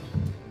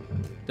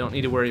 Don't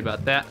need to worry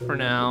about that for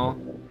now.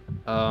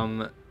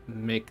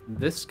 Make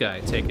this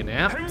guy take a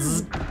nap.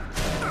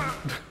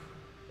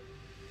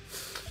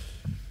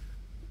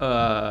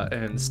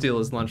 And steal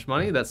his lunch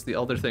money. That's the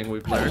other thing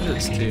we've learned,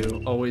 is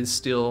to always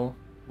steal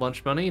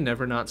lunch money,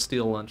 never not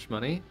steal lunch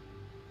money.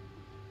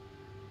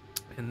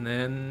 And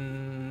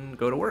then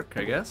go to work,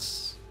 I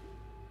guess.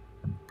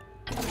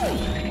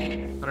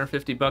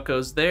 150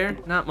 buckos there,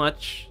 not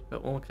much,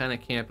 but we'll kind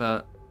of camp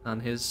out on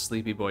his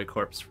sleepy boy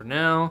corpse for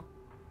now.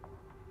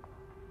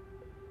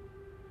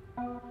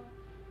 And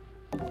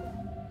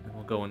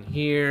we'll go in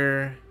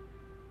here.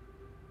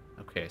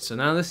 Okay, so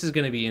now this is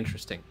going to be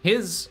interesting.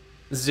 His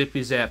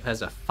Zippy Zap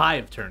has a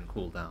 5-turn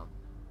cooldown.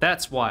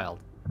 That's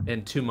wild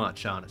and too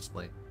much,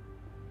 honestly.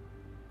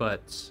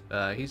 But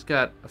he's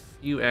got a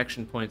few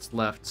action points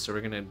left, so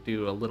we're going to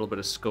do a little bit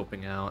of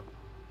scoping out.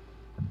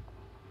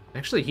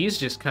 Actually, he's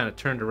just kind of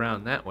turned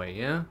around that way,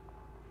 yeah?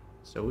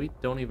 So we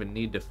don't even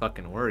need to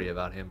fucking worry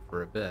about him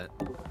for a bit.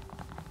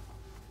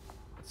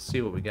 Let's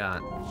see what we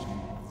got.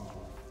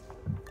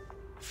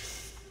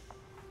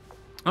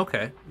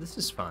 Okay, this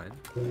is fine.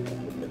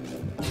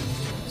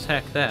 Let's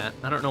hack that.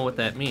 I don't know what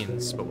that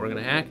means, but we're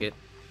gonna hack it.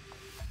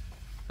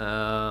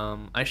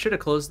 I should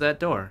have closed that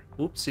door.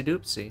 Oopsie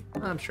doopsie.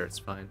 I'm sure it's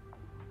fine.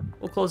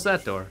 We'll close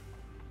that door.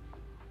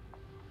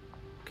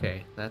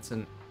 Okay, that's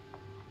an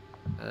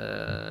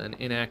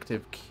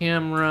inactive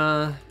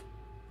camera.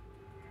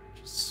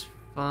 Which is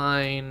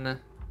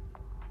fine.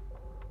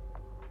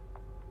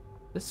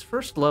 This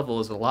first level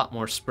is a lot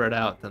more spread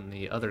out than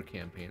the other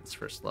campaign's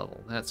first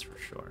level, that's for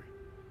sure.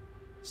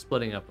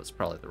 Splitting up was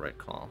probably the right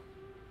call.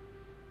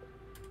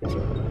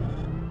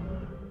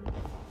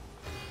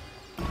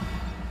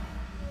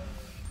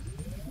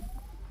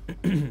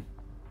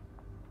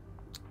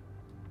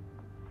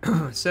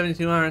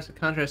 72 hours to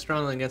contrast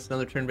strongly against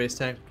another turn-based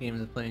tactical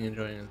game is playing and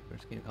enjoying the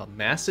first game called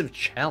Massive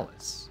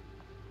Chalice.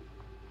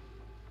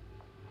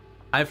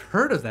 I've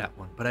heard of that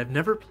one, but I've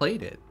never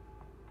played it.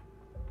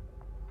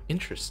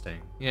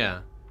 Interesting. Yeah.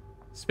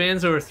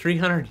 Spans over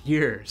 300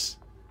 years.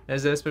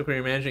 As an aspect where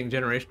you're managing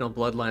generational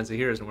bloodlines of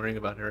heroes and worrying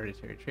about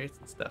hereditary traits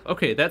and stuff.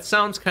 Okay, that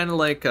sounds kind of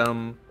like,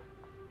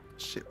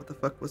 shit, what the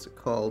fuck was it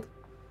called?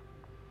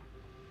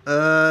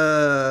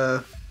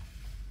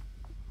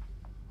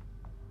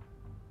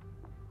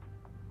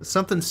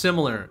 Something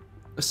similar.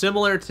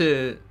 Similar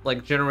to,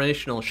 like,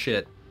 generational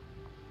shit.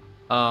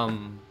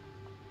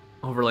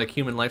 Over, like,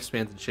 human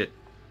lifespans and shit.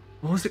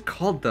 What was it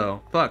called,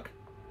 though? Fuck.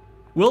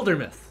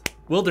 Wildermyth.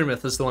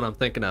 Wildermyth is the one I'm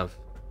thinking of.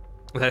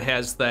 That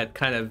has that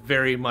kind of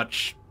very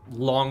much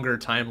longer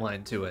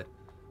timeline to it.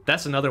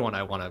 That's another one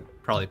I want to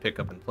probably pick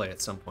up and play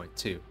at some point,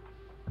 too.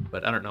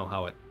 But I don't know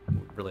how it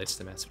relates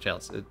to Massive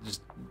Chalice. It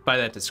just, by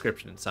that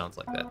description, it sounds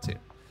like that, too.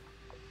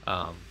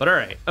 But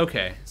alright,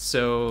 okay.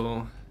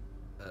 So...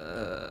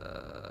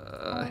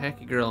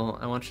 Hacky Girl,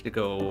 I want you to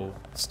go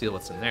steal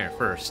what's in there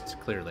first,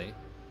 clearly.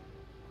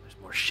 There's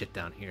more shit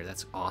down here,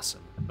 that's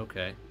awesome.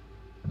 Okay.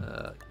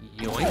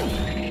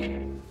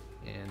 Yoink.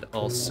 And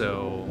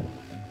also...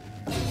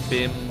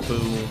 Bim,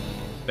 boom,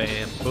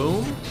 bam,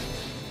 boom.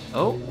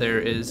 Oh, there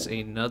is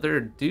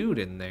another dude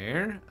in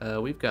there.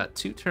 We've got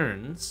 2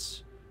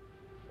 turns.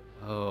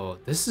 Oh,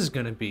 this is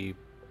gonna be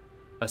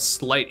a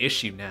slight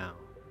issue now.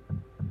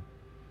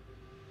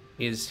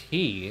 Is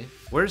he...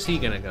 Where's he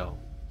gonna go?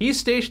 He's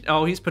stationed...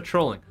 Oh, he's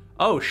patrolling.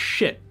 Oh,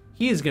 shit.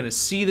 He is gonna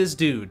see this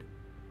dude.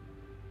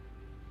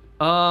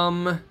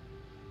 Oh.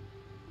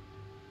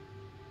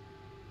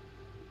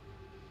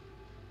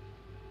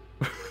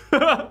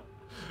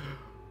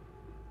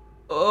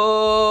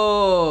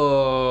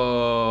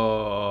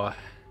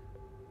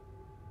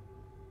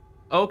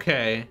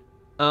 Okay.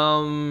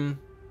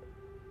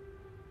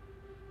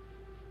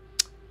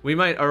 We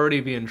might already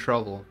be in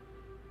trouble.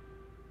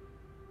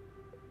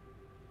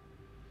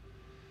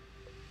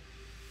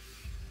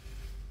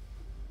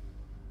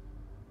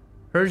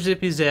 Her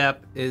Zippy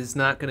Zap is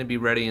not going to be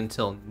ready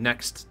until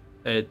next...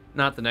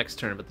 not the next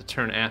turn, but the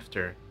turn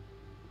after.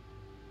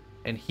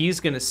 And he's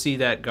going to see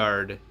that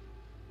guard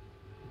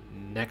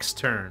next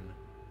turn.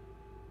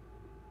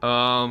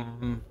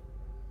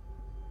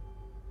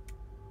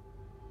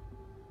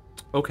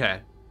 Okay.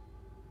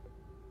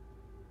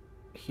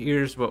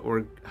 Here's what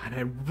we're... God,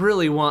 I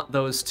really want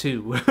those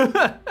 2.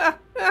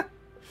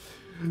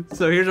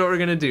 So here's what we're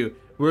gonna do.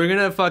 We're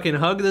gonna fucking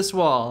hug this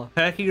wall.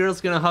 Hacky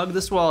Girl's gonna hug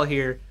this wall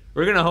here.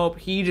 We're gonna hope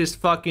he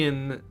just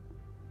fucking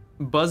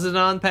buzzes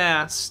on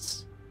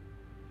past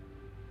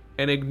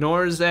and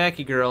ignores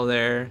Aki Girl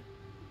there.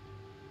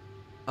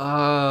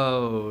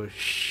 Oh,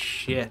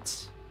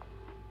 shit.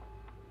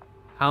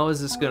 How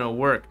is this gonna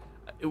work?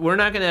 We're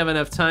not gonna have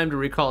enough time to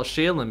recall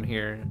Shalem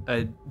here,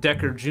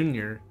 Decker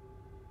Jr.,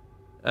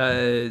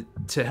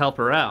 to help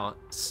her out.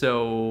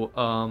 So,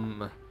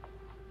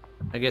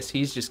 I guess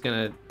he's just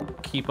gonna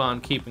keep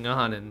on keeping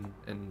on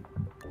and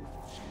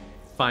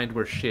find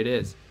where shit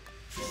is.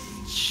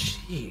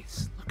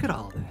 Jeez, look at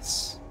all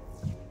this.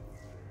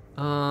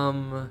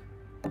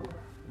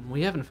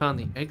 We haven't found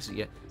the exit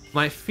yet.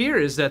 My fear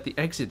is that the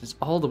exit is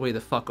all the way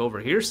the fuck over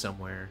here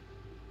somewhere.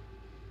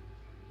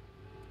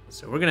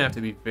 So we're gonna have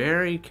to be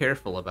very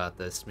careful about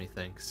this,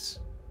 methinks.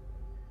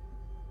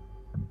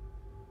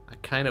 I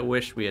kind of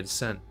wish we had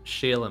sent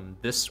Shalem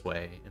this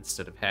way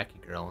instead of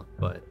Hacky Girl,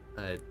 but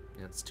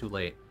it's too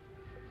late.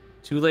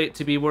 Too late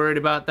to be worried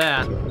about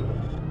that.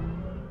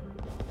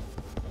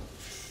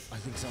 I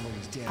think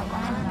somebody's dead.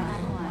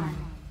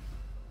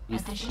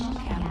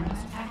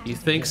 You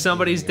think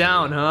somebody's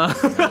down, huh?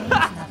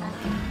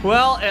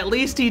 Well, at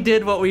least he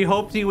did what we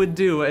hoped he would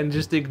do and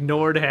just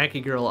ignored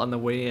Hacky Girl on the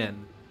way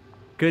in.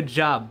 Good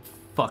job,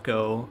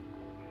 fucko.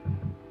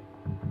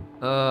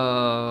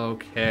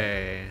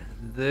 Okay.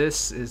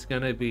 This is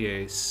gonna be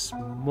a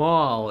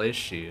small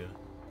issue.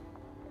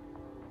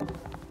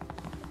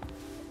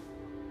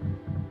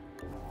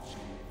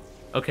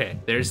 Okay,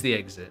 there's the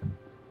exit.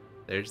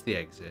 There's the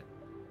exit.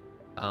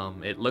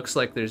 It looks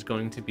like there's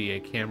going to be a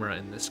camera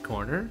in this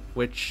corner,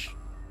 which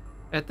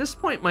at this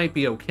point might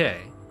be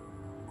okay.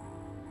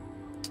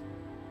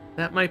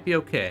 That might be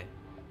okay.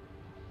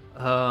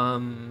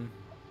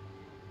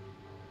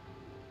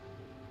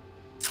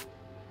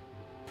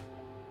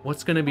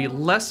 What's gonna be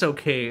less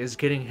okay is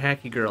getting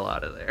Hacky Girl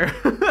out of there.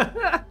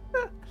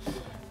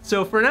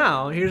 So for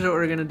now, here's what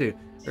we're gonna do.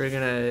 We're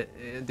gonna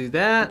do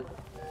that,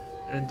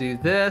 and do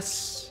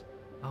this.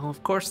 Oh,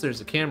 of course there's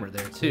a camera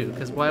there too,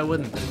 because why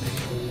wouldn't there be?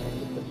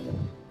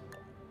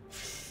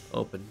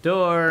 Open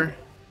door.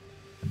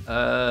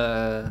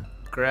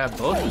 Grab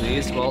both of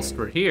these whilst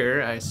we're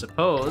here, I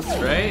suppose,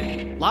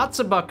 right? Lots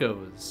of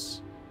buckos.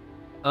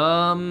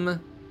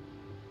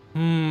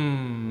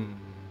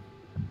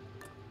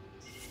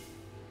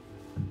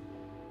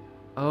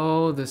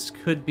 Oh, this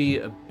could be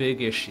a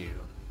big issue.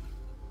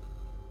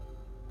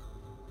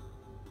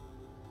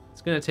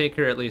 It's gonna take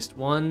her at least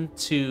 1,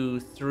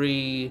 2,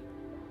 3,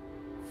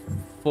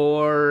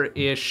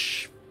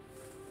 4-ish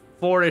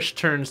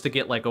turns to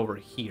get like over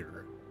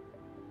here.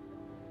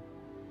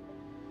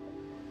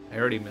 I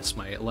already missed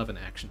my 11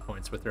 action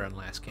points with her on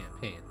last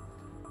campaign.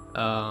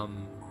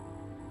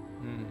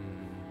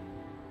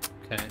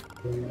 Okay.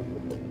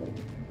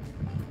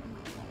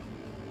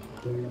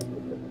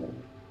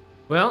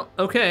 Well,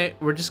 okay,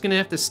 we're just gonna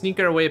have to sneak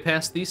our way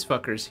past these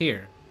fuckers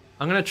here.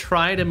 I'm gonna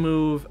try to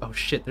move... Oh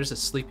shit, there's a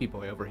sleepy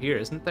boy over here,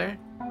 isn't there?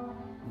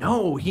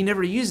 No, he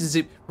never uses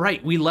it.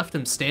 Right, we left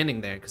him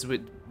standing there because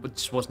it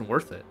just wasn't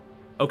worth it.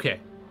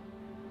 Okay.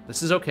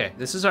 This is okay.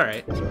 This is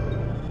alright.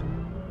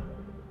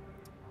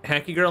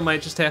 Hacky Girl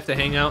might just have to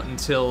hang out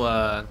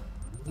until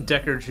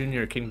Decker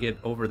Jr. can get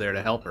over there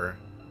to help her.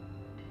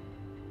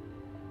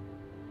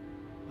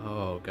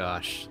 Oh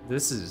gosh,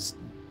 this is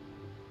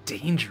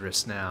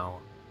dangerous now.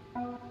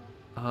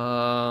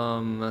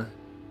 Oh,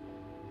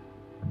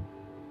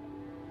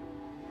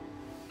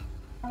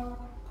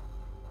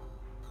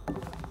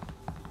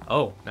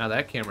 now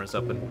that camera's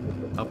up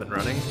and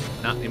running.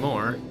 Not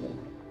anymore.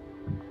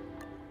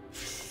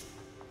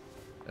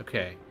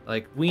 Okay,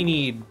 like we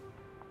need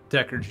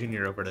Decker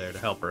Jr. over there to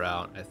help her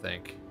out, I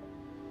think.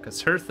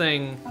 Because her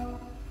thing...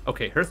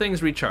 Okay, her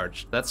thing's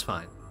recharged. That's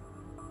fine.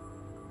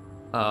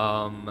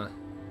 I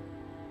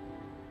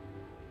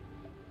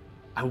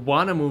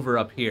want to move her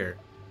up here,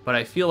 but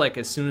I feel like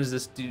as soon as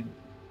this dude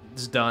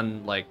is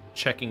done, like,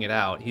 checking it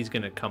out, he's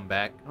going to come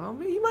back. Well,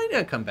 he might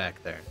not come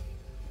back there.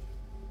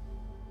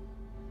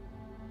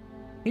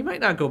 He might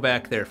not go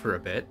back there for a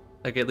bit,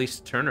 like at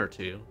least a turn or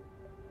two.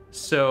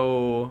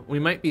 So we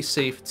might be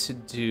safe to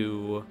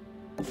do...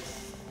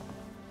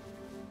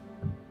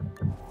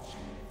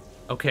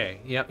 Okay,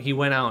 yep, he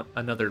went out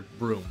another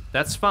room.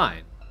 That's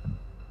fine.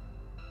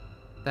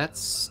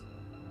 That's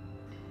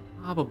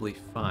probably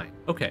fine.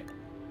 Okay.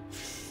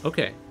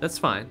 Okay, that's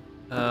fine.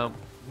 I'm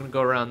gonna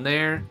go around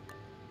there.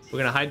 We're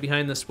gonna hide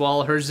behind this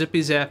wall. Her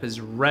zippy zap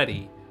is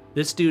ready.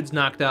 This dude's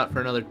knocked out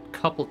for another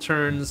couple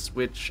turns,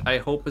 which I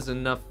hope is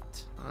enough.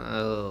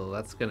 Oh,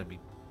 that's gonna be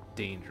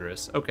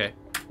dangerous. Okay,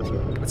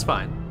 that's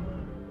fine.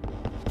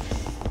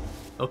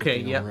 Okay,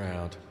 yep.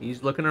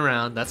 He's looking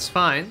around. That's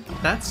fine.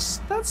 That's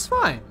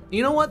fine.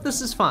 You know what?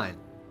 This is fine.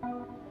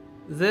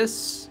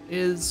 This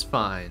is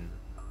fine.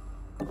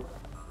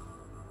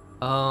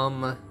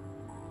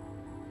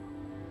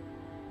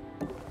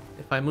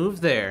 If I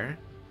move there,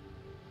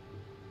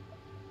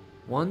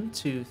 1,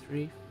 2,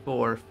 3,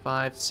 4,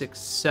 5, 6,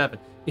 7.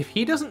 If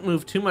he doesn't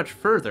move too much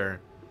further,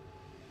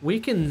 we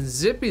can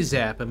zippy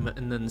zap him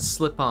and then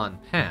slip on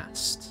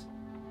past.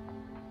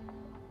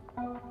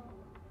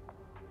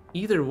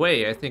 Either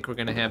way, I think we're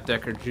gonna have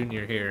Decker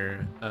Jr.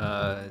 here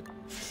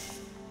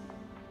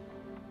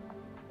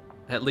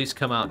at least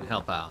come out and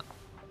help out.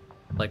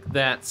 Like,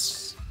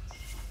 that's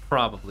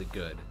probably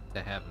good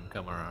to have him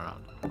come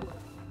around.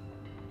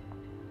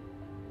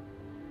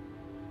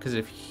 Because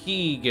if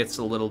he gets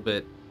a little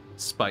bit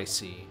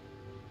spicy,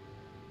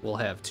 we'll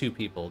have 2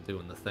 people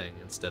doing the thing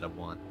instead of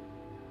 1.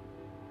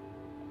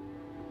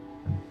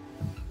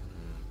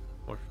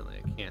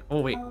 Fortunately, I can't.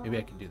 Oh, wait. Maybe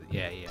I can do that.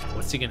 Yeah.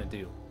 What's he going to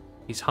do?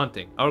 He's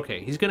hunting.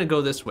 Okay, he's going to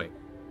go this way.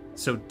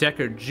 So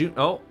Decker Jr.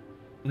 Oh,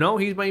 no,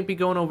 he might be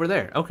going over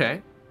there.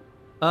 Okay.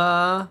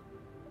 Okay.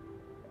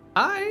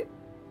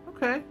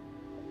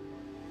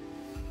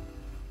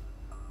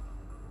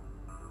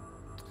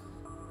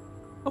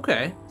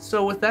 Okay,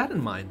 so with that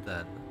in mind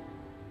then,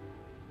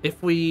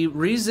 if we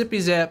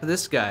re-zippy zap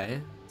this guy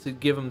to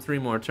give him 3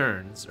 more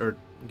turns, or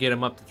get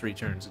him up to 3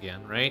 turns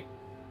again, right?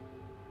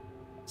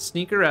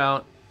 Sneak her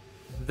out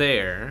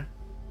there.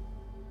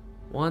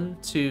 1,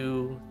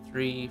 2,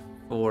 3,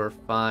 4,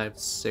 5,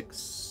 6,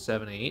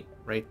 7, 8,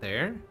 right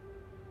there.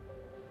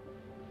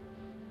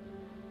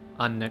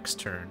 On next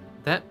turn.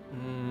 That,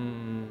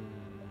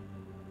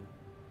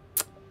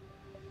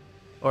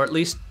 or at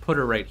least put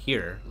her right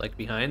here, like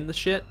behind the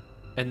shit.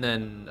 And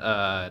then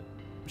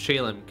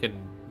Shalem can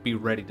be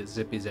ready to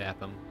zippy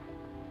zap him.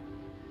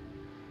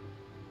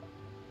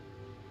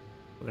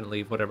 We're gonna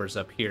leave whatever's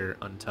up here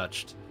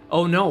untouched.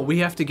 Oh no, we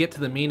have to get to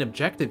the main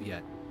objective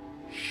yet.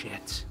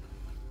 Shit.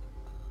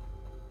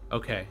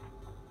 Okay.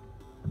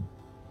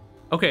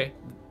 Okay,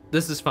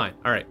 this is fine.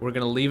 Alright, we're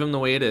gonna leave him the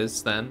way it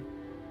is then.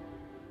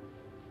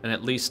 And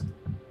at least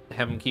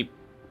have him keep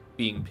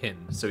being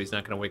pinned so he's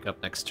not gonna wake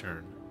up next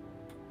turn.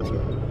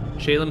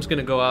 Shalem's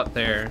gonna go out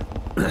there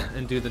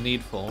and do the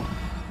needful.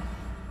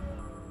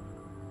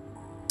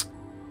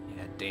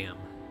 Yeah, damn.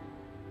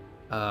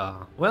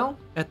 Well,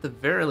 at the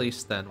very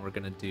least then, we're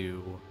gonna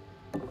do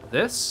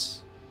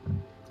this,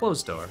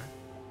 closed door,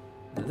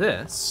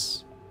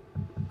 this,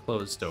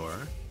 closed door.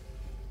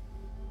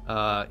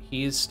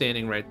 He's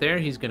standing right there,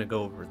 he's gonna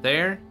go over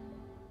there.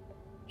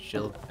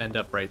 She'll end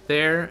up right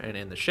there and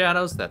in the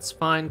shadows, that's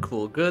fine,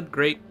 cool, good,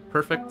 great,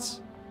 perfect.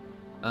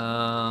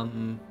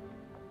 And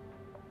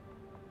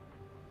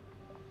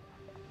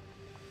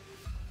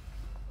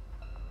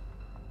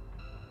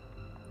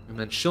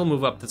then she'll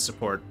move up to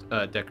support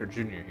Decker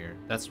Jr. here.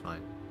 That's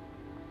fine.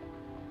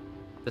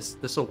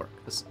 This'll work.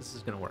 This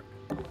is gonna work.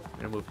 I'm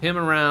gonna move him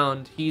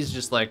around. He's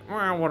just like,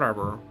 well,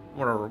 whatever,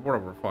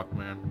 fuck,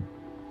 man.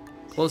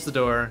 Close the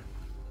door.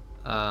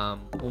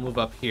 We'll move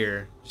up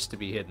here just to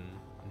be hidden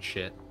and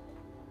shit.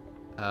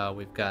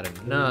 We've got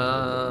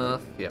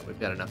enough. Yeah, we've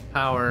got enough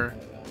power.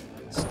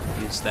 Let's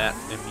use that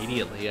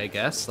immediately, I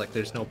guess. Like,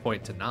 there's no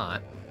point to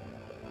not.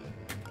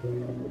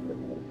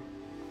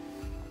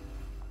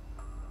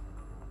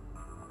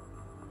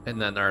 And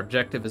then our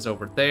objective is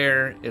over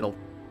there. I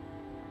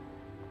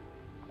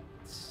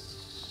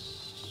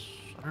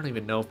don't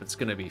even know if it's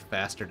going to be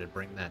faster to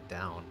bring that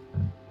down.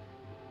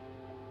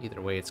 Either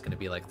way, it's going to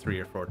be like 3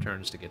 or 4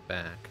 turns to get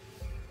back.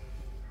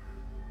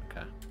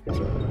 Okay.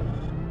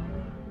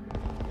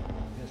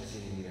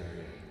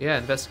 Yeah,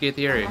 investigate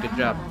the area. Good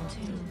job.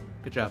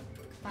 Good job.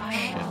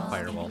 Shit,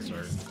 firewalls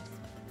are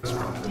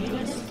strong.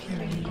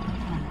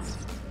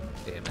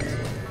 Damn it.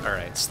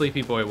 Alright,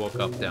 Sleepy Boy woke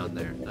up down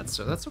there. That's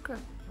okay.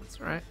 That's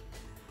alright.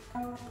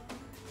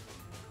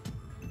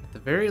 At the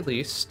very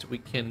least, we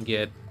can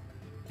get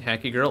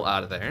Hacky Girl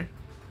out of there.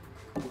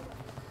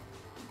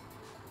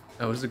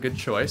 That was a good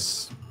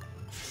choice.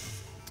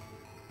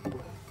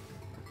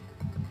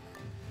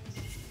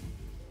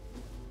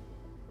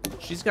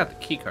 She's got the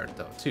key card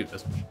though, too,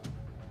 doesn't she?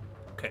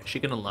 Okay, she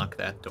can unlock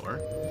that door.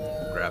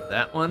 Grab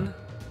that one.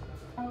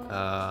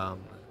 We'll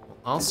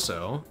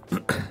also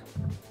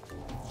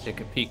take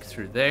a peek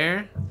through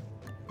there.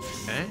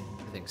 Okay,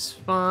 everything's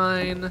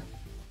fine.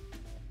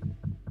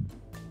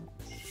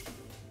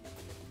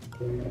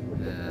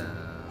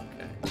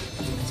 Okay,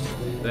 let's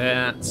do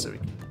that so we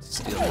can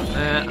steal from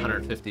that.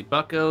 150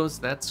 buckos,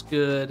 that's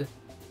good.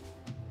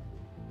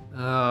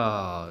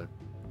 Oh,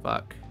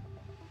 fuck.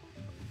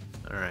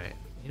 Alright,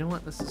 you know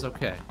what? This is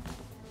okay.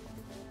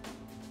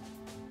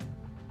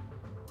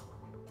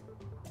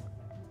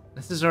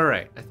 This is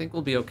alright. I think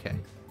we'll be okay.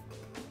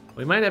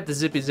 We might have to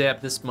zippy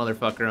zap this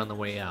motherfucker on the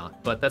way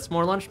out, but that's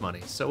more lunch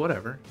money, so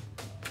whatever.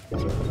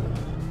 But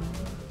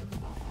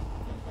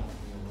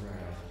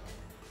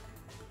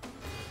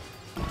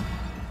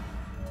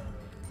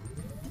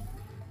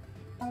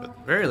at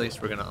the very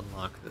least, we're gonna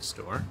unlock this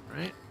door,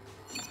 right?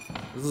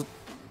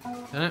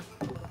 Okay.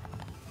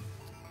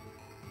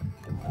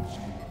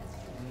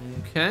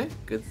 Okay,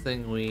 good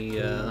thing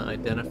we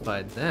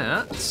identified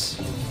that.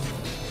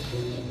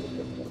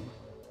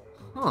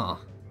 Huh.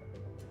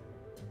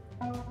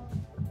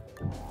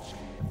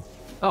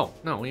 Oh,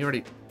 no, we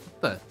already...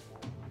 What the...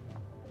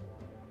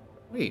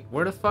 Wait,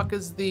 where the fuck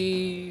is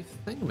the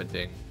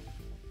thingamading?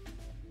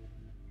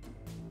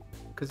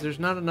 Because there's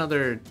not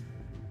another...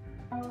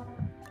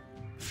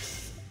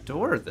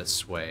 door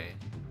this way.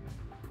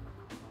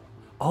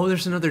 Oh,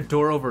 there's another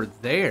door over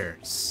there.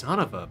 Son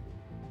of a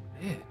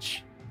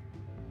bitch.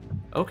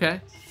 Okay.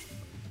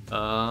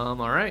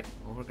 Alright.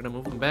 Well, we're gonna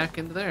move him back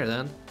into there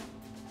then.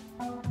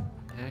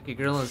 Hacky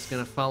Girl is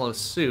gonna follow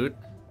suit.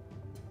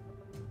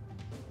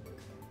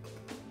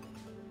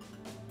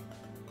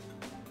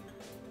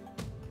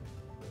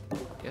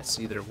 Guess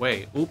either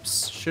way.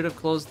 Oops, should have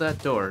closed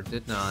that door.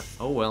 Did not.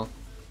 Oh well.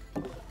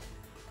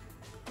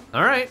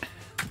 Alright.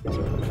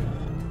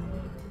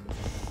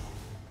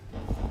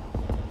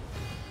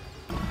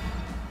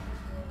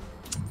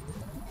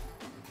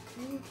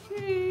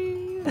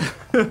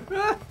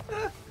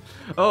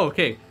 Oh,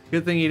 okay.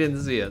 Good thing he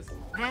didn't see us.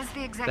 There's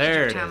the executive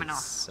there it terminal.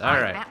 Is. All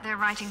right. I bet they're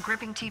writing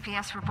gripping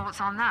TPS reports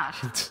on that.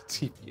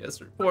 TPS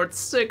reports.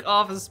 Sick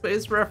Office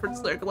Space reference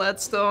there,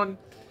 Gladstone.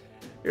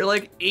 You're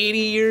like 80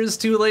 years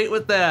too late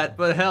with that,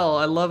 but hell,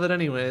 I love it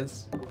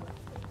anyways.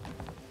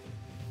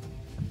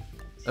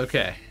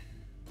 Okay.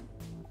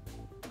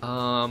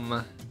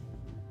 I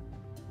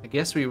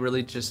guess we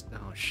really just...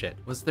 Oh, shit.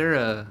 Was there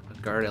a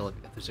guard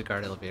elevator? There's a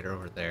guard elevator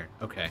over there.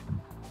 Okay.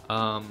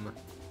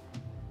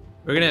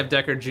 We're gonna have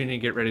Deckard Jr.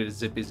 get ready to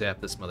zippy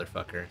zap this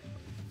motherfucker.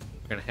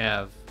 We're gonna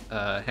have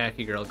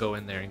Hacky Girl go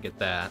in there and get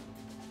that.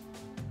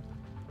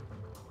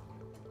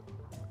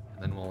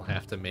 And then we'll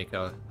have to make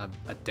a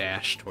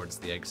dash towards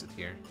the exit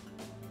here.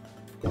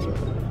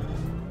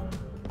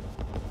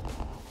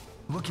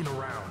 Looking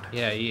around.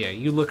 Yeah,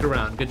 you look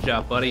around. Good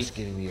job, buddy.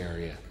 Scanning the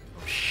area.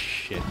 Oh,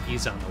 shit.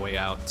 He's on the way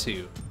out,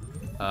 too.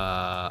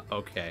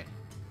 Okay.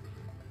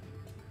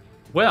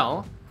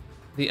 Well,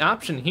 the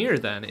option here,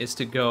 then, is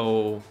to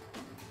go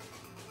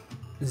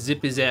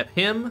zippy zap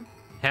him,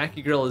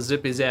 Hacky Girl is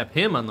zippy zap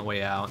him on the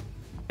way out,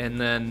 and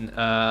then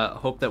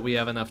hope that we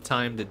have enough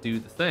time to do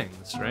the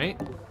things, right?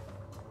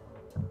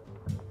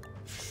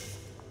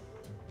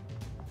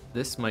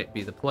 This might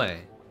be the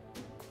play.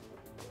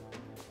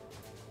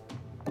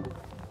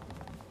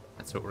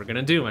 That's what we're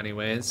gonna do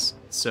anyways.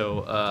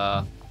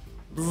 So,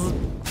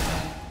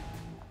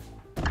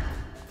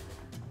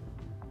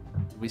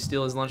 we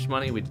steal his lunch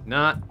money? We did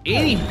not.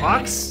 80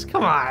 bucks?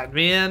 Come on,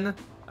 man.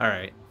 All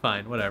right,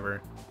 fine,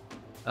 whatever.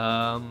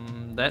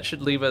 That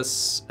should leave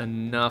us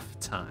enough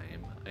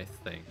time, I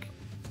think.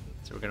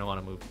 So we're gonna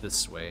want to move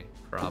this way,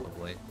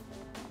 probably.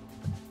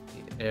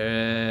 Need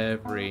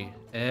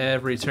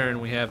every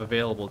turn we have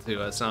available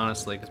to us,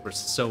 honestly, because we're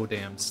so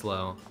damn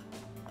slow.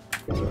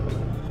 Ooh,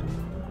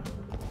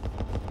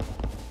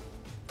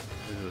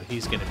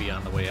 he's gonna be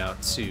on the way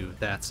out too.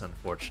 That's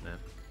unfortunate.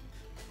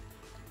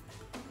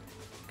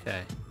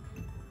 Okay.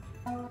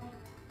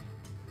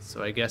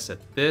 So I guess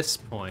at this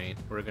point,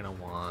 we're gonna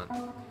want...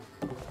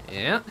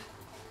 Yeah.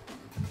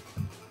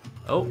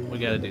 Oh, we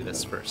gotta do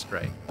this first,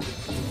 right?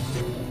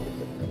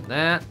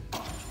 That.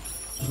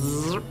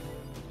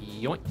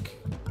 Yoink.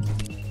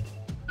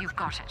 You've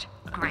got it.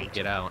 Great.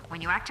 Get out.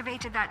 When you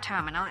activated that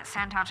terminal, it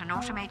sent out an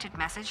automated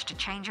message to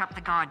change up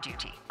the guard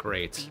duty.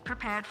 Great. Be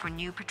prepared for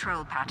new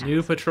patrol patterns.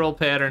 New patrol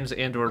patterns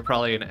and/or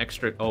probably an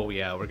extra... Oh,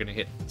 yeah, we're gonna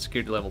hit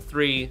security level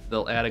 3.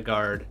 They'll add a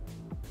guard.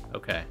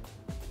 Okay.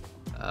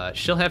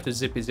 She'll have to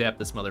zippy zap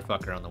this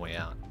motherfucker on the way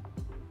out.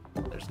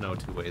 There's no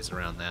two ways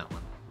around that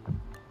one.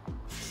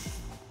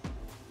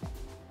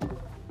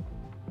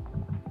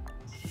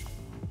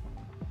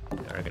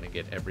 We're gonna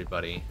get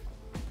everybody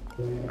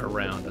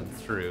around and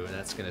through.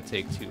 That's gonna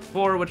take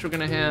 2-4, which we're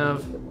gonna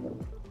have.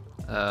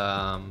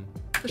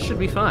 This should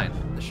be fine.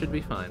 This should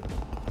be fine.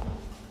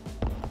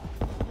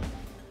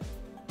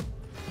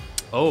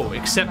 Oh,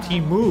 except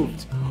he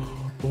moved.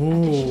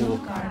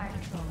 Oh.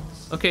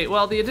 Okay,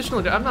 well, the additional...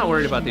 I'm not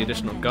worried about the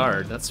additional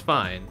guard. That's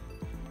fine.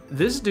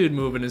 This dude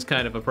moving is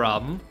kind of a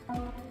problem.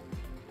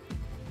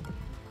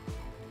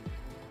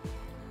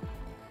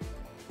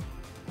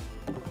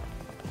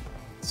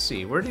 Let's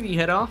see, where did he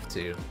head off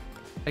to?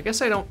 I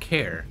guess I don't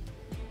care.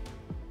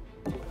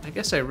 I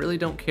guess I really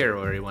don't care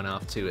where he went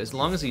off to, as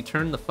long as he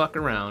turned the fuck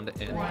around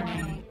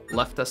and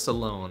left us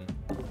alone.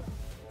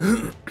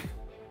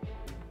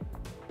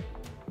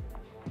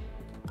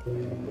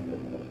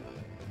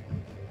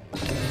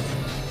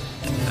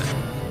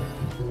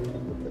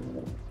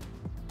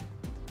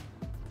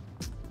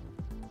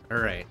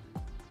 Alright.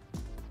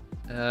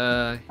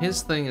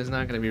 His thing is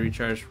not going to be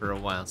recharged for a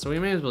while, so we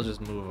may as well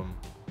just move him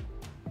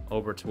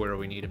over to where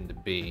we need him to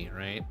be,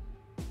 right?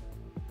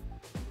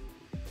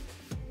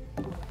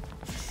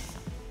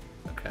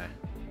 Okay.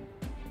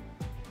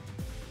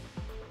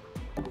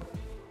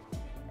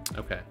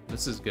 Okay,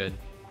 this is good.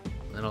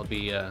 That'll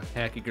be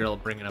Hacky Girl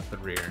bringing up the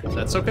rear.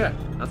 That's okay.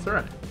 That's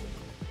alright.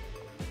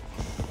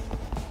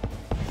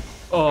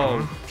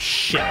 Oh,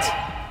 shit.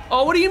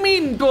 Oh, what do you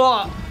mean,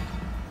 blah?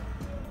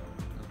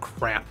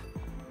 Crap.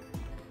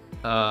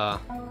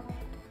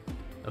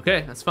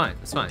 Okay, that's fine.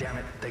 That's fine. Damn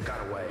it, they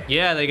got away.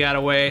 Yeah, they got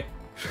away.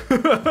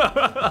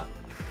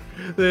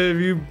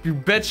 you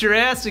bet your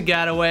ass it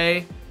got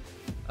away.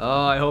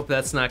 Oh, I hope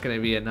that's not going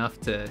to be enough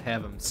to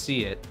have him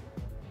see it.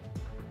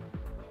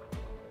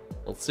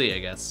 We'll see, I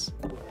guess.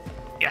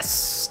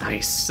 Yes,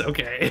 nice.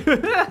 Okay.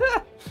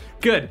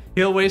 Good.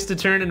 He'll waste a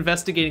turn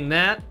investigating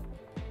that.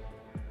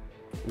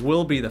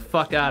 We'll be the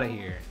fuck out of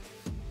here.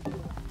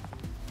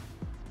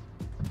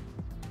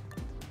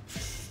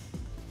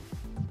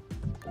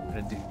 I'm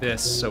gonna do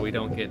this so we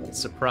don't get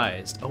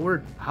surprised. Oh,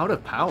 we're out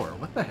of power.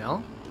 What the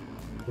hell?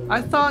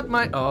 I thought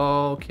my...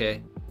 Oh,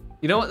 okay.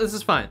 You know what? This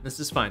is fine. This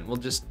is fine. We'll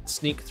just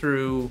sneak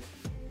through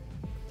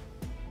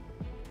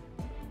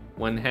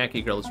when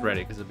Hacky Girl is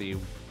ready, because it'll be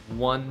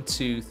 1,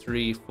 2,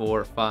 3,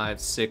 4, 5,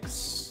 6,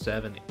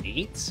 7,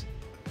 8.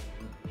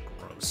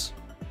 Gross.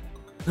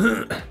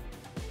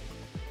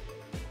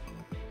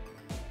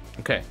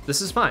 Okay,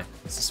 this is fine.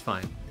 This is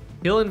fine.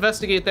 He'll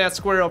investigate that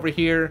square over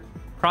here,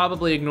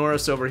 probably ignore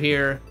us over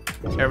here.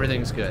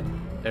 Everything's good.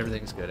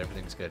 Everything's good.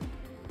 Everything's good.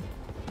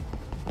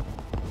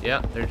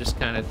 Yeah, they're just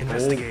kind of...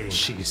 Investigating. Oh,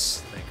 jeez,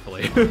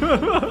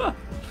 thankfully.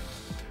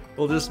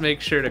 We'll just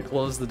make sure to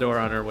close the door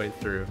on our way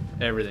through.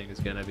 Everything is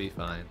gonna be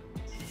fine.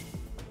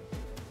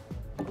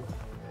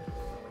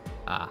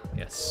 Ah,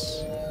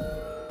 yes.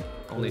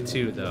 Only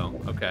 2, though.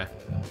 Okay.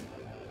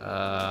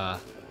 I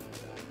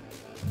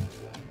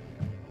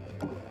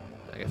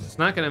guess it's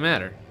not gonna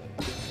matter.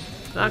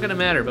 It's not gonna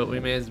matter, but we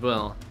may as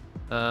well.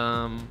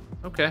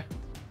 Okay.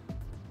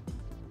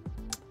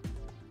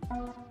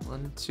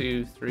 1,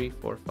 2, 3,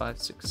 4, 5,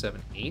 6,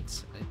 7,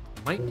 8. I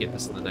might get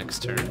this in the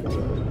next turn.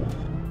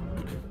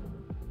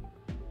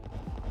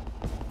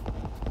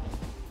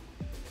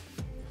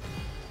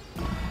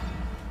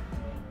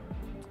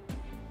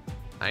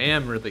 I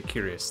am really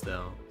curious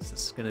though. This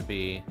is gonna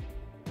be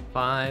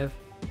 5,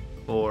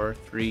 4,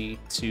 3,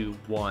 2,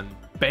 1.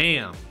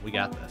 Bam! We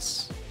got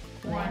this.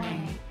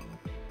 Warning.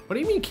 What do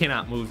you mean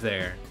cannot move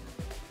there?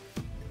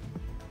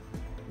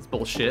 It's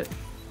bullshit.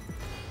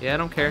 Yeah, I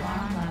don't care.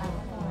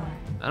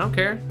 I don't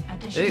care.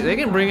 They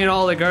can bring in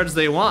all the guards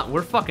they want.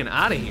 We're fucking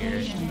out of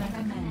here.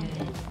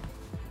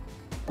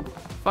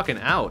 Fucking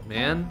out,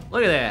 man.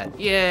 Look at that.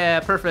 Yeah,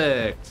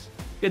 perfect.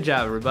 Good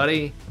job,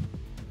 everybody.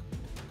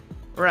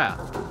 We're out.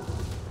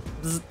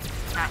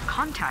 That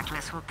contact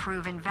list will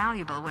prove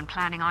invaluable when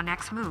planning our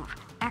next move.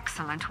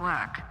 Excellent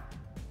work.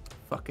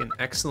 Fucking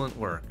excellent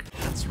work.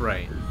 That's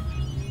right.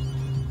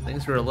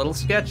 Things were a little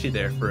sketchy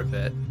there for a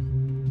bit.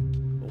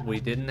 But we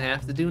didn't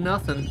have to do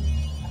nothing.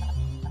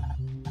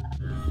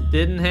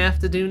 Didn't have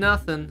to do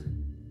nothing.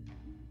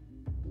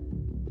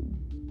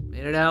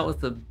 Made it out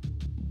with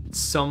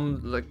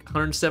some like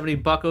 170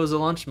 buckos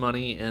of lunch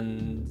money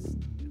and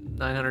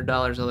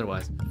 $900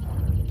 otherwise.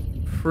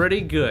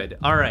 Pretty good.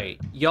 All right,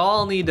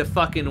 y'all need to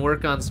fucking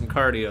work on some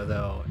cardio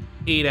though.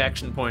 8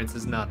 action points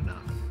is not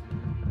enough.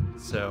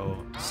 So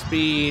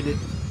speed.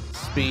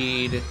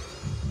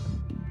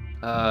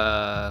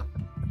 I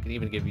can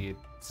even give you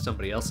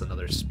somebody else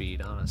another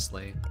speed,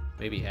 honestly.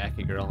 Maybe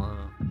Hacky Girl,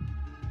 huh?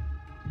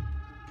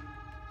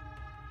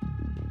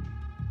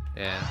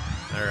 Yeah,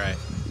 alright.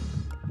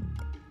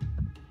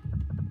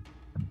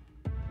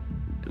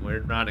 And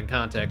we're not in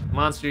contact with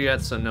Monster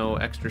yet, so no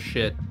extra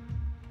shit.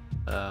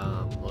 Let's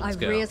go. I've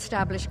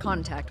re-established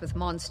contact with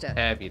Monster.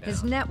 Have you now?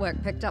 His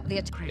network picked up the...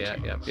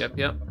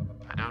 Yep.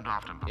 I don't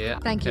often... Yeah,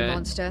 Thank you,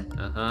 Monster.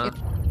 Uh-huh.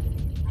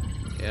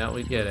 Yeah,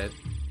 we get it.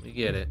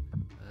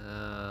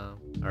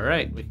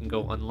 Alright, we can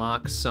go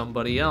unlock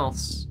somebody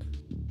else.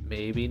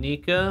 Maybe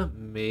Nika,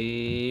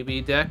 maybe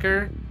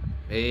Decker,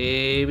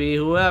 maybe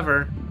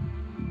whoever.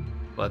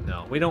 But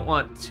no, we don't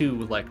want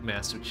 2, like,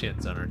 massive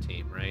chins on our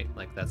team, right?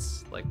 Like,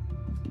 that's, like...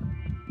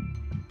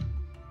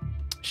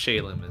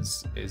 Shalem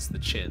is the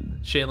chin.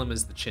 Shalem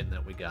is the chin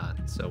that we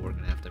got, so we're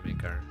gonna have to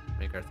make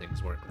our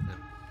things work with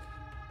him.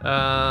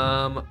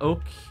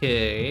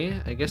 Okay.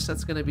 I guess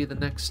that's gonna be the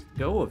next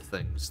go of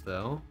things,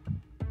 though.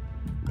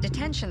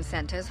 Detention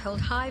centers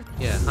hold high...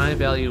 Yeah, high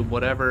value,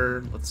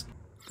 whatever. Let's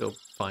go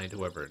find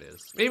whoever it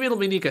is. Maybe it'll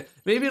be Nika.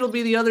 Maybe it'll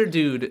be the other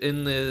dude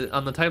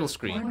on the title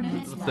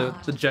screen with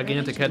the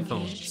gigantic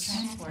headphones.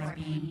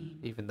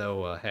 Even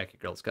though Hacky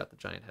Girl's got the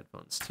giant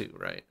headphones too,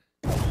 right?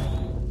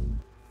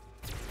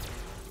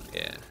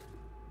 Yeah.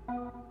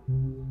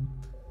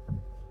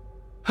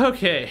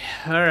 Okay.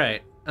 All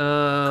right.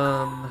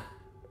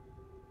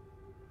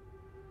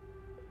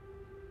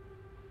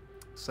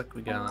 Looks like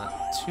we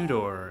got 2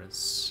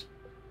 doors.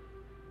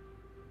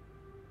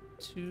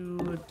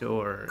 2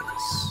 doors.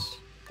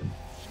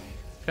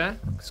 Okay,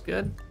 looks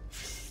good.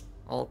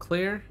 All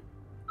clear.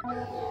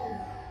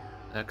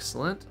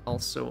 Excellent.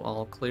 Also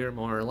all clear,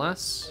 more or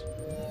less.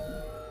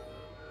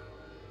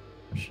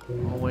 Should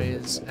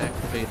always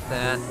activate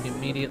that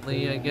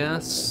immediately, I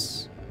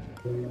guess.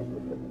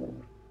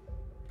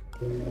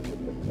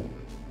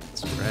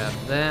 Let's grab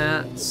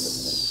that.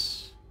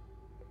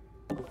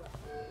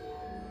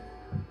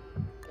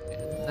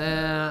 And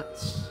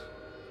that.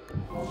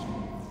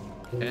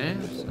 Okay,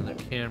 there's another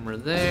camera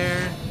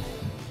there.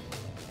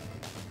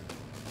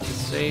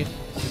 Safe.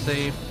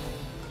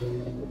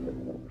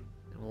 And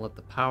we'll let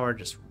the power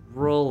just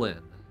roll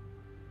in.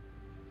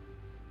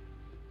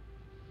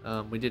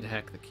 We did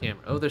hack the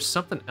camera. Oh, there's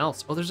something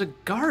else. Oh, there's a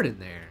guard in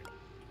there.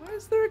 Why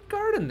is there a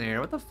guard in there?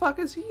 What the fuck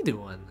is he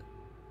doing?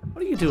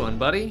 What are you doing,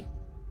 buddy?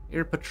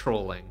 You're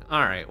patrolling.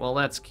 Alright, well,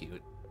 that's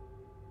cute.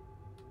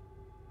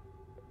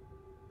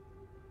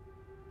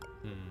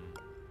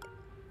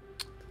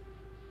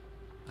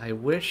 I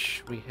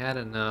wish we had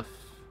enough,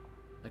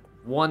 like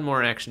one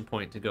more action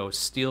point to go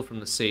steal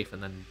from the safe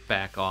and then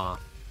back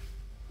off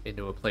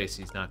into a place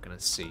he's not gonna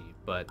see,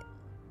 but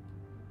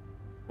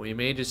we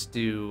may just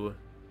do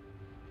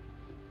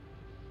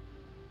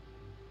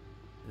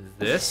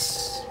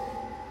this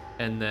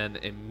and then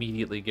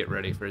immediately get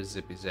ready for a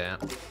zippy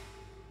zap.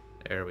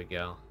 There we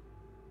go.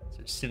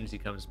 So as soon as he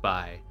comes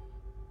by,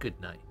 good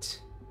night.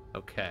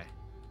 Okay.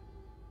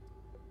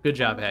 Good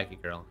job,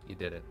 Hacky Girl. You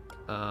did it.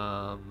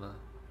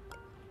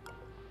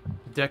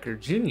 Decker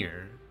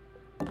Jr.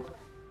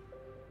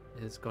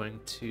 is going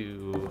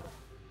to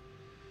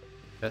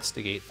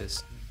investigate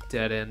this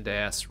dead-end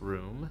ass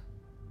room.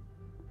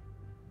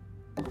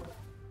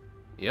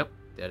 Yep,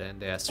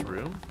 dead-end ass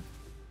room.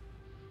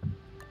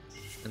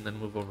 And then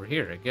move over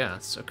here, I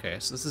guess. Okay,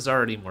 so this is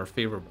already more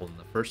favorable than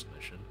the first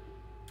mission.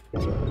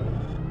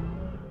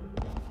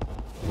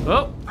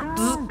 Oh!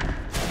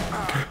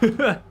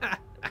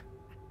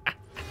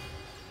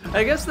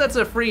 I guess that's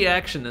a free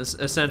action,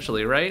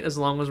 essentially, right? As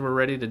long as we're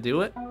ready to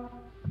do it.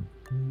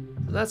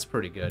 So that's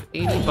pretty good.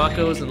 80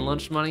 buckos and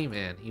lunch money?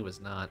 Man, he was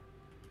not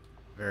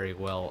very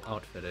well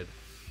outfitted.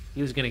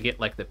 He was gonna get,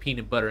 like, the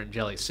peanut butter and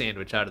jelly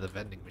sandwich out of the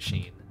vending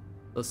machine.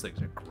 Those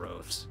things are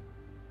gross.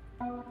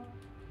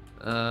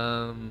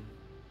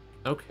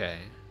 Okay.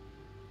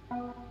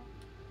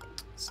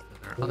 So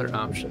there are other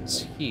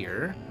options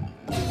here.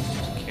 There's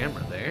a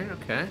camera there,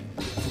 okay.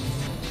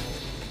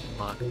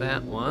 Lock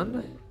that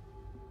one.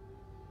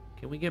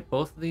 Can we get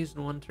both of these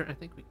in one turn? I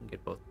think we can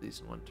get both of these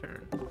in one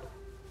turn.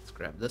 Let's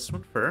grab this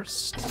one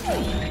first.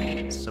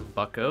 Some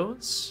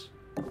buckos.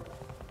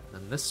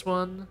 And this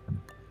one.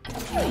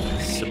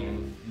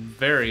 Some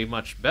very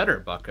much better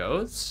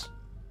buckos.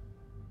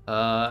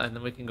 And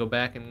then we can go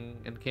back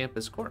and camp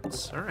his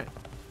corpse. Alright,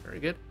 very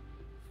good.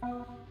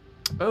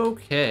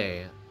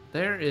 Okay,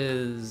 there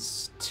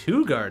is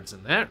 2 guards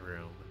in that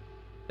room.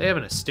 They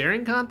having a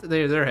staring contest?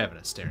 They're having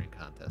a staring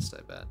contest,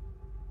 I bet.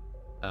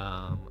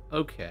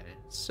 Okay,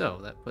 so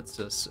that puts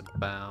us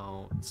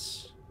about...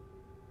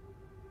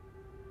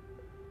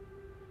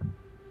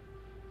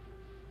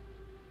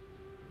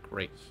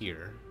 right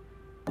here.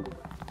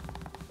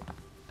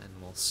 And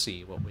we'll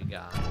see what we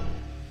got.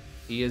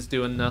 He is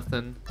doing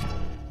nothing.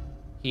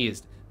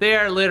 They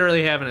are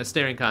literally having a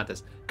staring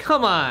contest.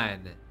 Come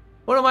on!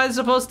 What am I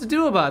supposed to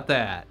do about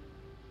that?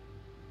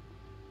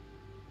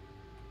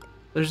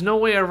 There's no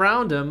way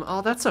around him.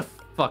 Oh, that's a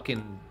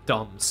fucking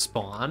dumb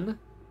spawn.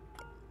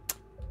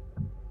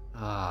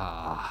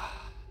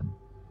 Ah.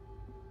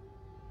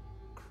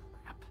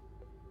 Crap.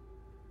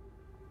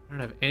 I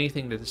don't have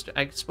anything to distract.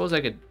 I suppose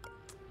I could...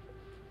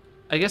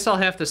 I guess I'll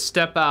have to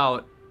step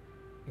out,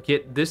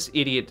 get this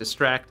idiot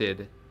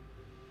distracted.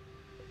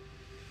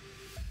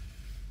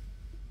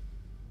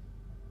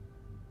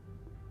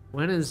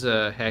 When is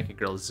Hacky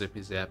Girl's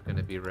Zippy Zap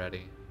gonna be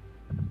ready?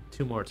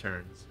 2 more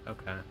turns.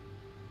 Okay.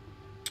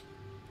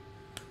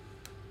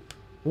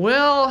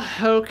 Well,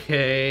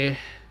 okay.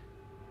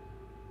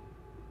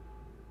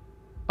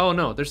 Oh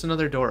no, there's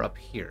another door up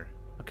here.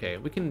 Okay,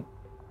 we can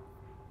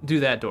do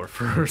that door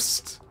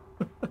first.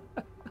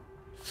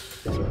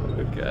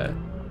 Okay.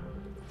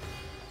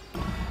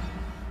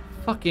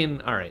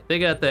 Fucking, alright, they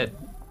got that...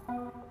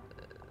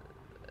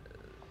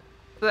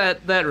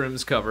 That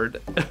room's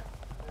covered.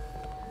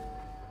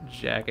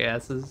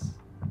 Jackasses.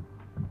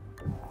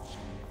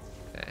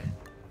 Okay.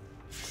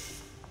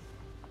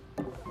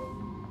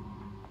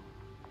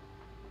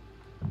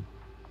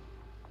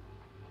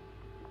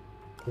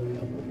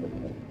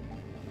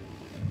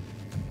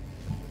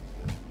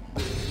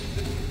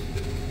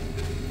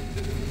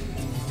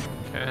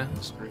 Okay,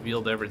 just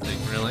revealed everything,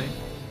 really.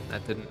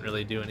 That didn't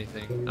really do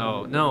anything.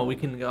 Oh, no, we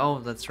can go... Oh,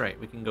 that's right,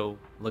 we can go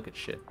look at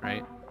shit,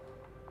 right?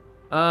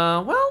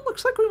 Well,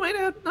 looks like we might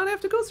not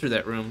have to go through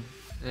that room,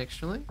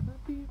 actually.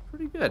 That'd be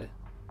pretty good.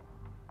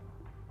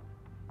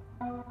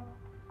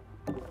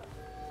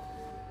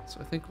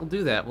 So I think we'll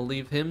do that. We'll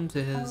leave him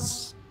to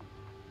his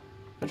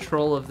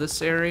patrol of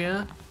this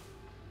area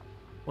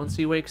once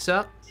he wakes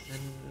up. And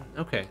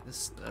okay,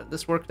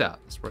 this worked out.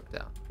 This worked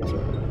out.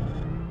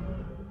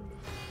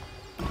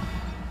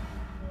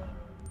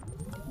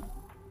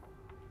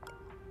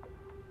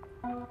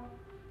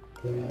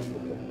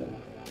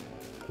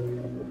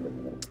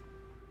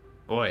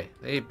 Boy,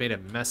 they made a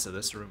mess of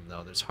this room,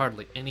 though. There's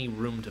hardly any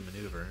room to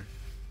maneuver.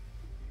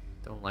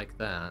 Don't like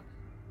that.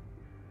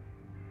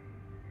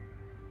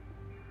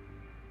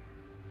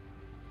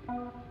 Okay,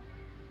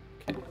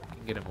 I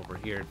can get him over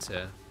here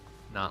to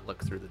not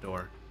look through the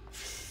door.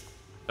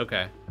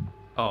 Okay.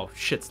 Oh,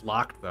 shit's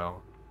locked,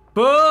 though.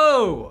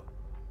 Boo!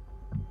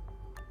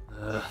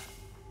 Ugh.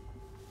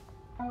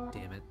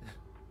 Damn it.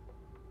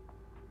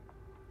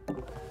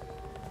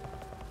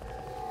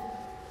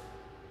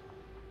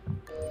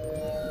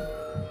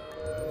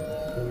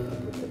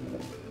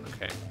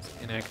 Okay,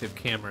 inactive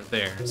camera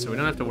there, so we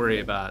don't have to worry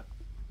about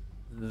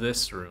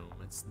this room.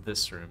 It's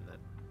this room that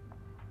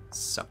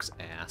sucks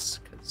ass,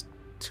 because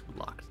 2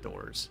 locked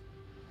doors.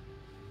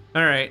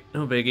 Alright,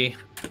 no biggie.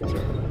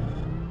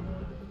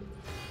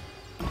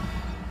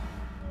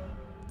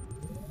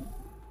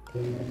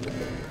 Okay.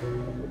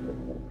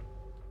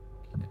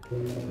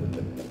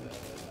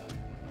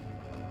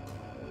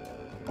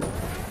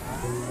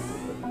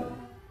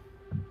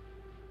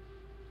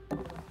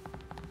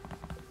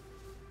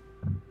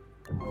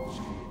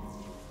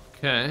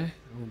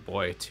 Oh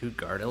boy, 2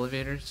 guard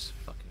elevators?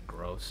 Fucking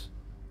gross.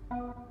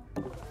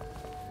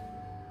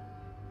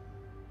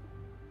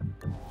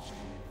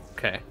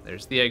 Okay,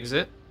 there's the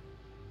exit.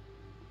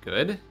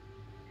 Good.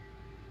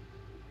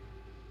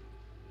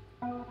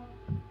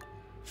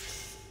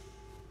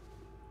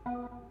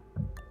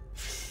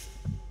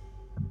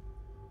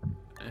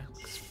 Okay,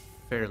 looks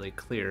fairly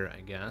clear,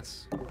 I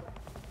guess.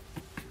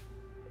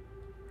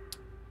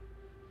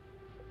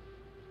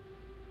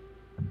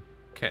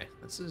 Okay,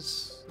 this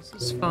is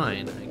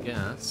fine, I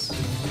guess.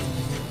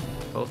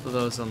 Both of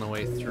those on the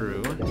way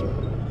through.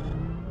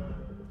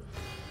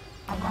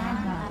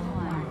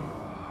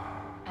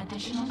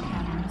 Additional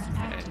cameras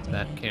activated. Okay,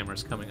 that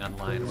camera's coming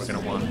online. We're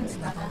gonna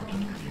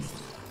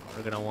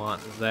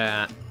want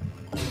that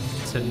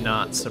to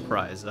not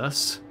surprise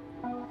us.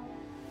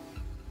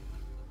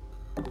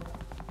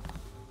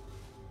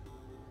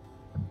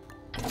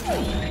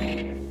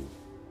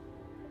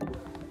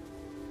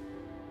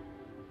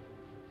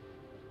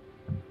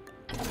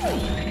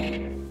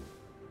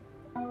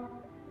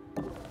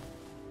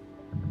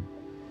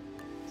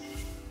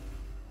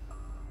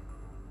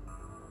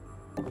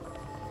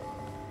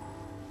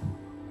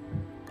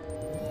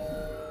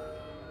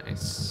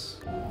 Nice.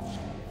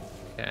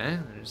 Okay,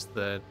 there's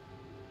the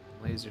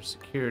laser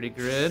security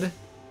grid.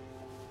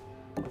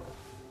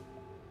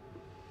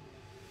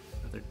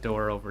 Another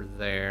door over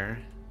there.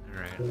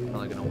 Alright, I'm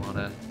probably gonna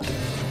wanna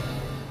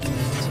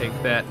take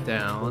that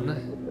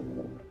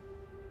down.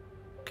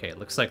 Okay, it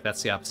looks like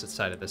that's the opposite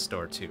side of this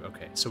door too.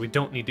 Okay, so we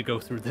don't need to go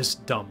through this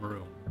dumb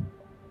room.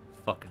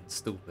 Fucking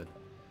stupid.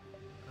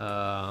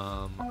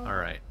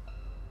 Alright.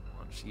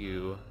 Want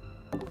you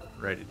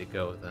ready to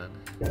go then.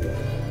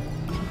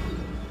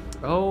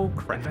 Oh,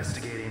 crap.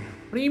 Investigating.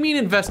 What do you mean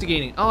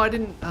investigating? Oh, I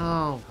didn't...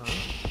 Oh,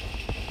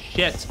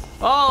 shit.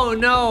 Oh,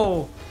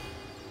 no.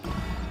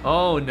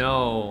 Oh,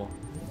 no.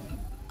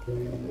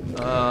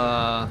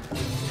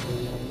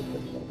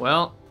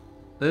 Well,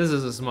 this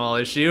is a small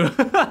issue.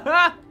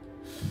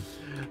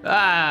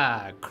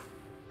 Ah,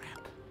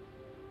 crap.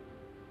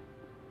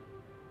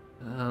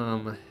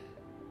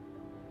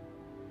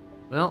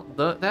 Well,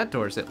 that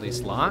door's at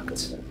least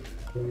locked.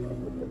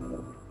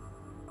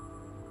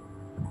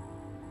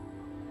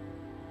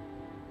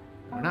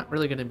 We're not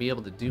really going to be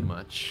able to do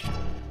much.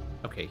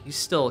 Okay, he's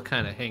still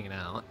kind of hanging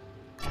out.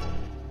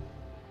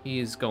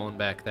 He's going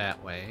back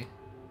that way.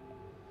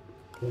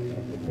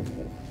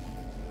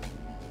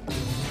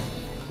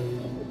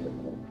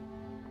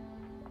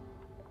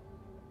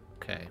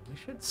 Okay, we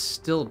should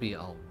still be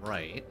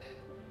alright.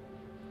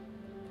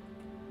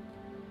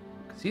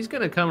 Because he's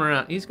going to come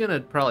around. He's going to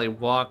probably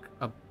walk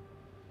up.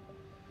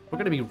 We're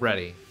going to be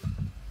ready.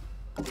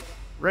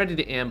 Ready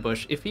to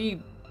ambush. If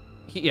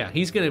yeah,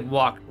 he's gonna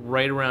walk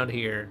right around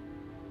here,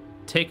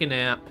 take a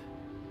nap.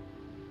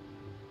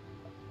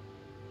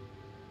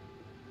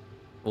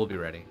 We'll be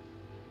ready.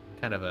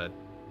 Kind of a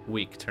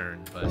weak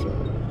turn, but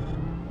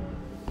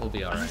we'll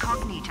be alright.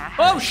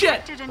 Oh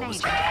shit!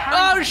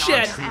 Oh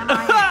shit!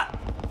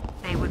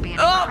 They would be an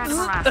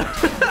incredible asset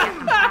to get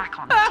them back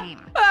on the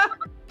team.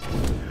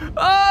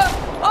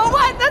 Oh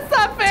what? That's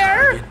not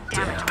fair!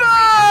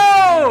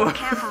 No! Be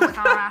careful with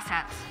our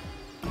assets.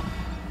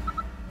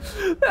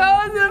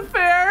 That wasn't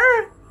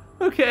fair!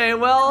 Okay,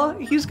 well,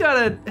 he's got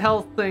a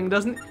health thing,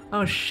 doesn't he?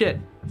 Oh shit.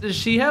 Does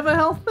she have a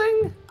health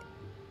thing?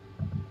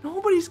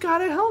 Nobody's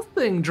got a health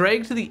thing.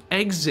 Drag to the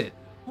exit.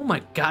 Oh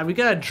my god, we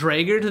gotta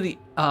drag her to the...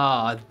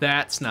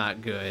 that's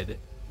not good.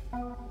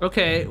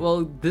 Okay,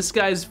 well, this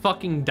guy's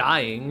fucking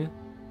dying.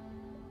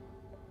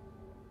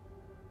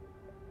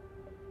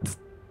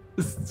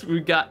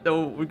 we got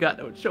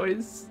no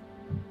choice.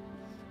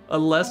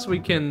 Unless we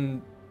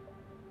can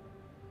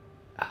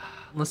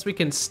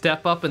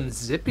step up and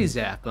zippy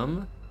zap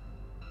him.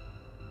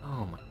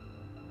 Oh my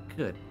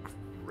good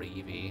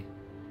gravy.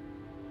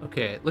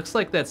 Okay, it looks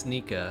like that's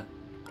Nika.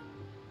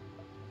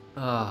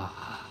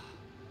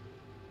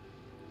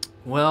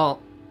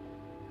 Well.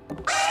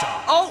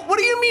 Stop. Oh, what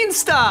do you mean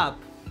stop?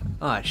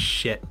 Oh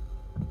shit.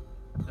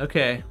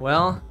 Okay,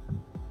 well.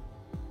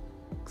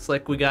 Looks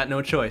like we got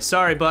no choice.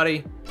 Sorry,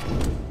 buddy.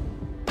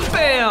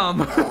 Bam!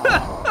 +2!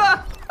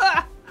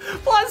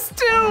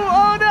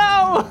 Oh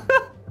no!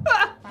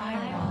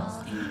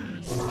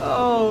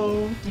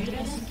 Oh,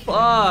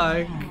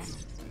 fuck.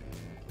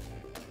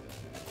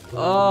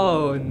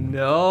 Oh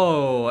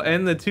no.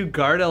 And the 2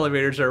 guard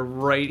elevators are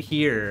right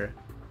here.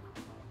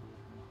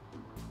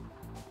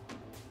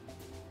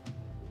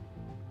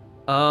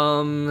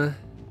 I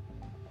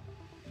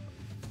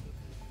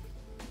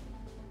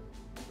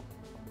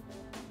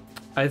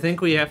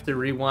think we have to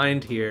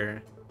rewind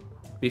here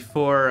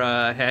before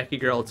Hacky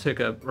Girl took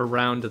a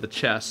round to the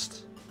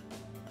chest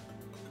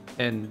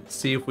and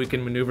see if we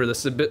can maneuver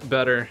this a bit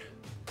better.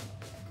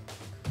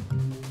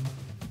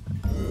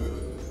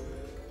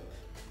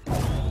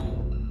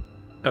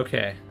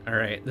 Okay,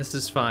 alright, this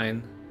is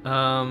fine.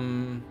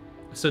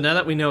 So now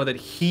that we know that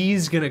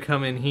he's gonna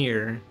come in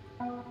here,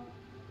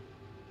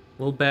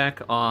 we'll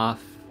back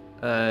off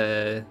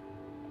Decker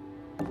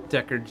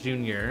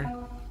Jr.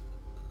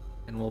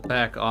 And we'll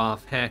back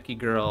off Hacky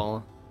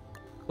Girl,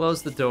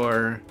 close the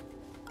door,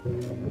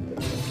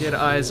 get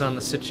eyes on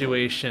the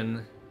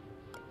situation,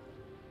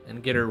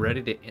 and get her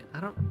ready to...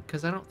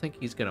 Because I don't think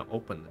he's gonna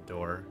open the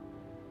door.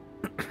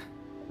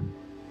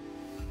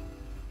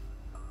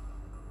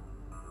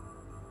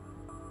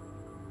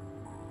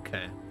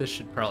 Okay, this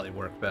should probably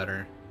work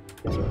better.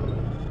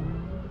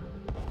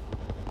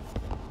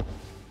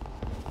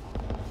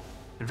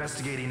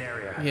 Investigating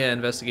area. Yeah,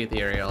 investigate the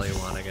area all you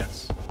want, I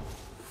guess.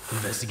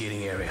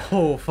 Investigating area.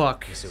 Oh,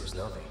 fuck. Guess it was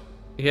nothing.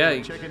 Yeah.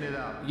 Checking it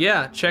out.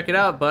 Yeah, check it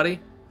out,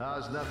 buddy.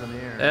 There's nothing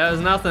here. There's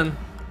nothing.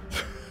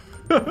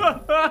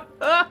 Yeah,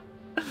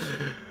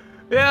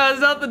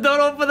 there's nothing. Don't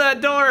open that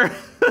door.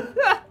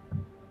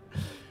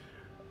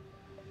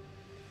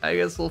 I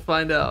guess we'll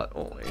find out,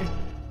 won't we?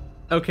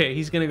 Okay,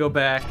 he's gonna go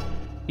back.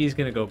 He's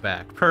gonna go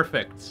back.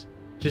 Perfect.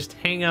 Just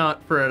hang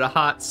out for a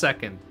hot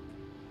second.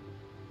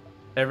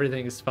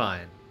 Everything's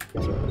fine.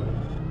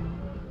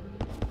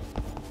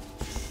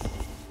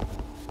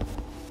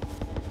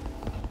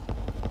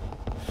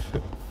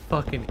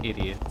 Fucking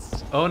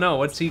idiots. Oh no,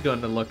 what's he going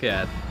to look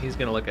at? He's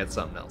gonna look at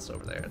something else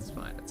over there. It's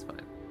fine, it's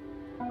fine.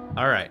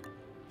 Alright.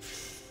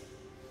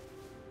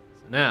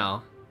 So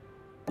now...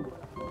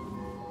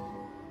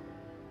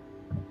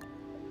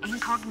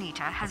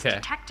 Incognita has Okay.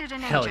 detected an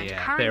Hell agent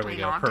yeah, there we currently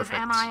go, logged perfect.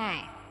 as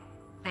MIA.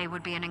 They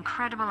would be an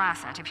incredible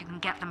asset if you can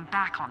get them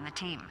back on the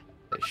team.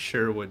 They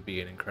sure would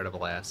be an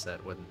incredible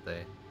asset, wouldn't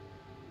they?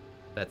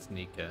 That's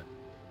Nika.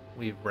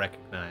 We've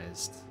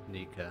recognized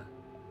Nika.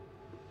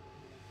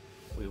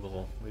 We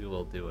will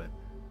do it.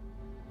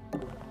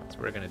 So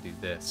we're gonna do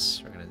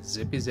this. We're gonna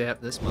zippy zap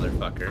this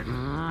motherfucker.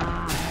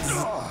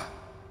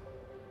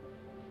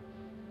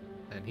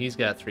 And he's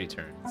got 3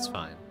 turns. It's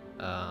fine.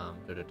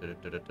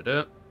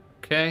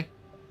 Okay.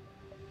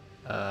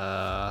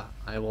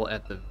 I will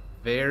at the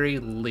very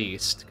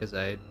least, because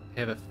I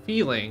have a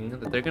feeling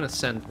that they're gonna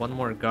send one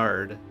more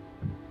guard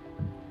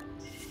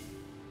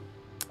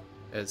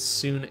as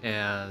soon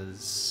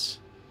as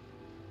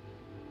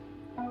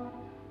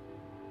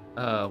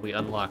we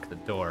unlock the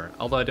door.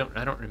 Although I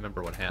don't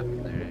remember what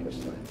happened there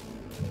actually.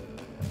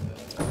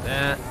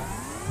 That.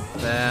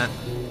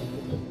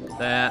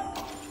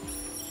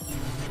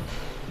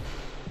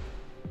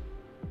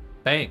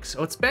 Banks.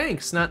 Oh, it's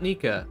Banks, not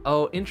Nika.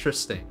 Oh,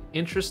 interesting.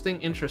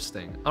 Interesting.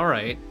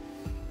 Alright.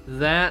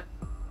 That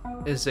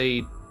is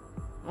a...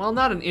 well,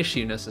 not an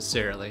issue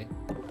necessarily,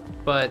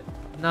 but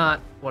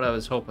not what I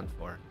was hoping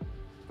for.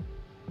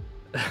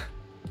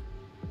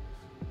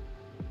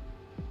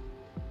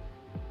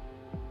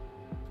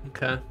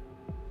 Okay.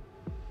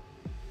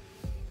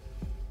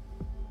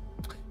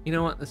 You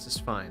know what? This is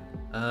fine.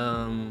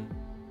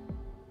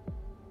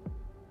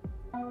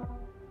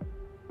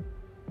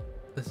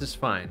 This is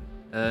fine.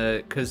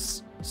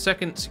 Because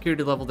second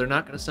security level, they're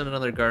not going to send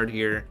another guard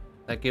here.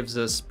 That gives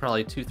us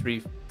probably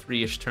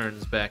 3-ish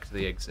turns back to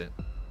the exit.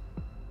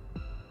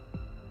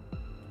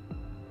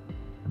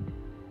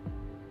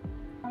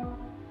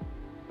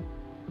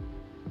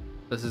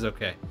 This is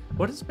okay.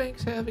 What does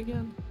Banks have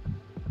again?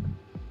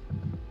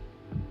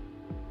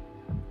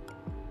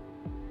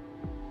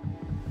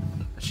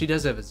 She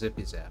does have a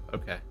zippy zap.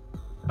 Okay.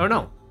 Oh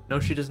no. No,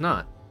 she does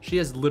not. She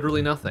has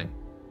literally nothing.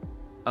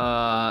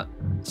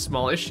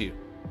 Small issue.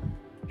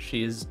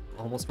 She is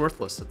almost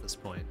worthless at this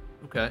point.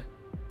 Okay.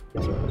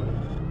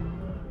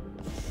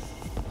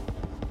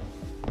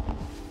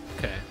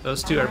 Okay,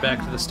 those two are back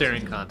to the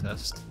staring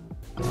contest.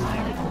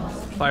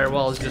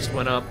 Firewalls just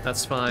went up,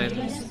 that's fine.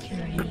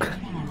 No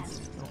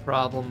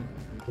problem.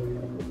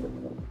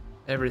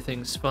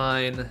 Everything's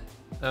fine.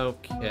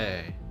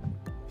 Okay.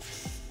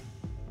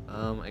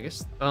 I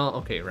guess... oh,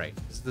 okay, right.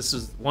 This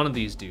is... one of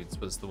these dudes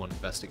was the one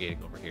investigating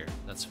over here.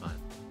 That's fine.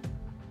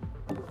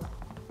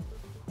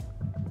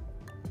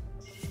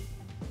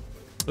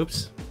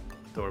 Oops.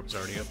 Door was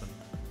already open.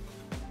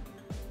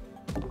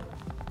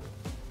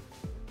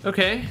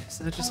 Okay,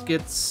 so that just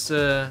gets...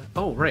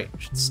 oh, right.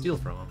 Should steal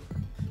from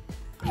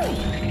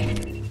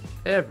him.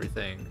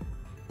 Everything.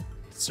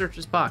 Search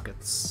his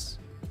pockets.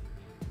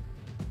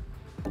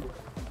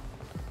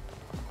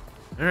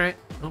 Alright,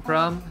 no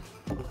problem.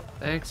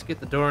 Thanks, get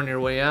the door on your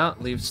way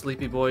out. Leave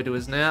Sleepy Boy to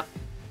his nap.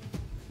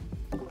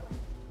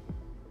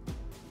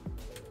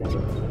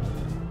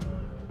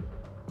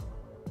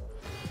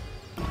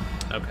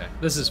 Okay,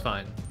 this is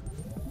fine.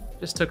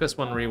 Just took us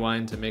one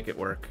rewind to make it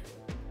work.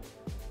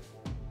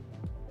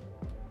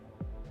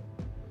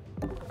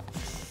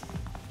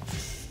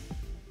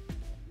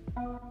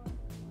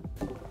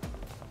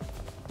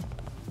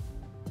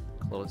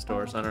 Close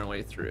doors on our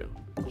way through,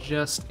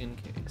 just in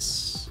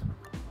case.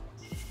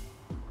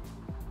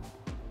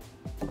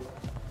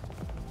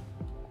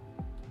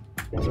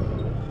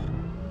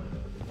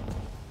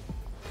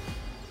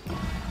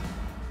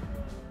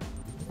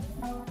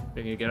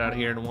 Are you gonna get out of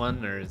here in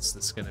one, or is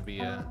this gonna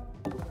be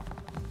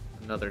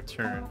another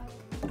turn?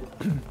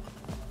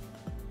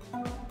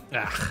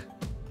 Ah.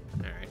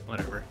 Alright,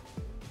 whatever.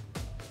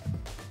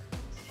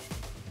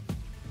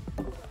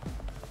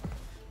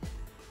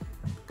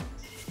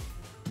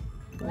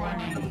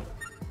 Warning.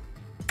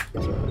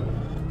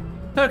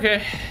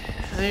 Okay.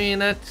 I mean,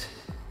 that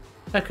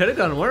could have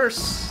gone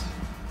worse.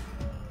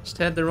 Just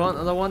had the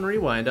one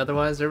rewind,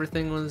 otherwise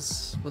everything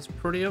was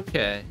pretty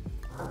okay.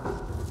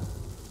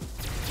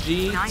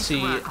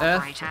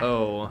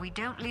 GTFO. We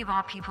don't leave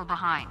our people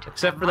behind.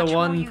 Except for the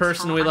one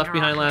person we left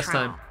behind last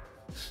time.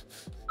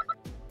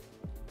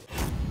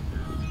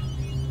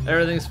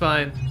 Everything's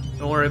fine.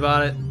 Don't worry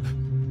about it.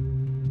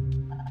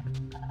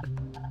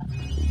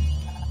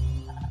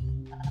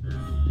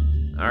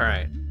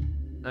 Alright.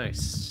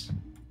 Nice.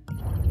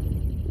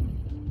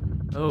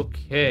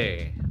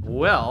 Okay.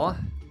 Well.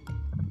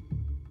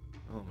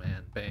 Oh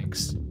man,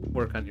 Banks.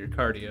 Work on your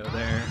cardio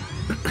there.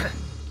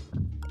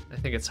 I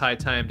think it's high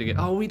time to get.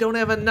 Oh, we don't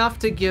have enough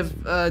to give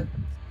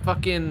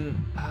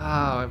fucking. Oh,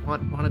 I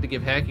wanted to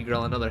give Hacky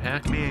Girl another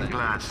hack. Me and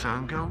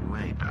Gladstone go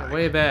way back.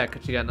 Way back,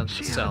 but you got nothing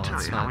to sell.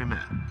 Tell you how we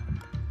met.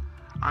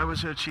 I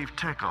was her chief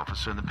tech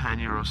officer in the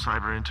Pan-Euro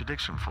Cyber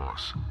Interdiction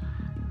Force.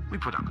 We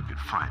put up a good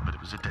fight, but it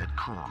was a dead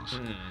cause.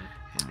 In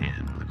the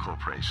end, the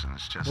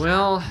corporations just had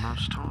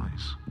most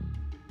toys.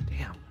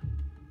 Damn.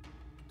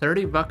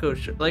 30 bucko,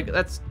 like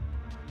that's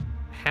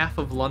half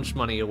of lunch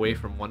money away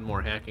from one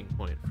more hacking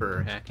point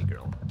for Hacky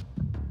Girl.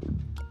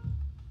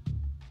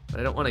 But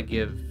I don't want to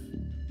give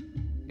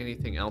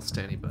anything else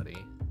to anybody.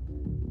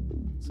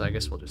 So I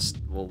guess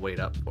we'll wait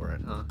up for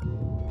it, huh?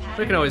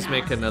 We can always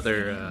make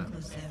another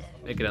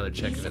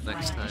check of it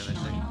next time, I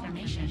think.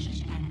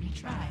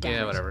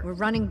 Yeah, whatever. We're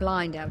running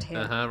blind out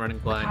here. Running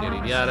blind,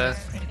 yada yada.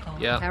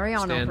 Yeah, carry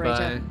on, stand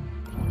operator.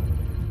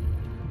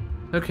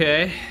 by.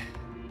 Okay.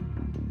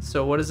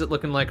 So what is it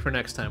looking like for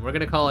next time? We're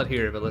gonna call it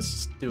here, but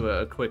let's do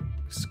a quick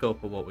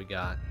scope of what we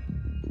got.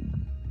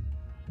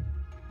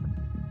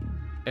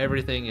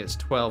 Everything is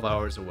 12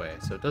 hours away,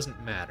 so it doesn't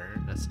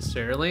matter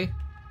necessarily.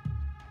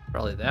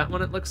 Probably that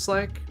one it looks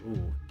like.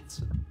 Ooh,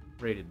 it's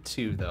rated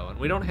 2 though, and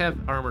we don't have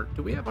armor.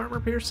 Do we have armor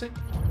piercing?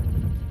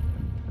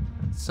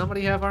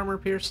 Somebody have armor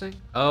piercing?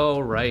 Oh,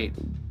 right.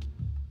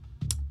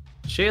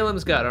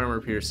 Shalem's got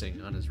armor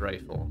piercing on his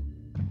rifle.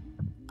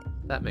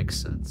 That makes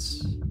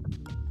sense.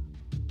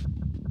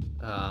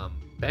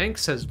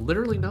 Banks has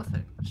literally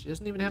nothing. She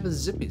doesn't even have a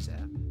zippy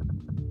zap.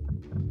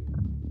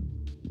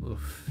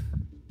 Oof.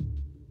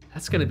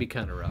 That's gonna be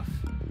kind of rough.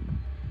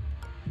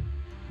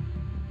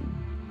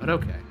 But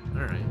okay,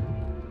 all right.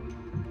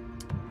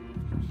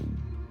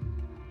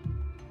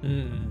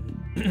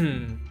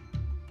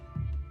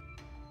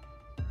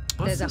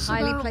 There's a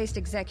highly placed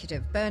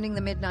executive burning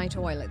the midnight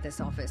oil at this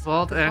office.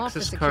 Vault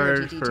access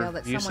card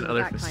for use in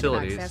other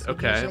facilities.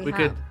 Okay, we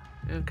could.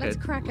 Okay. Let's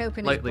crack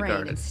open his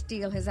brain and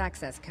steal his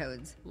access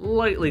codes.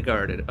 Lightly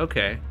guarded.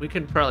 Okay, we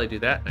can probably do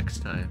that next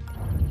time.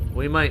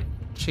 We might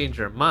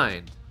change our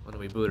mind when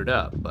we boot it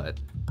up, but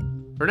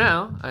for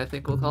now, I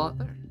think we'll call it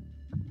there.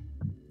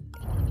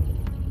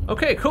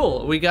 Okay,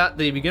 cool. We got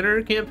the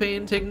beginner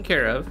campaign taken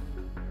care of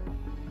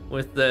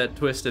with the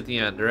twist at the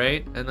end,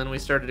 right? And then we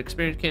started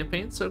experience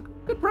campaign, so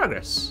good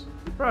progress.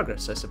 Good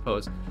progress, I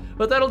suppose.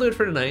 But that'll do it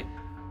for tonight.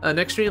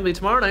 Next stream will be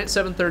tomorrow night,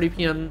 7:30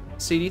 p.m.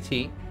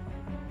 CDT.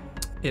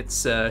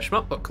 It's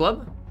Shmup Book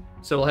Club,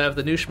 so we'll have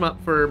the new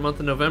Shmup for month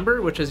of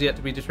November, which is yet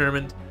to be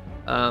determined.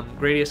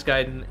 Gradius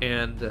Gaiden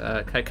and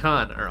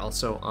Kaikan are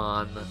also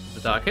on the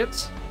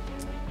docket.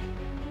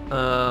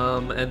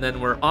 And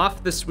then we're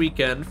off this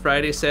weekend,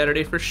 Friday,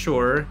 Saturday for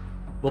sure.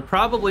 We'll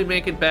probably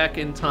make it back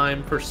in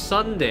time for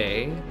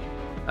Sunday,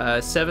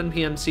 7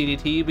 p.m.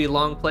 CDT, be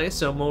long play,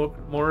 so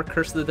more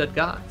Curse of the Dead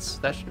Gods.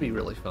 That should be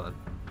really fun.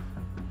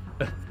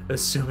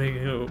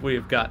 Assuming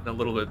we've gotten a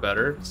little bit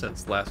better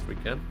since last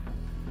weekend.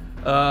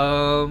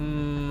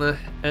 And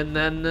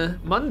then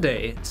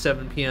Monday,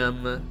 7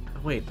 p.m.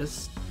 Wait,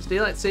 is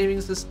Daylight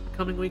Savings this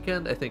coming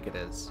weekend? I think it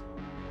is.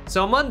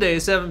 So Monday,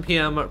 7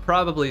 p.m.,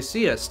 probably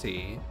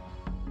CST.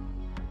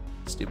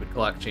 Stupid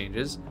clock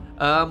changes.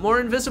 More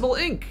Invisible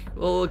Ink.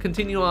 We'll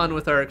continue on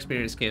with our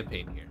experience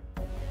campaign here.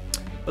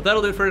 But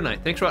that'll do it for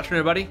tonight. Thanks for watching,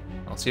 everybody.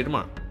 I'll see you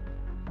tomorrow.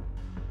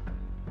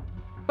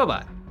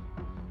 Bye-bye.